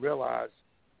year, they realize,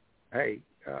 hey,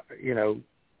 you know,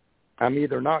 I'm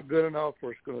either not good enough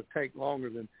or it's going to take longer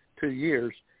than 2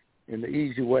 years, and the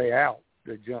easy way out,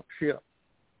 they jump ship.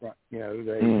 Right. You know,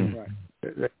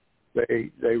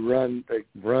 they run to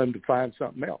find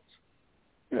something else.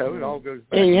 You know, it all goes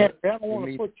back. Hey, I don't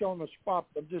want to put you on the spot,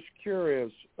 but I'm just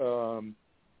curious.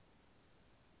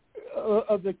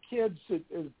 of the kids that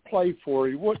play for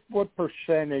you, what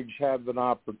percentage have an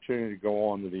opportunity to go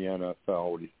on to the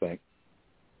NFL? What do you think,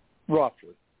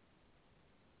 roughly?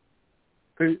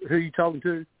 Who are you talking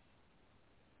to?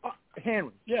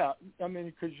 Henry. Yeah, I mean,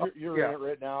 because you're in it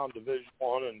right now in Division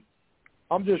I, and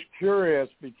I'm just curious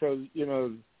because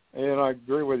and I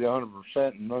agree with you 100%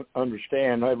 and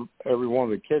understand every one of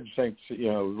the kids thinks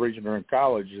the reason they're in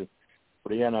college is for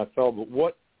the NFL, but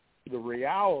what the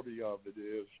reality of it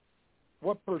is,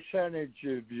 what percentage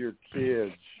of your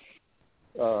kids,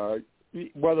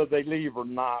 whether they leave or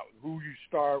not, who you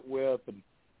start with, and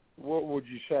what would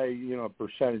you say,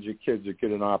 percentage of kids that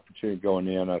get an opportunity to go in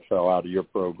the NFL out of your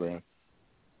program?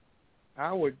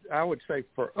 I would say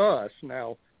for us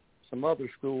now, some other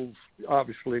schools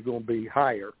obviously are going to be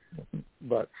higher,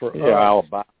 but for us,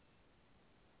 Alabama.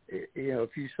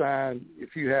 If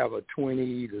you have a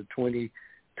 20 to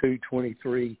 22,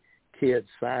 23 kids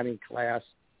signing class,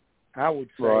 I would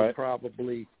say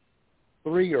probably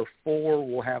 3 or 4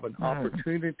 will have an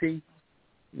opportunity.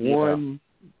 One,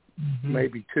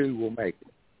 maybe 2 will make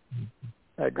it.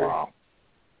 I agree. Wow.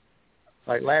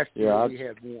 Like last year, we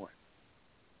had 1.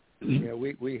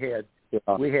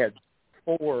 We had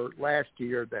 4 last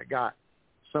year that got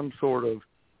some sort of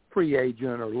free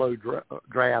agent or low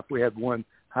draft. We had 1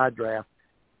 high draft.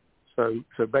 So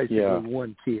basically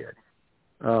 1 kid.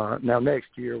 Now next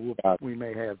year we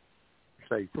may have,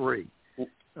 say, 3.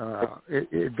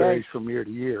 It varies from year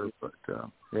to year, but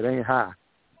it ain't high.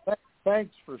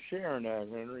 Thanks for sharing that,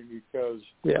 Henry, because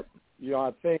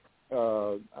I think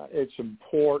it's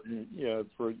important,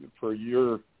 for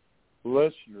your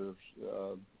listeners,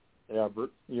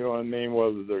 Everett, you know what I mean,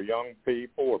 whether they're young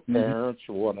people or parents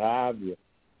or what have you,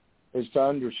 is to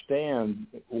understand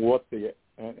what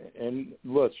and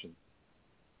listen,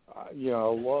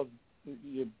 love.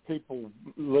 People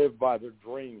live by their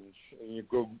dreams, and you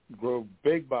grow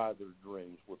big by their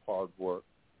dreams with hard work.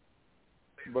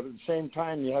 But at the same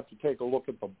time, you have to take a look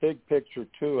at the big picture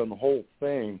too, and the whole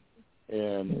thing.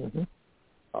 And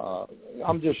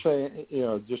I'm just saying,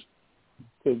 just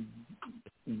to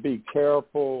be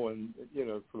careful, and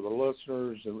for the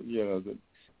listeners, that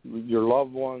your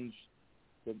loved ones,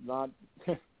 that not.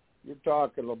 You're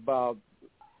talking about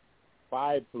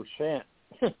 5%.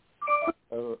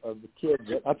 Of the kids.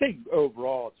 I think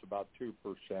overall it's about 2%.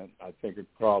 I think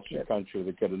across the country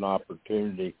that get an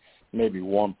opportunity, maybe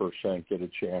 1% get a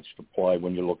chance to play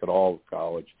when you look at all of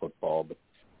college football. But,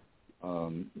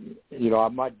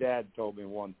 my dad told me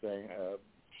one thing,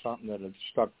 something that had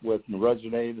stuck with and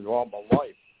resonated all my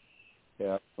life.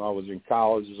 Yeah, when I was in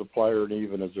college as a player and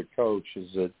even as a coach,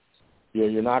 is that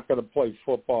you're not going to play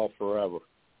football forever.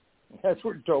 That's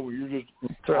what he told me. You're just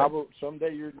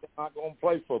someday you're not going to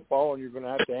play football, and you're going to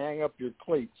have to hang up your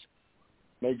cleats.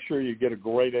 Make sure you get a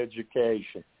great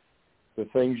education. The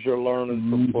things you're learning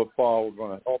from football are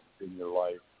going to help you in your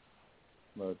life.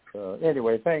 But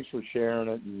anyway, thanks for sharing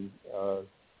it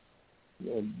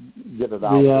and get it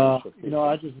out.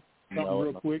 I just something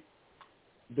real quick.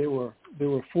 There were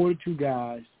 42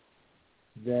 guys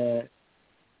that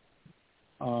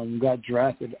got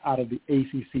drafted out of the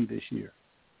ACC this year.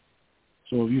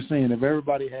 So if you're saying if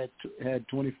everybody had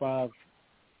 25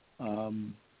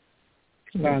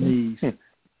 signees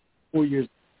 4 years,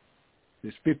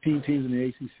 there's 15 teams in the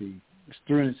ACC. There's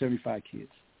 375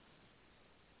 kids.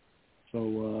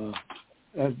 So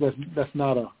that's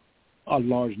not a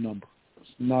large number. It's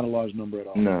not a large number at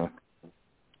all. No.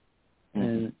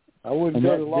 And I wouldn't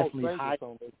go to Las Vegas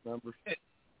on those numbers.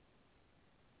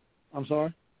 I'm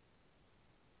sorry?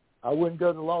 I wouldn't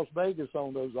go to Las Vegas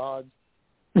on those odds.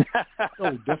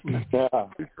 Oh, definitely.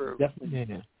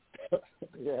 Definitely.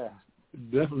 Yeah.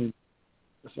 Definitely.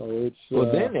 So it's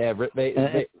then Everett,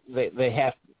 they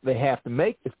have to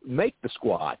make the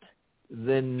squad.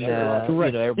 Then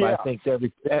everybody thinks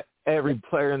every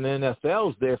player in the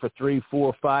NFL is there for 3,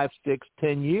 4, 5, 6,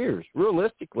 10 years.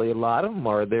 Realistically, a lot of them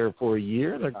are there for a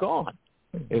year and they're gone.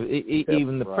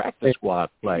 Even the practice squad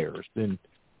players, and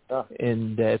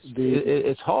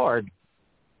it's hard.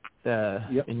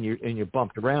 And you're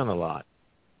bumped around a lot.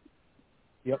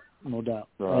 Yep, no doubt.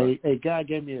 Right. A guy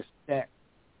gave me a stat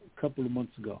a couple of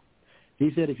months ago.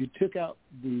 He said if you took out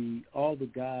all the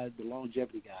guys, the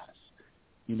longevity guys,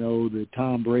 the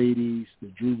Tom Brady's, the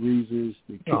Drew Breeses,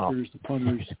 the kickers, the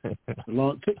punters,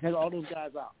 had all those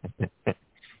guys out,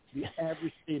 the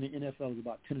average stay in the NFL is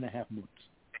about 10.5 months.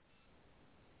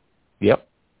 Yep.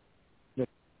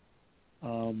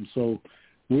 So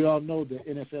we all know that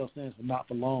NFL stands for not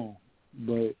for long,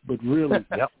 but really,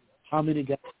 how many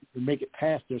guys can make it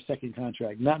past their second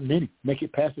contract? Not many make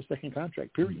it past their second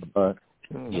contract, period.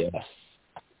 Yes.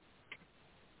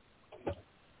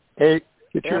 Hey,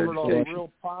 Everett, on a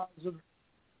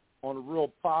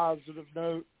real positive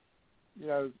note,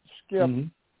 Skip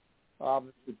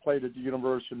obviously played at the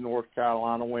University of North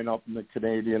Carolina, went up in the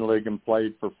Canadian League and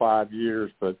played for 5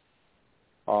 years. But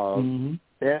and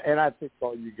I think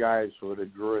all you guys would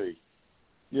agree,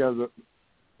 the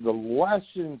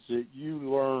lessons that you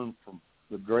learn from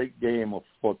the great game of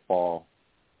football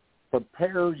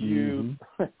prepare you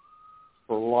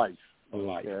for life.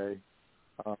 Okay.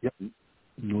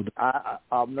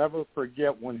 I'll never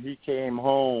forget when he came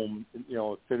home,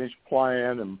 finished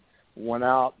playing and went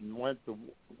out and went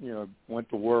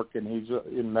to work, and he's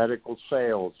in medical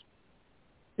sales.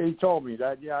 He told me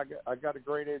that, I got a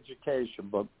great education,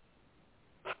 but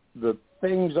the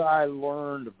things I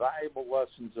learned, the valuable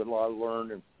lessons that I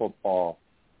learned in football,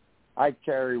 I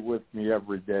carry with me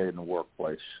every day in the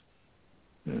workplace.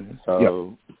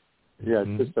 So,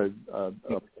 just a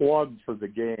plug for the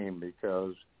game,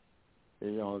 because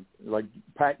like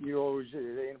Pat, you always,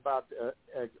 it ain't about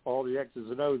all the X's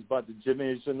and O's, about the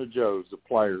Jimmies and the Joes, the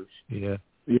players. Yeah.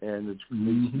 And it's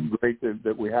great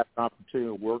that we have an opportunity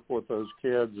to work with those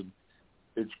kids. And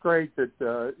it's great that,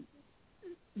 the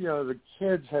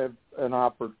kids have an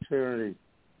opportunity,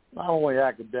 not only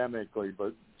academically,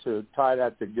 but to tie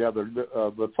that together.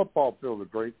 The football field is a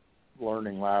great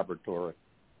learning laboratory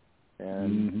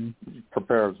and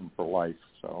prepares them for life.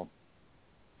 So.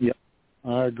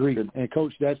 I agree. And,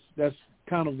 Coach, that's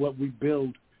kind of what we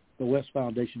build the WES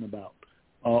Foundation about,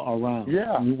 around.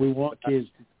 Yeah. We want kids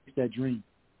to get that dream.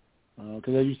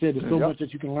 Because, as you said, there's so much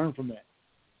that you can learn from that.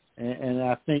 And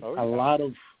I think a lot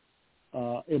of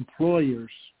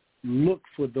employers look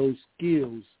for those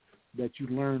skills that you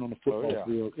learn on the football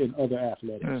field in other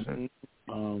athletics. They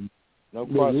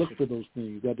look for those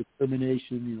things, that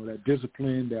determination, that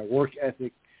discipline, that work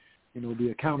ethic. The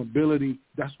accountability,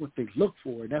 that's what they look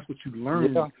for, and that's what you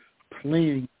learn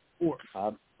playing sports.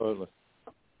 Absolutely.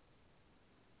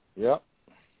 Yep.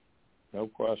 No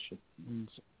question.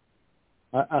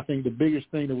 I think the biggest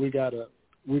thing that we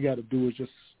gotta do is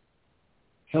just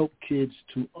help kids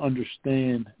to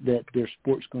understand that their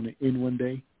sport's going to end one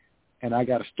day, and I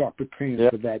got to start preparing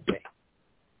for that day.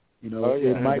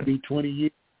 It might be 20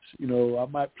 years. I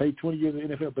might play 20 years in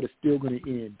the NFL, but it's still going to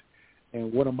end.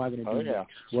 And what am I going to do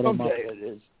next? What Someday it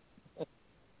is.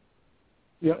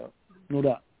 Yep, no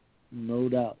doubt.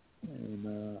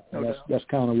 And that's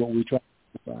kind of what we try to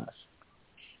emphasize.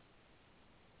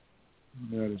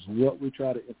 That is what we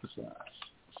try to emphasize.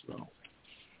 So.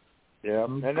 Yeah,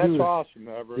 and that's awesome,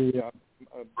 Everett.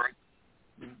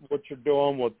 What you're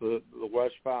doing with the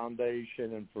WES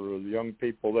Foundation and for the young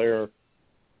people there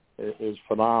is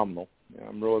phenomenal.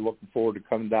 I'm really looking forward to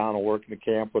coming down and working the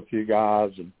camp with you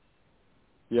guys. And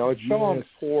it's so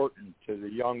important to the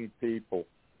young people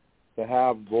to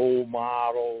have role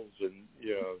models and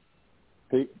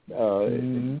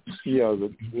that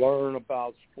learn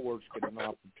about sports, get an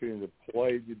opportunity to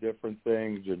play the different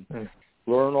things and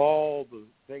learn all the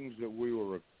things that we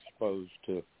were exposed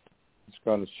to. It's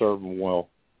going to serve them well.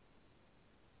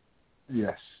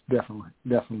 Yes, definitely.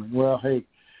 Well, hey,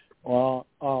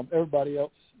 everybody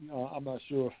else, I'm not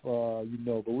sure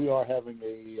if but we are having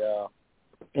a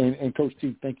and Coach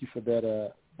T, thank you for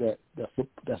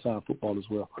that sound football as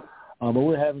well. But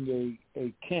we're having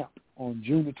a camp on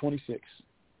June the 26th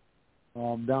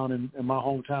down in my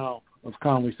hometown of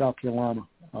Conway, South Carolina.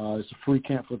 It's a free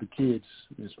camp for the kids.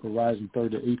 It's for rising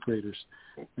 3rd to 8th graders.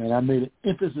 And I made an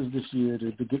emphasis this year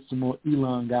to get some more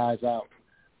Elon guys out.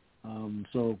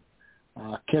 So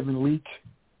Kevin Leake,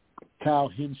 Kyle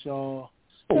Henshaw,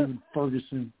 Stephen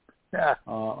Ferguson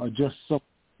are just some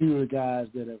few of the guys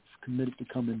that have committed to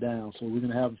coming down. So we're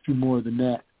going to have a few more than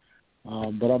that.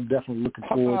 But I'm definitely looking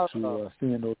forward to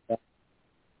seeing those guys.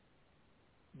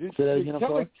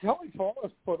 Kelly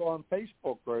Forrest put on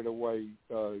Facebook right away,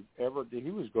 Everett, he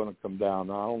was going to come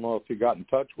down. I don't know if he got in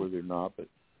touch with you or not, but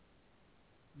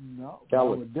no, Kelly.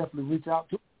 I would definitely reach out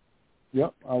to him.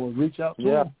 Yep, I would reach out to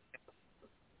him.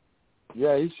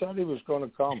 Yeah, he said he was going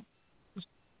to come.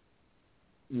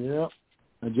 Yep.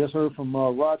 I just heard from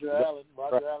Roger Allen.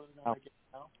 Roger Allen is going to get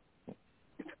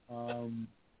down.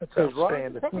 That's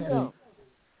outstanding.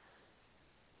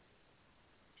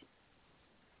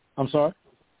 I'm sorry?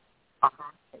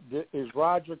 Is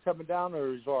Roger coming down,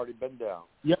 or he's already been down?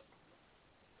 Yep.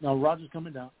 No, Roger's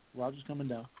coming down.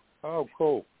 Oh,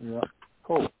 cool. Yeah.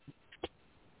 Cool.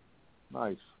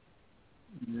 Nice.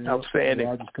 Yeah, outstanding.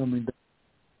 Roger's coming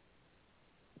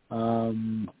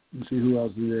down. Let's see who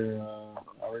else is there.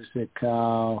 I already said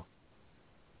Kyle,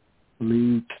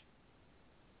 Leak.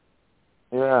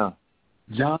 Yeah.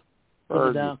 John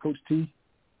coming down, Coach T.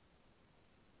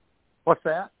 What's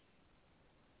that?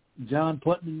 John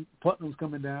Putnam's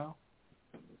coming down.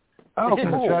 Oh, And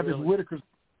cool. Travis Really? Whitaker's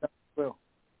well.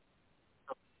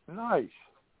 Nice.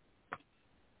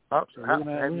 So we're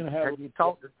gonna have Have you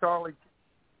talked to Charlie?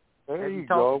 There Have you you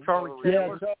talked go. to Charlie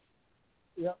Taylor?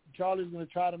 Yeah, Charlie's going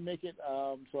to try to make it.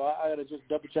 So I got to just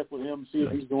double check with him, see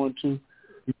if he's going to.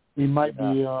 He might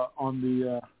be on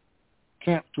the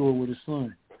camp tour with his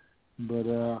son, but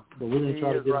we're going to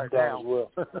try to get him down as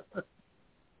well.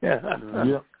 Yeah.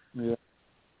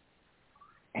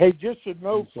 Hey, just a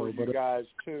note So, for you guys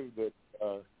too that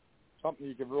something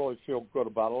you can really feel good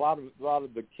about. A lot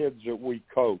of the kids that we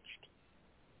coached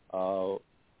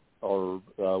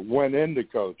went into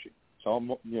coaching.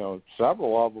 Some,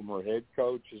 several of them are head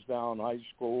coaches now in high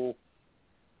school.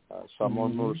 Some of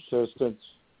them are assistants.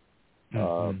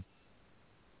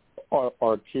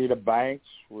 Arkita Banks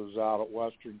was out at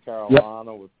Western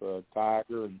Carolina with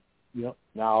Tiger, and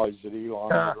now he's at Elon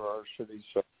University.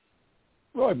 So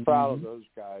really proud of those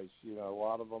guys. A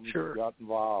lot of them got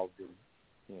involved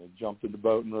and jumped in the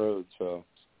boat and rode. So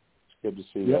it's good to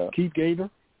see that. Keith Gator.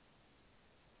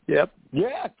 Yep.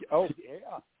 Yeah. Oh,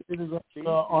 yeah. It is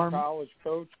Army college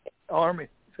coach. Army.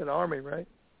 It's an Army, right?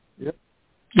 Yep.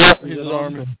 Yeah, he's an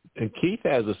Army. And Keith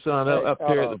has a son up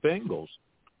there at the Bengals.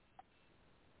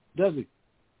 Does he?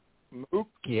 Mook.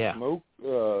 Yeah.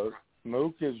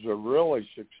 Mook is a really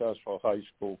successful high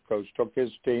school coach. Took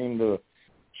his team to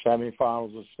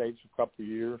semifinals of states a couple of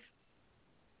years.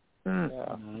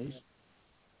 Yeah. Nice.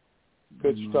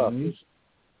 Good stuff.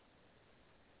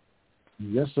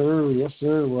 Yes, sir. Yes,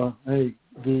 sir. Well, hey,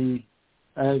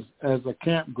 as the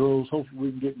camp grows, hopefully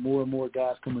we can get more and more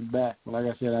guys coming back. But like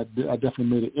I said, I definitely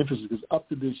made it interesting because up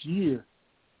to this year,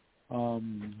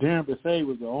 Darren Bethea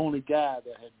was the only guy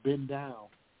that had been down,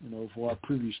 for our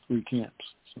previous 3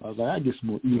 camps. So I was like, I get some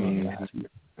more Elon guys here.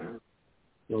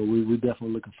 So we're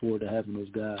definitely looking forward to having those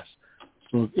guys.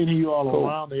 So if any of you all are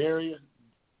around the area,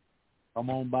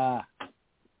 come on by.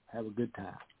 Have a good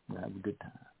time. Have a good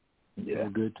time. Yeah. Have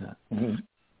a good time.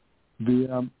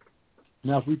 Mm-hmm.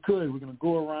 Now, if we could, we're going to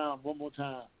go around one more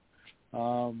time,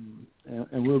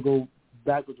 and we'll go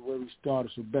backwards to where we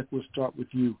started. So, Beck, we'll start with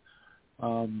you.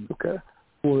 Okay.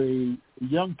 For a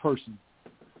young person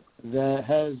that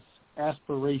has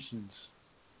aspirations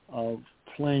of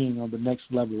playing on the next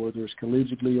level, whether it's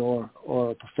collegiately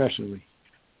or professionally,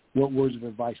 what words of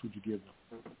advice would you give them?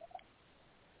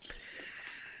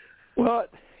 Well,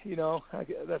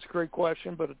 that's a great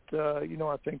question, but,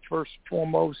 I think first and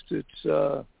foremost it's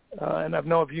and I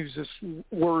know I've used this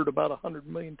word about 100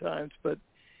 million times, but,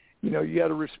 you got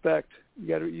to respect. You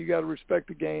got to respect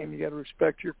the game. You got to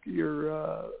respect your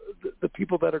the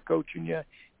people that are coaching you.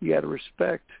 You got to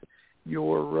respect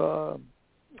yourself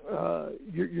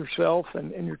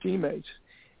and your teammates,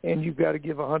 and you've got to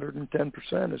give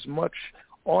 110% as much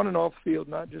on and off field,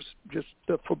 not just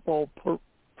the football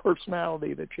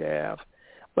personality that you have,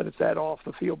 but it's that off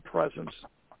the field presence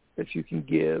that you can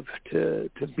give to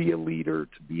be a leader,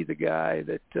 to be the guy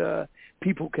that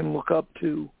people can look up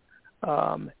to.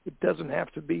 It doesn't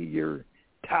have to be your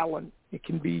talent. It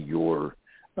can be your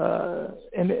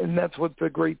and that's what the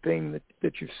great thing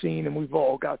that you've seen, and we've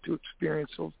all got to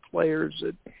experience those players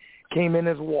that came in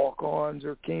as walk-ons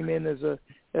or came in as a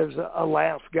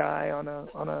last guy on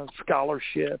a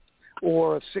scholarship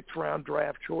or a 6th-round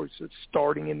draft choice that's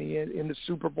starting in the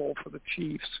Super Bowl for the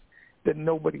Chiefs that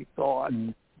nobody thought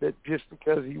that just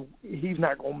because he's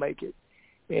not going to make it.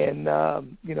 And,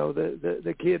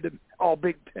 the kid, all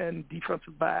Big Ten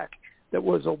defensive back that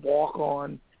was a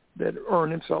walk-on that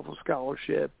earned himself a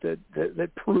scholarship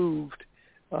that proved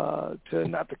to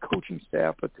not the coaching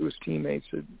staff but to his teammates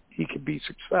that he could be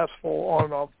successful on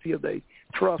and off the field. They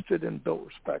trusted and built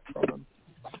respect from him.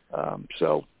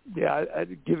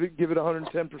 I'd give it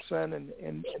 110%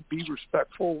 and be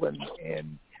respectful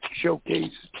and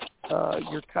showcase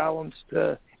your talents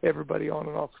to everybody on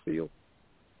and off the field.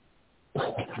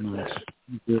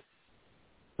 Nice.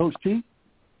 Coach T?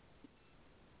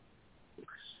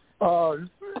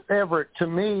 Everett, to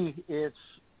me,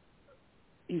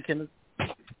 you can,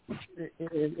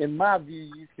 in my view,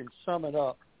 you can sum it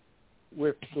up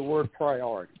with the word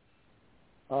priority.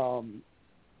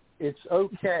 It's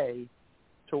okay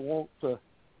to want to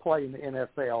play in the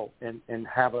NFL and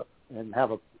have a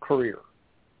career,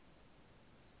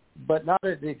 but not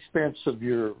at the expense of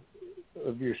your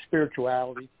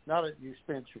spirituality, not at the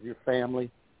expense of your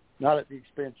family, not at the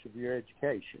expense of your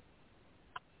education.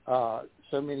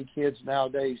 So many kids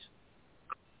nowadays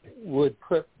would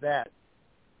put that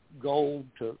goal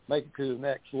to make it to the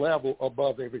next level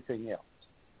above everything else.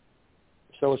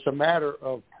 So it's a matter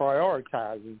of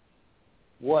prioritizing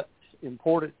what's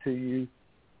important to you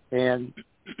and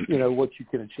what you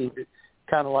can achieve. It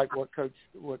kind of like what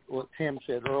Tim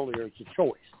said earlier. It's a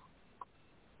choice,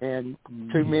 and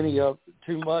too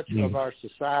much of our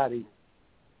society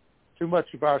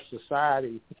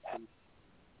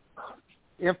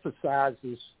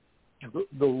emphasizes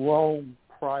the wrong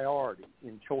priority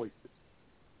in choices.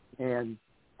 And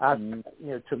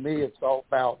to me, it's all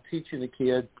about teaching the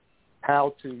kid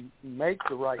how to make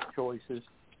the right choices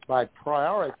by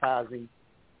prioritizing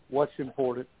what's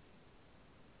important,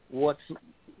 what's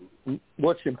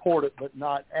important but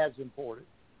not as important,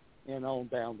 and on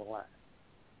down the line.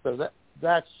 So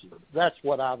that's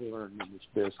what I've learned in this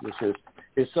business. Is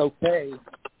it's okay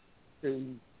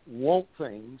to want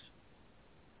things,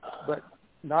 but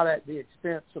not at the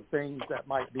expense of things that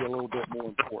might be a little bit more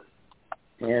important.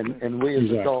 And we as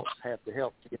adults have to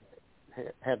help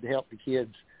the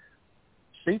kids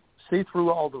see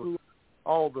through all the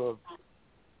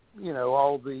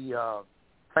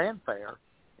fanfare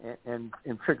and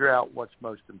figure out what's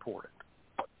most important.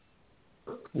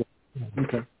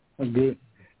 Okay, that's good.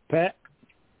 Pat?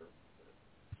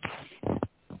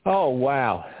 Oh,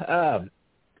 wow.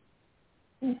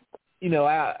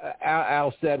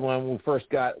 Al said when we first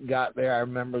got there, I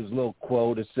remember his little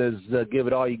quote. It says, give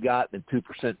it all you got and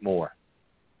 2% more.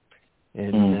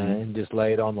 And just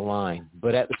lay it on the line.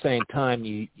 But at the same time,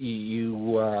 you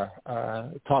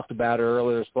talked about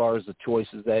earlier as far as the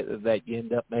choices that you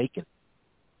end up making.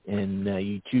 And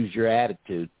you choose your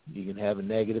attitude. You can have a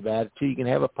negative attitude. You can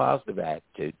have a positive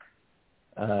attitude.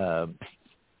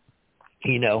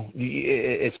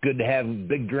 It's good to have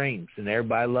big dreams, and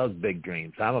everybody loves big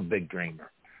dreams. I'm a big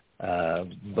dreamer.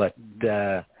 But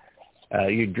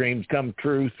your dreams come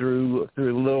true through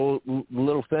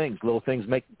little things. Little things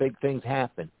make big things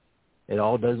happen. It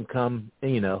all doesn't come,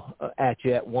 at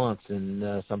you at once.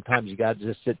 And sometimes you got to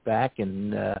just sit back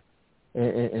and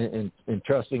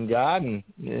trust in God,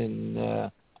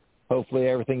 and hopefully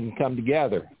everything can come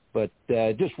together. But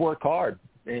just work hard,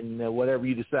 and whatever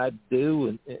you decide to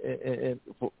do, and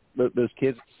those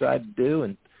kids decide to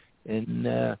do, and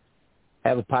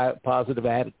have a positive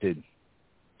attitude.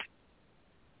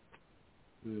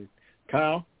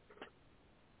 Kyle?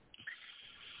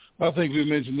 I think we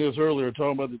mentioned this earlier,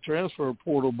 talking about the transfer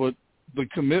portal, but the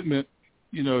commitment,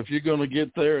 if you're going to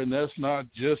get there, and that's not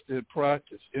just at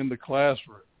practice, in the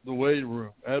classroom, the weight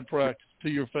room, at practice, to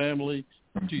your family,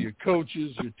 to your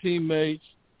coaches, your teammates.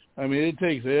 I mean, it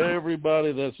takes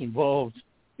everybody that's involved,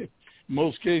 in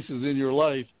most cases in your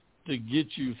life, to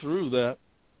get you through that.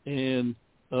 And,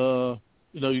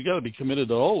 you got to be committed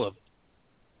to all of it.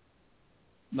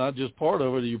 Not just part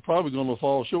of it. You're probably going to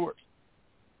fall short.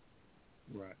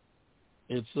 Right.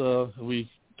 It's we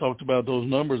talked about those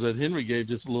numbers that Henry gave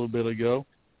just a little bit ago.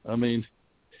 I mean,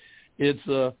 it's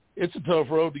a tough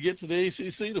road to get to the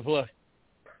ACC to play,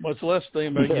 much less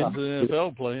think about getting to the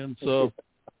NFL playing. So,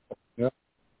 yeah,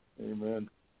 amen.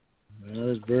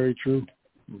 That is very true.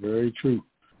 Very true.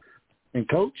 And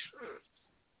Coach?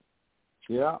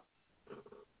 Yeah.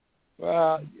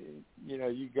 Well,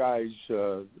 you guys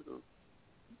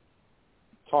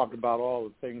talked about all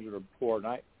the things that are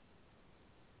important.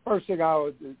 First thing I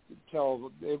would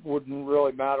tell, it wouldn't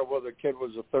really matter whether a kid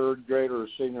was a third grader or a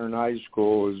senior in high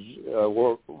school, is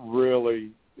really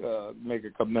make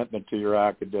a commitment to your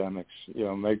academics.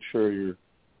 Make sure you're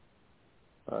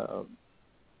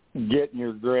getting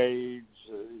your grades.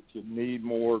 If you need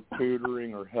more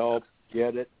tutoring or help,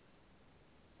 get it.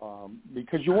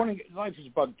 Because life is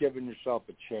about giving yourself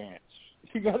a chance.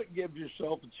 You got to give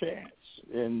yourself a chance.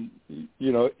 And,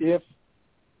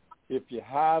 if you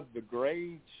have the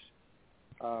grades,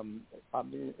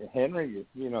 Henry,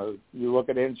 you look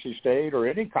at NC State or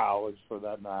any college for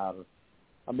that matter.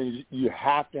 I mean, you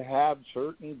have to have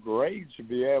certain grades to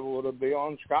be able to be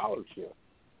on scholarship.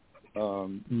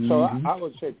 So I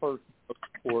would say first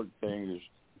important thing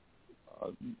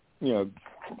is,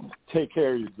 take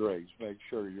care of your grades. Make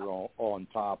sure you're on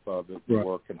top of it, right.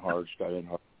 Working hard, studying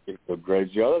hard, get good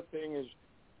grades. The other thing is,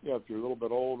 if you're a little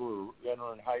bit older or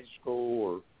entering high school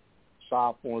or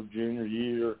sophomore, junior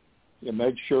year,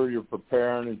 make sure you're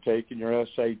preparing and taking your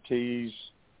SATs.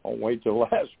 Don't wait till the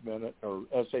last minute, or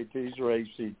SATs or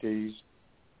ACTs.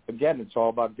 Again, it's all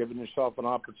about giving yourself an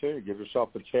opportunity, give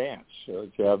yourself a chance.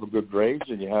 If you have a good grades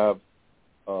and you have,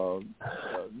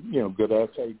 good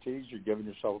SATs, you're giving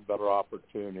yourself a better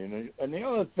opportunity. And the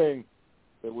other thing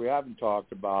that we haven't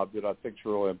talked about that I think is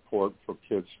really important for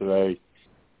kids today,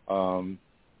 a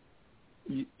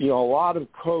lot of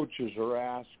coaches are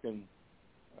asking,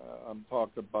 I'm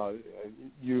talking about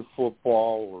youth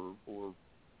football or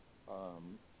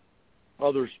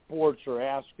other sports are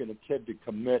asking a kid to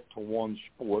commit to one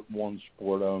sport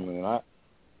only. And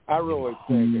I really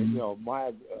think,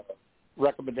 my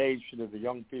recommendation to the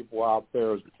young people out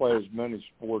there is to play as many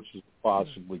sports as you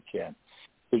possibly can,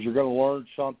 because you're going to learn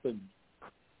something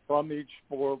from each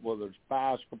sport, whether it's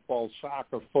basketball,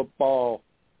 soccer, football,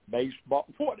 baseball,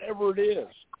 whatever it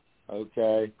is,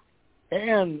 okay?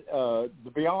 And to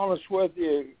be honest with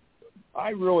you, I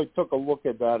really took a look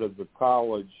at that as a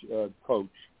college coach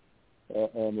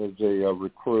and as a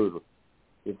recruiter.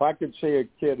 If I could see a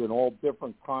kid in all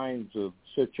different kinds of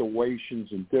situations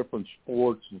in different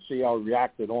sports and see how he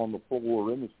reacted on the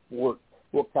floor, in the sport,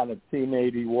 what kind of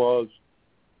teammate he was,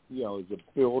 his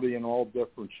ability in all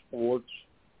different sports,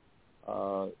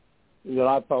 I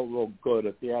felt real good.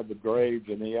 If he had the grades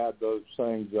and he had those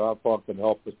things, I thought could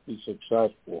help us be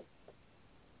successful.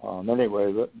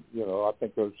 Anyway, I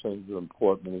think those things are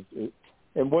important.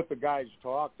 And what the guys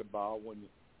talked about, when you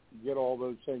get all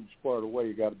those things squared away,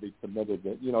 you got to be committed.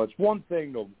 It's one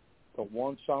thing to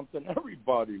want something.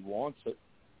 Everybody wants it.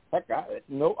 Heck, I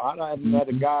haven't met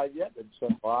a guy yet that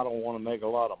said, well, I don't want to make a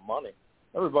lot of money.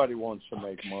 Everybody wants to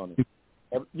make money.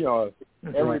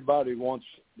 Everybody wants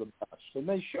the best, and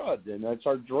they should, and that's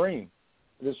our dream.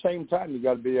 At the same time, you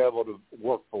got to be able to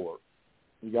work for it.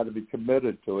 You got to be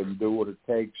committed to it and do what it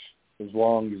takes, as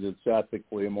long as it's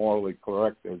ethically and morally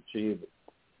correct to achieve it.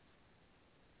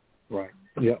 Right.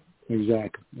 Yep.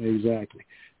 Exactly.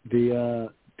 The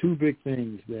two big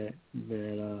things that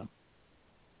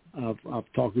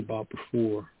I've talked about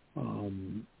before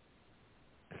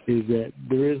is that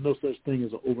there is no such thing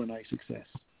as an overnight success.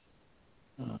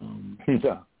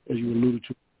 As you alluded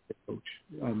to, Coach.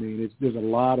 I mean, there's a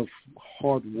lot of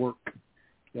hard work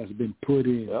that's been put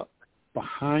in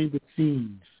behind the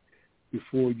scenes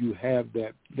before you have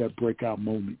that breakout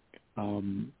moment.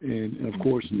 And of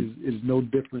course, is no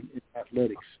different in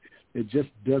athletics. It just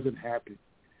doesn't happen.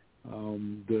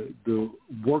 The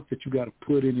work that you got to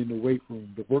put in the weight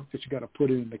room, the work that you got to put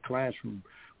in the classroom,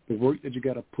 the work that you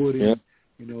got to put in,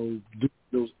 do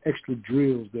those extra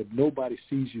drills that nobody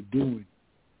sees you doing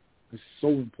is so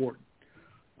important.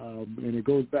 And it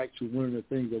goes back to one of the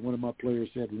things that one of my players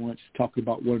said once, talking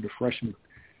about one of the freshmen.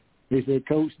 They said,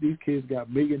 Coach, these kids got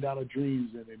 $1 million dreams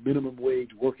and a minimum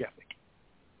wage work ethic.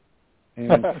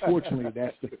 And unfortunately,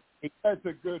 that's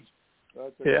a good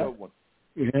one.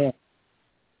 Yeah,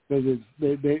 because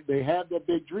they have that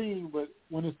big dream, but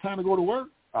when it's time to go to work,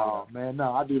 oh man,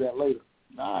 no, I'll do that later.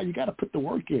 No, you got to put the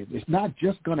work in. It's not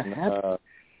just going to happen.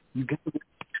 You got to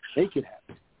make it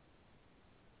happen.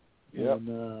 Yeah.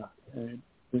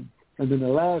 And then the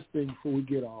last thing before we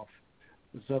get off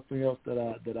is something else that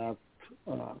I've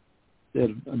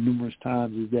said numerous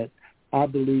times, is that I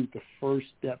believe the first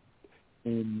step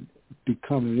in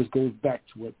becoming, this goes back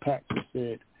to what Pat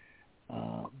said,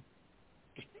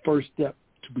 the first step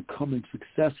to becoming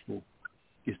successful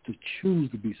is to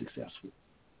choose to be successful.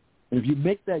 And if you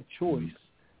make that choice,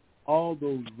 all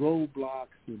those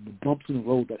roadblocks and the bumps in the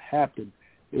road that happen,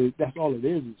 that's all it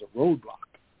is a roadblock.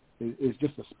 It's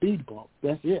just a speed bump.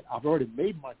 That's it. I've already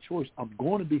made my choice. I'm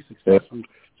going to be successful,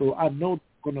 so I know I'm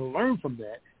going to learn from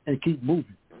that and keep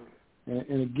moving.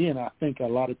 And again, I think a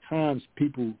lot of times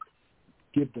people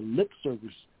give the lip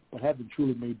service but haven't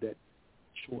truly made that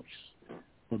choice.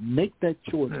 But make that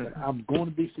choice that I'm going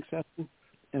to be successful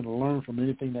and learn from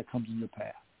anything that comes in your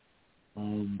path.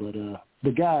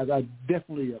 But guys, I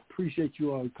definitely appreciate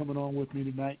you all coming on with me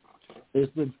tonight.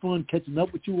 It's been fun catching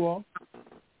up with you all.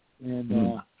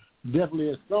 And definitely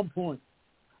at some point,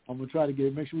 I'm going to try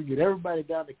to make sure we get everybody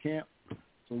down to camp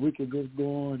so we can just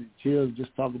go on and chill and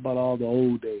just talk about all the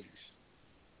old days.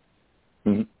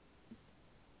 Mm-hmm.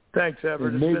 Thanks,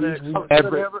 Everett. It's been excellent.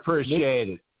 Everett, appreciate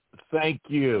it. Thank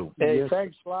you. Hey,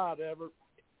 thanks a lot, Everett.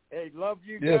 Hey, love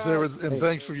you guys. Yes, Everett, and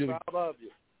thanks for you. I love you.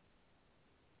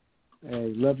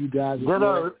 Hey, love you guys.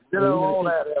 Ditto all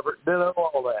that, Everett. Ditto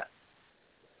all that.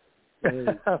 Hey,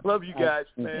 I love you guys,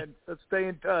 man. Let's stay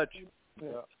in touch. Yeah.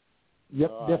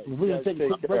 Yep, all definitely. We're going to take a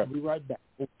quick break. We'll be right back.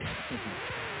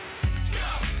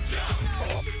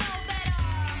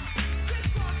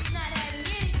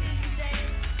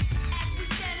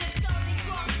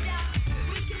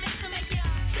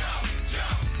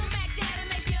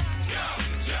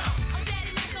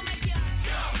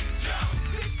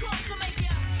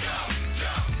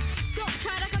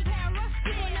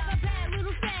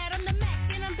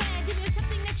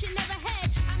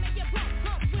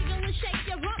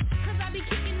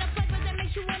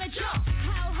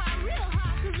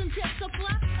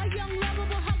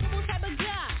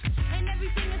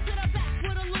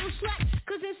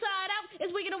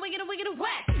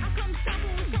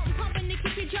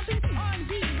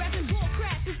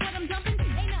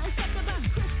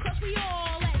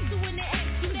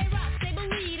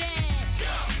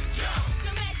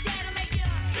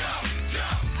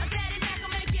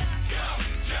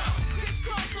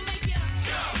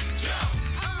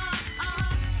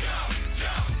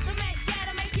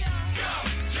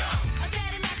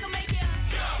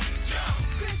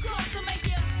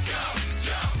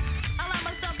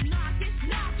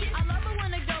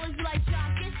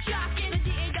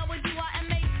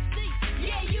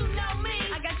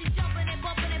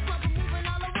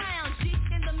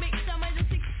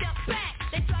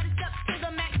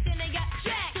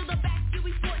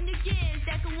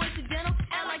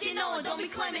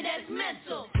 me that's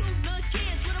mental. Little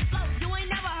kids with a flow you ain't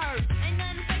never heard. Ain't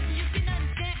nothing fake, you can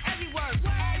understand every word.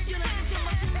 As you listen to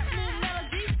my smooth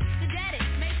melody, the daddy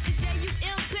makes the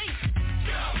J-U-M-P.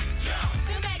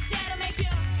 The Mac Dad'll make you.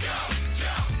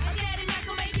 A daddy Mac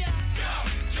will make you.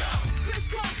 Chris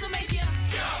Cross will make you.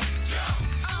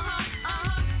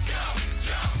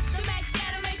 The Mac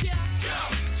Dad'll make you.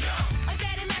 A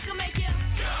daddy Mac will make you.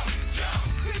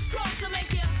 Chris Cross will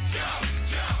make you.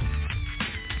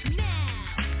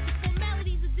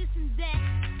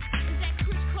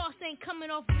 Ain't coming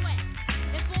off wet.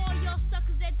 And for all y'all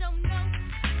suckers that don't know,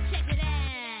 check it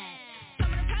out.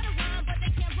 Some of them try to rhyme, but they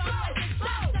can't rhyme like this.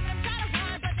 Some of them try to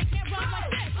rhyme, but they can't rhyme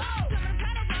like this. Some of them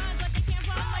try to rhyme, but they can't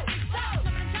rhyme like this. Some of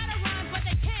them try to rhyme, but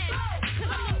they can't. Cause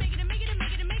I'm the make it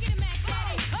Mac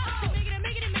Daddy.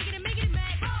 So make it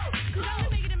Mac. Cause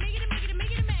I'm the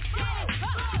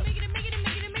make it Mac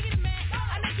Daddy. So make it Mac.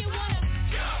 I make you wanna.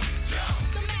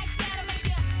 The Mac Dad'll make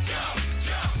you.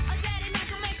 A daddy Mac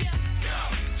will make you.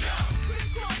 Chris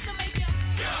Cross will make you.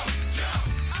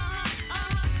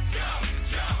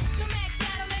 The Mac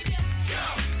Dad'll make you.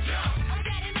 A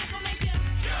daddy Mac will make you.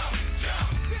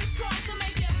 Chris Cross will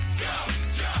make you.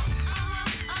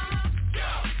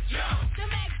 The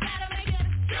Mac Dad'll make you.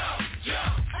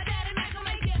 A daddy Mac will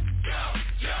make you.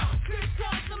 Chris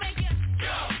Cross will make you.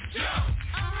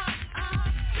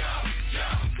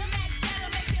 The Mac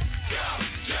Dad'll make you.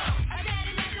 A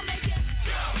daddy Mac will make you.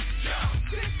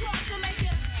 Chris Cross will make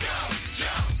you.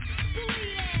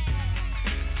 Believe it.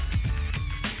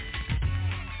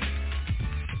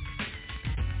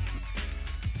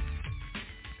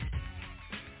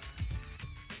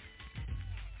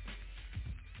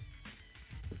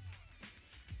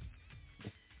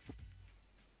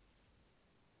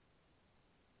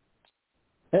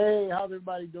 Hey, how's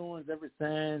everybody doing? It's Everett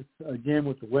Sands again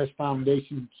with the West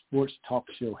Foundation Sports Talk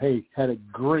Show. Hey, had a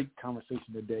great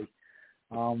conversation today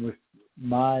with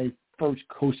my first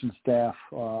coaching staff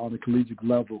on the collegiate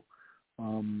level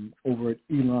over at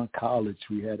Elon College.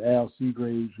 We had Al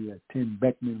Seagraves, we had Tim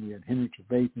Beckman, we had Henry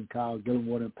Trevathan, Kyle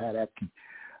Gillenwater, and Pat Apke.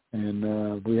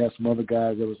 And we had some other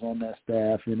guys that was on that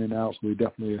staff in and out, so we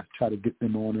definitely try to get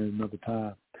them on at another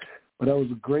time. But that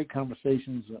was a great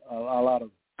conversations, a lot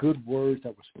of good words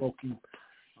that were spoken.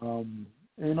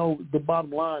 The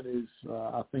bottom line is,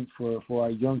 I think for our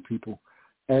young people,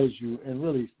 and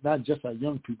really not just our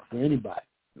young people, for anybody,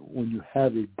 when you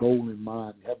have a goal in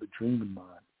mind, you have a dream in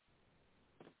mind.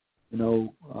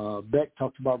 Beck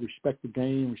talked about respect the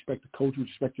game, respect the coaches,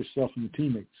 respect yourself and your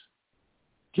teammates.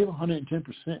 Give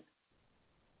 110%.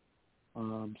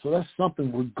 So that's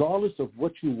something, regardless of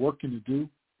what you're working to do,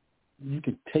 you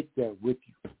can take that with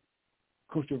you.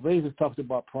 Coach Trevathan talked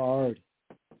about priority,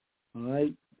 all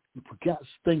right? You forgot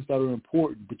things that are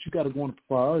important, but you got to go on to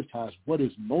prioritize what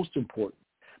is most important.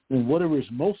 And whatever is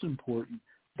most important,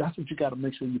 that's what you got to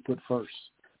make sure you put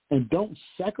first. And don't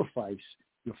sacrifice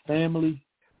your family,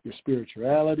 your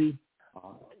spirituality,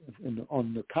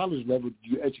 on the college level,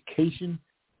 your education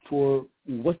for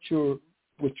what you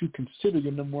consider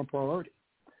your number one priority.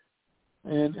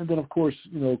 And then, of course,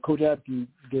 Coach Apke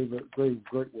gave a great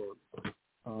word.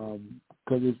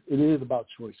 Because it is about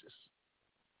choices,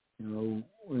 and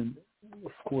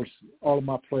of course, all of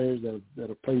my players that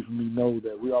have played for me know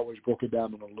that we always broke it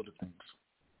down on the little things,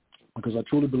 because I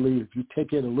truly believe if you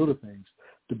take care of the little things,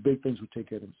 the big things will take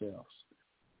care of themselves.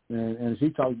 And as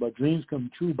he talks about, dreams come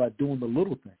true by doing the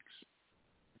little things.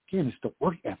 Again, it's the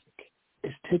work ethic.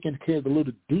 It's taking care of the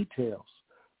little details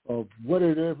of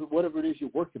whatever it is you're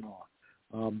working on.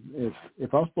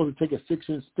 If I'm supposed to take a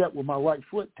 6-inch step with my right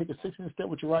foot, take a 6-inch step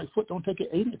with your right foot. Don't take an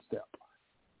 8-inch step.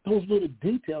 Those little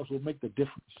details will make the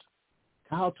difference.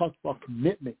 Kyle talked about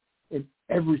commitment in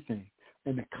everything,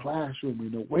 in the classroom,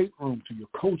 in the weight room, to your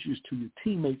coaches, to your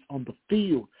teammates on the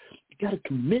field. You got to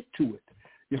commit to it.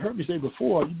 You heard me say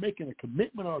before, are you making a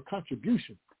commitment or a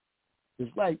contribution?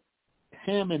 It's like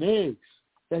ham and eggs.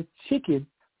 That chicken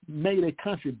made a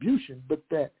contribution, but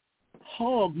that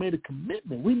hog made a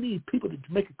commitment. We need people to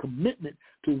make a commitment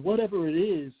to whatever it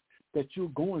is that you're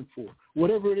going for,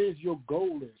 whatever it is your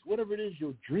goal is, whatever it is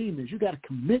your dream is. You got to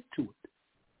commit to it.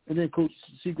 And then Coach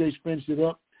Seagraves finished it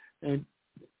up, and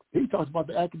he talks about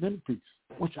the academic piece,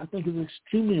 which I think is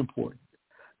extremely important,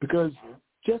 because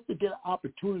just to get an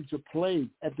opportunity to play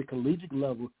at the collegiate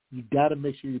level, you got to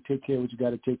make sure you take care of what you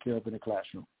got to take care of in the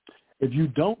classroom. If you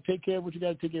don't take care of what you got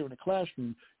to take care of in the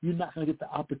classroom, you're not going to get the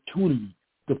opportunity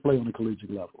to play on the collegiate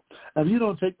level. And if you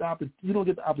don't get the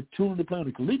opportunity to play on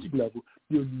the collegiate level,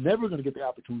 you're never going to get the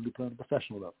opportunity to play on the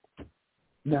professional level.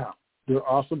 Now, there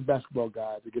are some basketball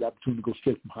guys that get the opportunity to go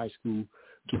straight from high school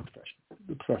to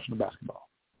professional basketball.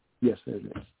 Yes, there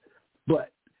is.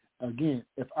 But again,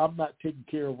 if I'm not taking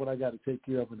care of what I got to take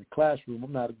care of in the classroom,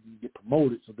 I'm not going to get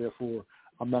promoted, so therefore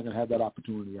I'm not going to have that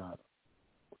opportunity either.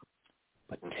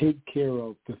 But take care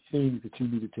of the things that you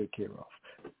need to take care of.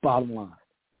 Bottom line,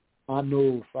 I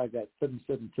know if I got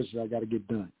 77 fishes I got to get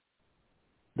done,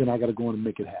 then I got to go on and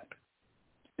make it happen.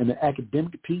 And the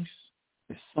academic piece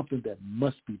is something that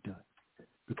must be done,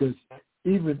 because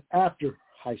even after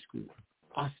high school,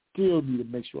 I still need to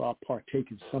make sure I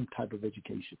partake in some type of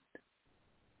education,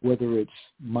 whether it's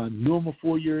my normal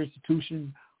 4-year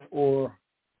institution or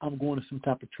I'm going to some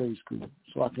type of trade school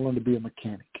so I can learn to be a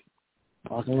mechanic,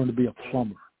 or I can learn to be a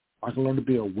plumber, or I can learn to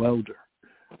be a welder,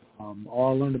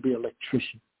 or I learn to be an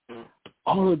electrician.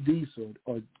 All of these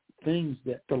are things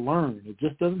that to learn. It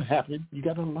just doesn't happen. You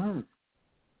got to learn.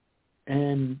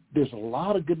 And there's a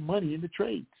lot of good money in the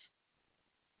trades.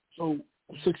 So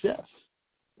success.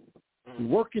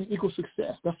 Working equals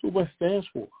success. That's what WES stands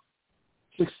for.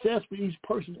 Success for each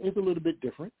person is a little bit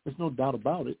different. There's no doubt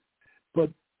about it. But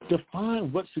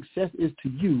define what success is to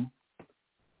you,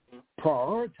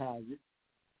 prioritize it,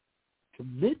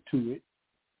 commit to it,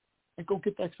 and go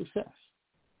get that success.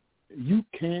 You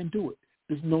can do it.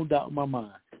 There's no doubt in my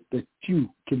mind that you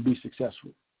can be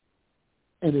successful.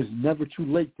 And it's never too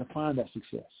late to find that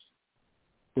success.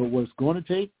 But what it's going to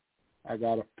take, I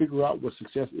got to figure out what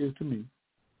success is to me.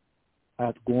 I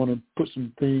have to go on and put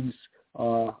some things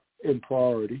in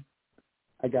priority.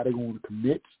 I got to go on and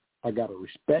commit. I got to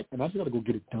respect, and I just got to go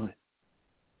get it done.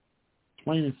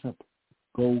 Plain and simple.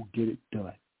 Go get it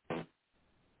done.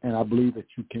 And I believe that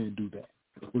you can do that.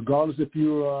 Regardless if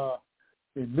you're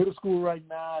in middle school right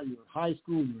now, you're in high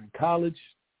school, you're in college,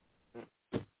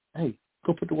 hey,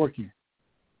 go put the work in.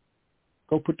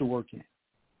 Go put the work in.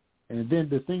 And then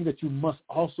the thing that you must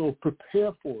also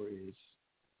prepare for is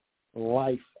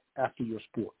life after your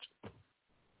sport.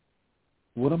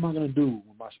 What am I going to do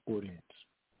when my sport ends?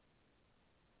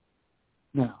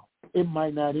 Now, it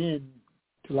might not end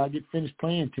till I get finished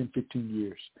playing 10, 15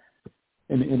 years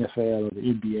in the NFL or the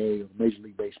NBA or Major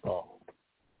League Baseball.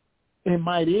 It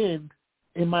might end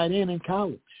in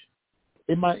college.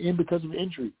 It might end because of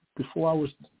injury before I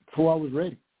was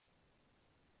ready.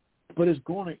 But it's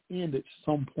going to end at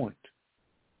some point.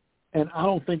 And I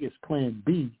don't think it's plan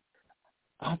B.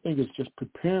 I think it's just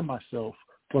preparing myself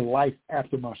for life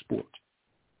after my sport.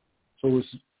 So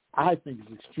I think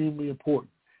it's extremely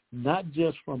important, not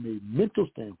just from a mental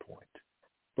standpoint,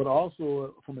 but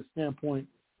also from a standpoint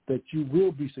that you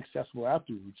will be successful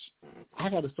afterwards. I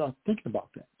got to start thinking about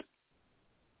that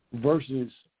versus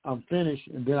I'm finished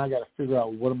and then I got to figure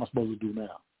out what am I supposed to do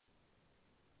now.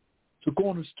 So go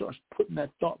on and start putting that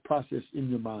thought process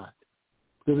in your mind.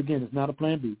 Because, again, it's not a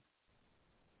plan B.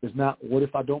 It's not what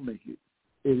if I don't make it.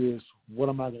 It is what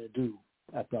am I going to do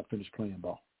after I finish playing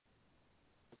ball,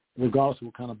 regardless of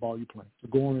what kind of ball you're playing. So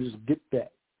go on and just get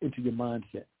that into your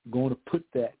mindset. Go on and put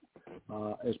that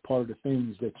as part of the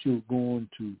things that you're going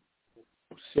to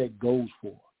set goals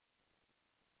for.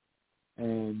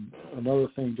 And another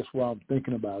thing, just while I'm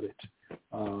thinking about it,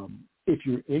 if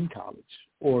you're in college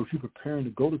or if you're preparing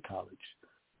to go to college,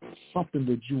 something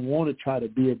that you want to try to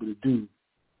be able to do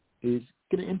is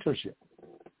get an internship.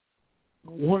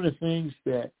 One of the things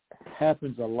that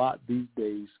happens a lot these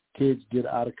days, kids get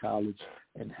out of college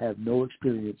and have no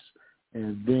experience,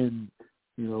 and then,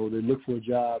 they look for a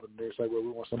job and they're like, well,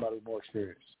 we want somebody with more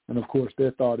experience. And, of course,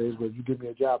 their thought is, well, if you give me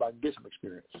a job, I can get some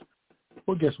experience.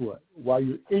 Well, guess what? While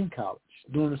you're in college,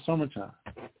 during the summertime,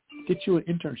 get you an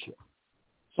internship,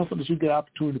 something that you get an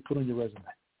opportunity to put on your resume.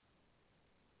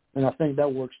 And I think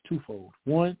that works twofold.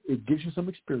 One, it gives you some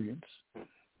experience.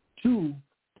 Two,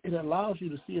 it allows you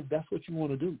to see if that's what you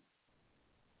want to do.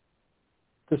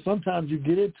 Because sometimes you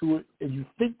get into it and you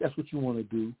think that's what you want to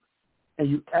do, and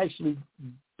you actually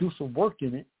do some work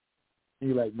in it, and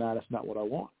you're like, nah, that's not what I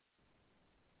want.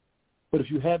 But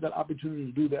if you had that opportunity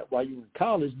to do that while you're in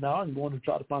college, now I'm going to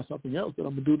try to find something else that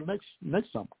I'm going to do the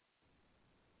next summer.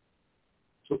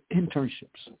 So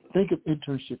internships. Think of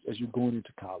internships as you're going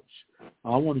into college.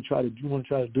 You want to try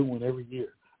to do one every year.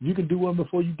 You can do one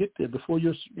before you get there, before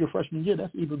your freshman year.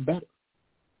 That's even better.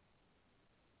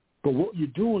 But what you're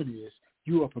doing is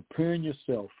you are preparing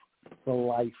yourself for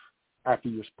life after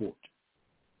your sport.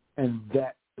 And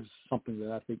that is something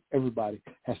that I think everybody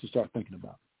has to start thinking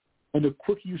about. And the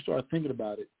quicker you start thinking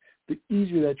about it, the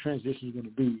easier that transition is going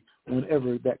to be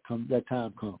whenever that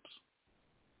time comes.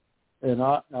 And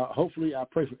hopefully, I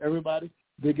pray for everybody,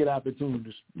 they get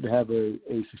opportunities to have a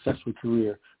successful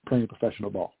career playing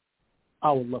professional ball.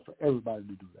 I would love for everybody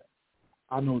to do that.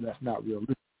 I know that's not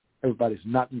realistic. Everybody's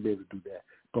not going to be able to do that,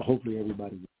 but hopefully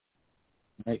everybody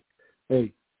will.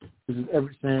 Hey, this is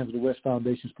Everett Sands of the WES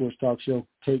Foundation Sports Talk Show.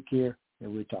 Take care.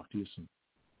 and we'll talk to you soon.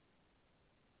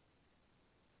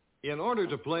 In order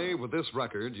to play with this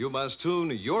record, you must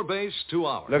tune your bass to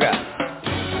ours. Look out.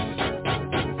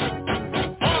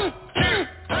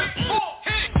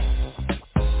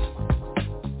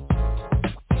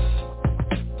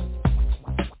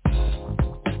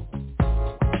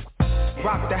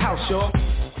 Rock the house, y'all.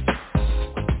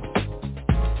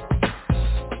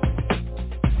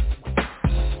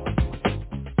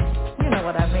 You know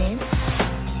what I mean.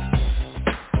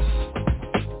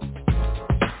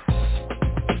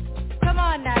 Come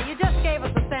on now, you just gave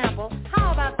us a sample.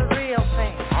 How about the real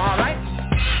thing? All right.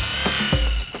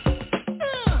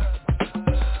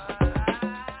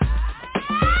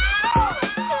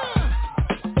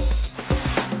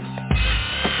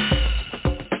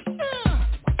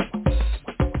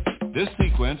 This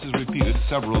sequence is repeated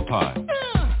several times.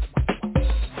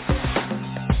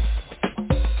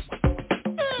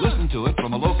 Listen to it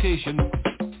from a location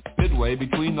midway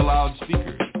between the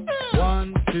loudspeakers.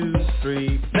 1, 2,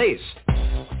 3, bass.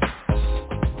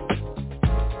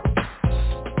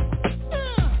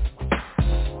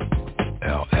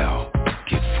 LL,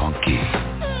 get funky.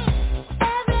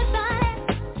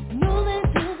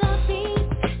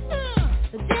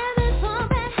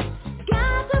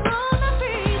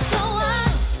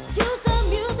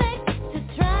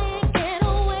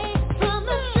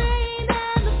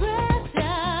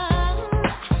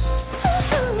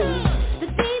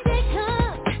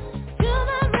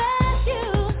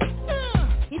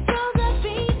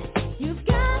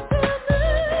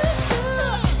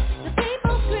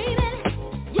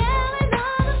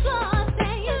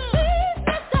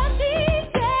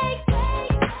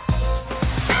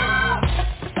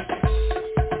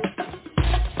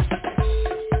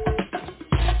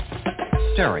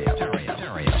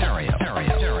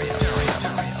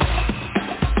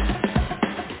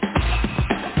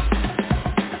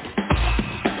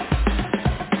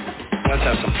 Let's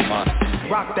have some fun.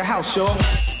 Rock the house, y'all.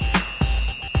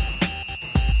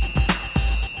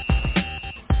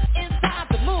 It's time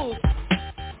to move.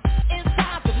 It's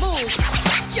time to move.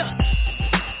 Yeah.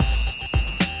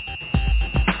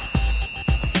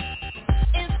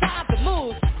 It's time to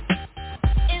move.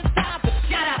 It's time to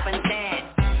get up and dance.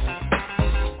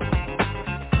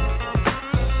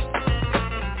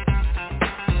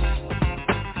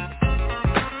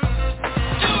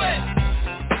 Do it.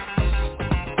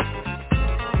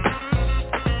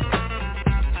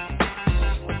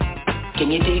 Can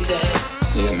you dig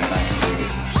that? Yeah, man, I can dig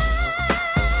it.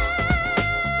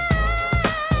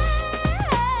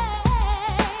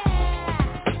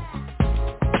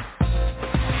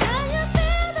 Can you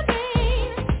feel the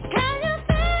beat? Can you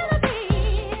feel the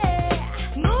beat?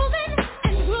 Moving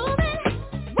and grooving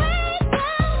way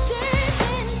down deep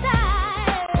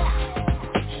inside.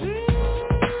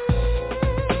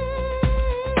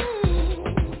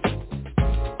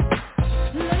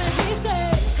 Let me say,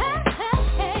 hey, hey,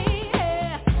 hey,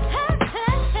 yeah. Hey,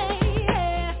 hey, hey,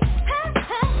 yeah. Hey,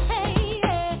 hey, hey,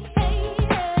 yeah.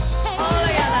 Hey, hey, hey, All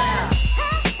together now.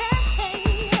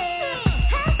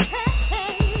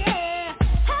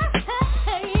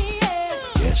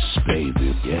 Yes, baby.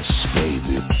 Yes,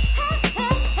 baby.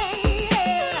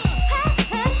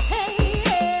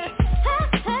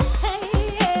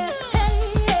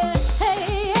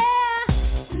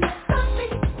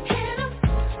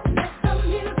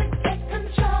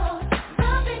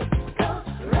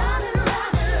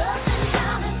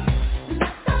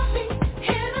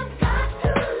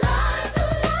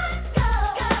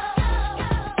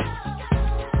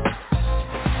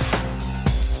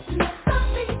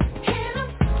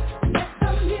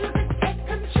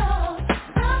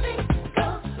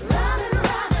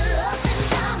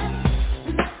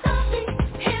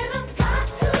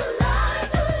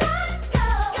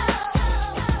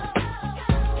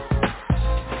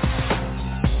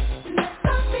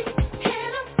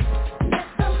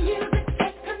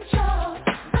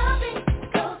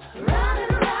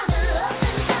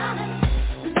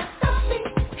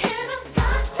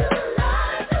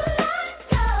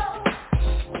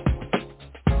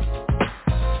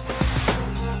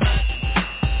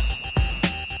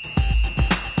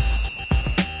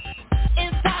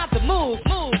 It's time to move,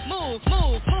 move, move,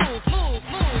 move, move, move,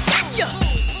 move. Yeah.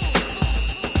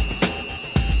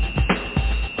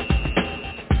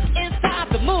 It's time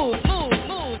to move, move,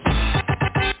 move.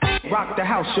 Rock the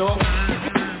house, y'all.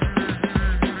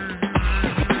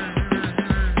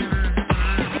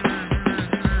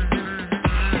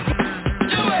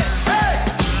 Do it. Hey.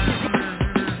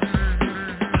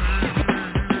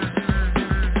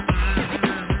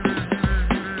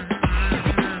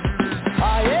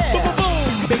 Oh yeah. Boom, boom,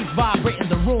 boom. Bass vibrating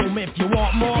the room. If you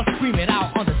want more, scream it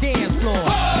out on the dance floor.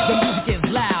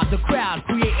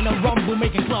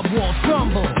 walls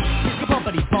crumble.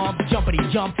 Bumpity bump,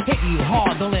 jumpity jump, hitting you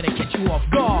hard, don't let it catch you off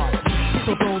guard.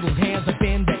 So throw those hands up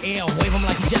in the air, wave them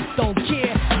like you just don't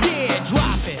care. Yeah,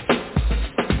 drop it.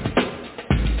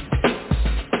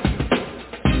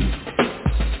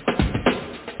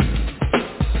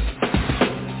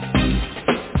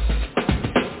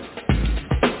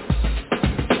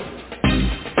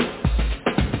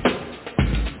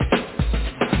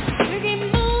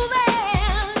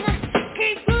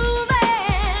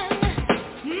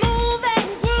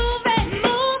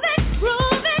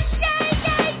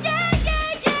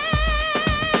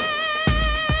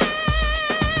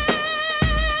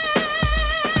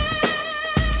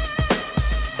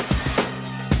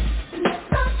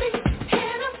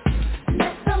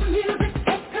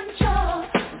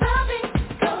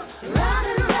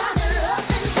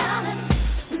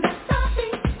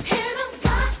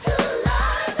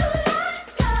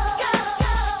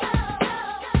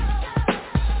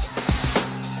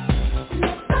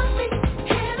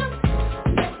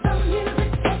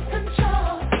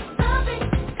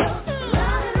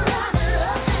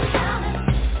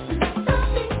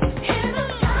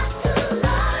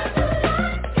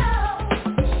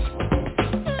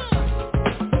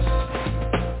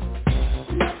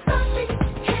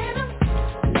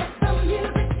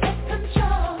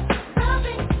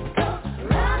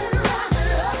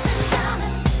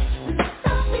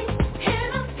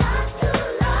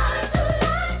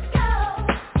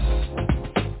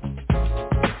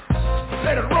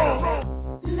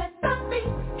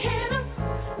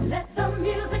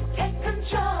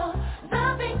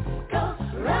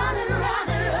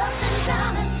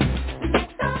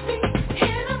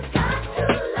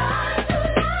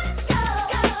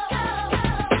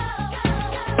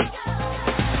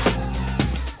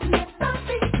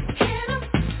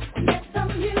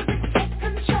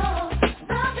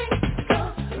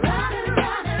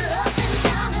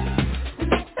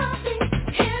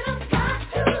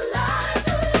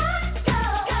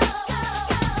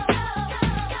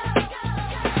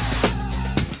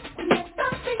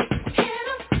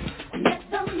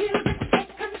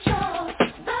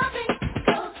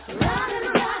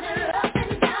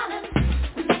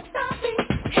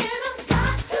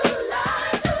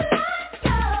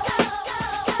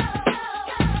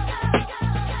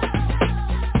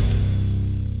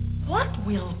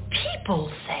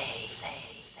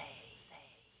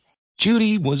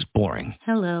 Judy was boring.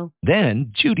 Hello.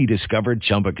 Then Judy discovered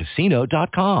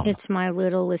ChumbaCasino.com. It's my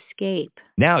little escape.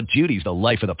 Now Judy's the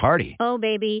life of the party. Oh,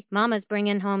 baby, mama's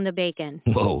bringing home the bacon.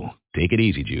 Whoa, take it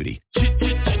easy, Judy.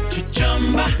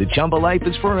 The Chumba life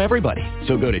is for everybody.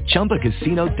 So go to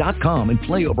ChumbaCasino.com and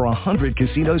play over 100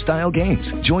 casino-style games.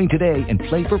 Join today and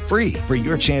play for free for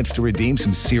your chance to redeem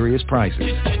some serious prizes.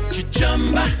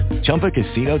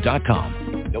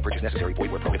 ChumbaCasino.com. No purchase necessary.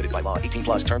 Void where prohibited by law. 18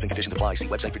 plus terms and conditions apply. See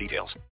website for details.